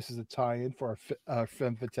Fame, this is a tie-in for our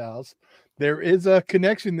Femme Fatales. There is a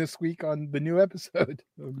connection this week on the new episode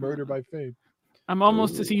of Murder by Fame. I'm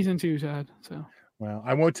almost to season 2, Todd. So, well,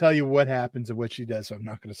 I won't tell you what happens and what she does, so I'm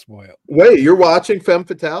not going to spoil. Wait, you're watching Femme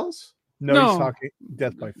Fatales? No, he's talking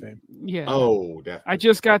Death by Fame. Yeah. Oh, definitely. I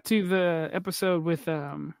just got to the episode with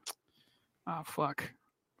the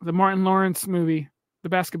Martin Lawrence movie, the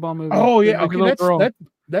basketball movie. Oh yeah, okay.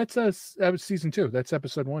 That was season 2. That's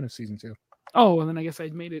episode 1 of season 2. Oh, well, then I guess I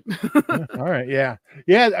made it. All right, yeah.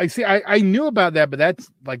 I see. I knew about that, but that's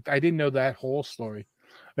like I didn't know that whole story.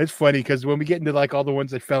 It's funny because when we get into like all the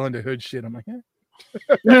ones that fell into hood shit, I'm like,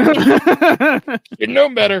 you know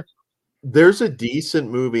better. There's a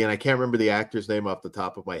decent movie, and I can't remember the actor's name off the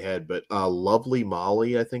top of my head, but Lovely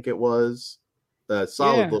Molly, I think it was. A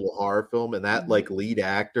solid little horror film, and that like lead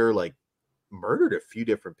actor like murdered a few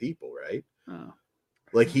different people, right? Oh.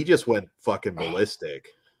 Like he just went fucking ballistic.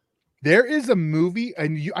 There is a movie,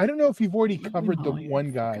 and I don't know if you've already covered the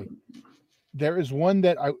one guy. There is one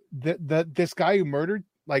that this guy who murdered,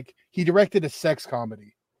 like he directed a sex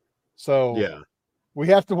comedy. So yeah, we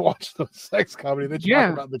have to watch the sex comedy that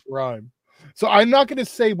talk about the crime. So I'm not going to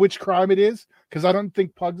say which crime it is because I don't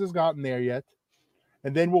think Pugs has gotten there yet.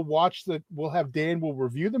 And then we'll have Dan will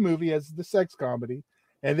review the movie as the sex comedy,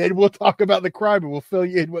 and then we'll talk about the crime and we'll fill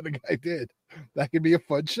you in what the guy did. That could be a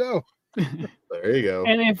fun show. There you go.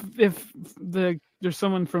 And if there's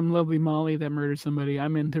someone from Lovely Molly that murdered somebody,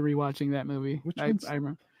 I'm into rewatching that movie.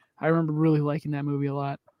 I remember really liking that movie a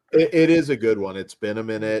lot. It is a good one. It's been a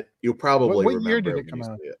minute. You'll probably what year did it come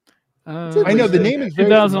out? I know the name is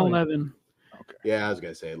 2011. Okay. Yeah, I was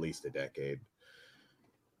gonna say at least a decade.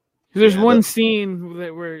 There's one scene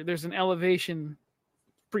where there's an elevation,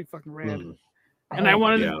 pretty fucking rad. And I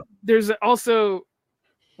wanted. Yeah. There's also,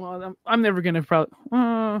 well, I'm never gonna probably.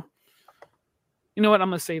 You know what? I'm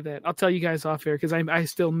gonna save that. I'll tell you guys off air because I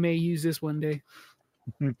still may use this one day.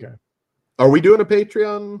 Okay. Are we doing a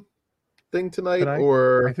Patreon thing tonight,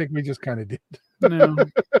 or I think we just kind of did. No.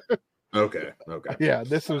 Okay. Yeah,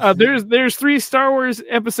 this was. There's 3 Star Wars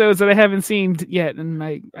episodes that I haven't seen yet, and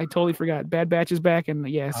I totally forgot. Bad Batch is back, and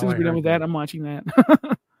as soon as we're done with that, I'm watching that.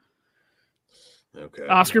 Okay.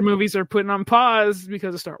 Oscar movies are putting on pause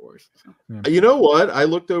because of Star Wars. So. You know what? I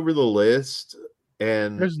looked over the list,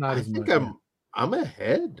 and There's not I as think much, I'm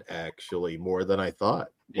ahead actually more than I thought.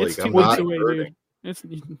 It's Like 2 I'm weeks not away, hurting.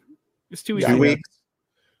 dude. It's 2 weeks. 2 away. weeks.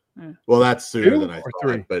 Yeah. Well, that's sooner than I or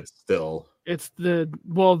thought, 3? but still. It's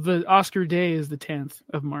the Oscar day is the 10th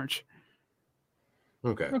of March.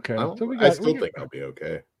 Okay. Okay. So I still think I'll be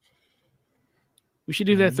okay. We should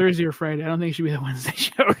do that Thursday or Friday. I don't think it should be the Wednesday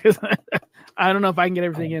show because I don't know if I can get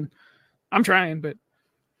everything in. I'm trying, but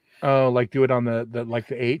like do it on the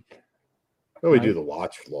 8th. Oh, we do the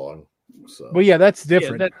watch long. So. Well, yeah, that's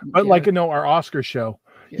different. But like our Oscar show.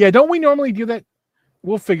 Yeah, don't we normally do that?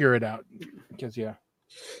 We'll figure it out. Because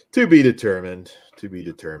to be determined. To be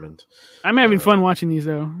determined. I'm having fun watching these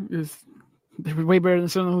though. They're way better than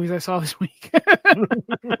some of the movies I saw this week.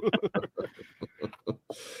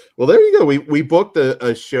 Well, there you go. We booked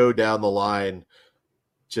a show down the line.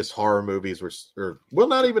 Just horror movies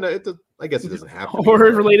not even. I guess it doesn't have to be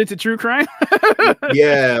horror related to true crime.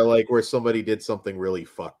 Yeah, like where somebody did something really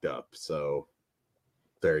fucked up. So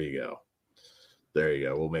there you go. There you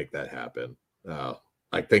go. We'll make that happen.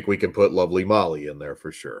 I think we can put Lovely Molly in there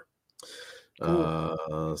for sure.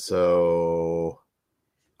 Cool. So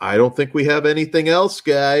I don't think we have anything else,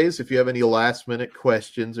 guys. If you have any last minute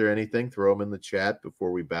questions or anything, throw them in the chat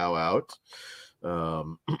before we bow out.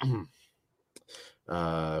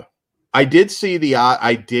 I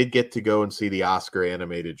did get to go and see the Oscar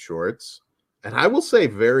animated shorts, and I will say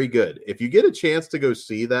very good. If you get a chance to go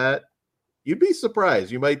see that, you'd be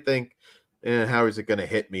surprised. You might think, how is it going to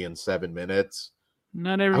hit me in 7 minutes?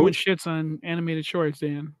 Not everyone shits on animated shorts,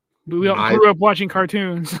 Dan. We all grew up watching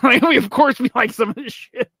cartoons. Of course, we like some of this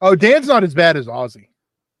shit. Oh, Dan's not as bad as Ozzy.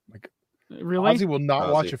 Like, really? Ozzy will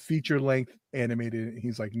not watch a feature length animated.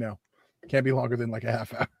 He's like, no, can't be longer than like a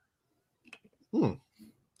half hour.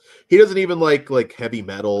 He doesn't even like heavy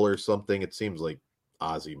metal or something. It seems like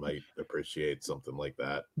Ozzy might appreciate something like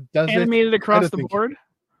that. Animated across the board,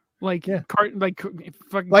 Roger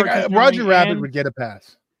Rabbit would get a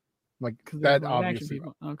pass, like that obviously.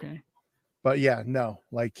 Okay, but yeah, no,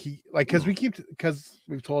 because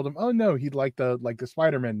we've told him, oh no, he'd like the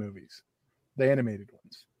Spider-Man movies, the animated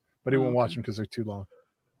ones, but he won't watch them because they're too long.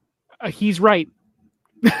 He's right.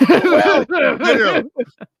 Well,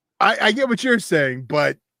 I get what you're saying,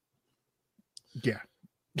 but yeah,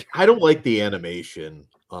 I don't like the animation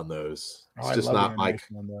on those. It's just not my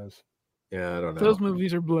on those. Yeah, I don't know. Those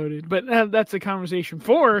movies are bloated, but that's a conversation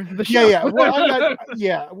for the show. Yeah. Well,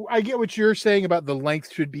 I get what you're saying about the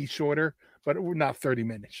length should be shorter, but we're not 30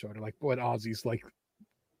 minutes shorter. Like what Ozzy's like.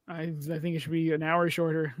 I think it should be an hour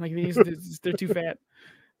shorter. Like these, they're too fat.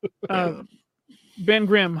 Ben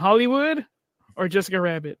Grimm, Hollywood or Jessica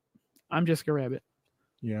Rabbit? I'm Jessica Rabbit.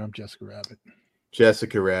 Yeah, I'm Jessica Rabbit.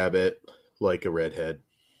 Jessica Rabbit, like a redhead.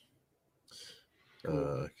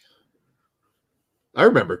 I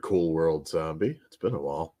remember Cool World Zombie. It's been a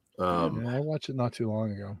while. I watched it not too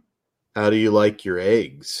long ago. How do you like your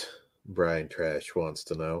eggs? Brian Trash wants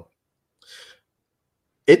to know.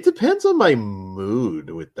 It depends on my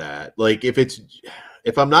mood with that. Like if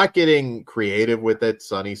I'm not getting creative with it,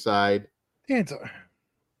 sunny side.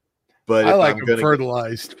 But I like them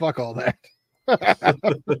fertilized. Fuck all that.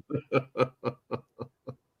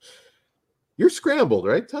 You're scrambled,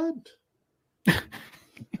 right, Todd?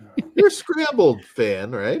 You're a scrambled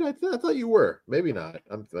fan, right? I thought you were. Maybe not.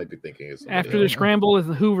 I might be thinking of something after the scramble is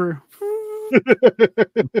the Hoover.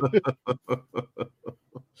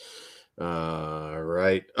 All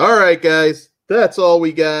right, guys. That's all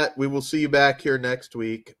we got. We will see you back here next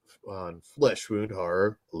week on Flesh Wound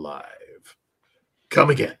Horror Live.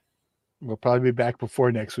 Come again. We'll probably be back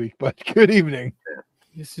before next week, but good evening.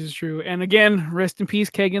 This is true. And again, rest in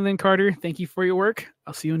peace, Kagan and Carter. Thank you for your work.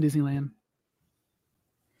 I'll see you in Disneyland.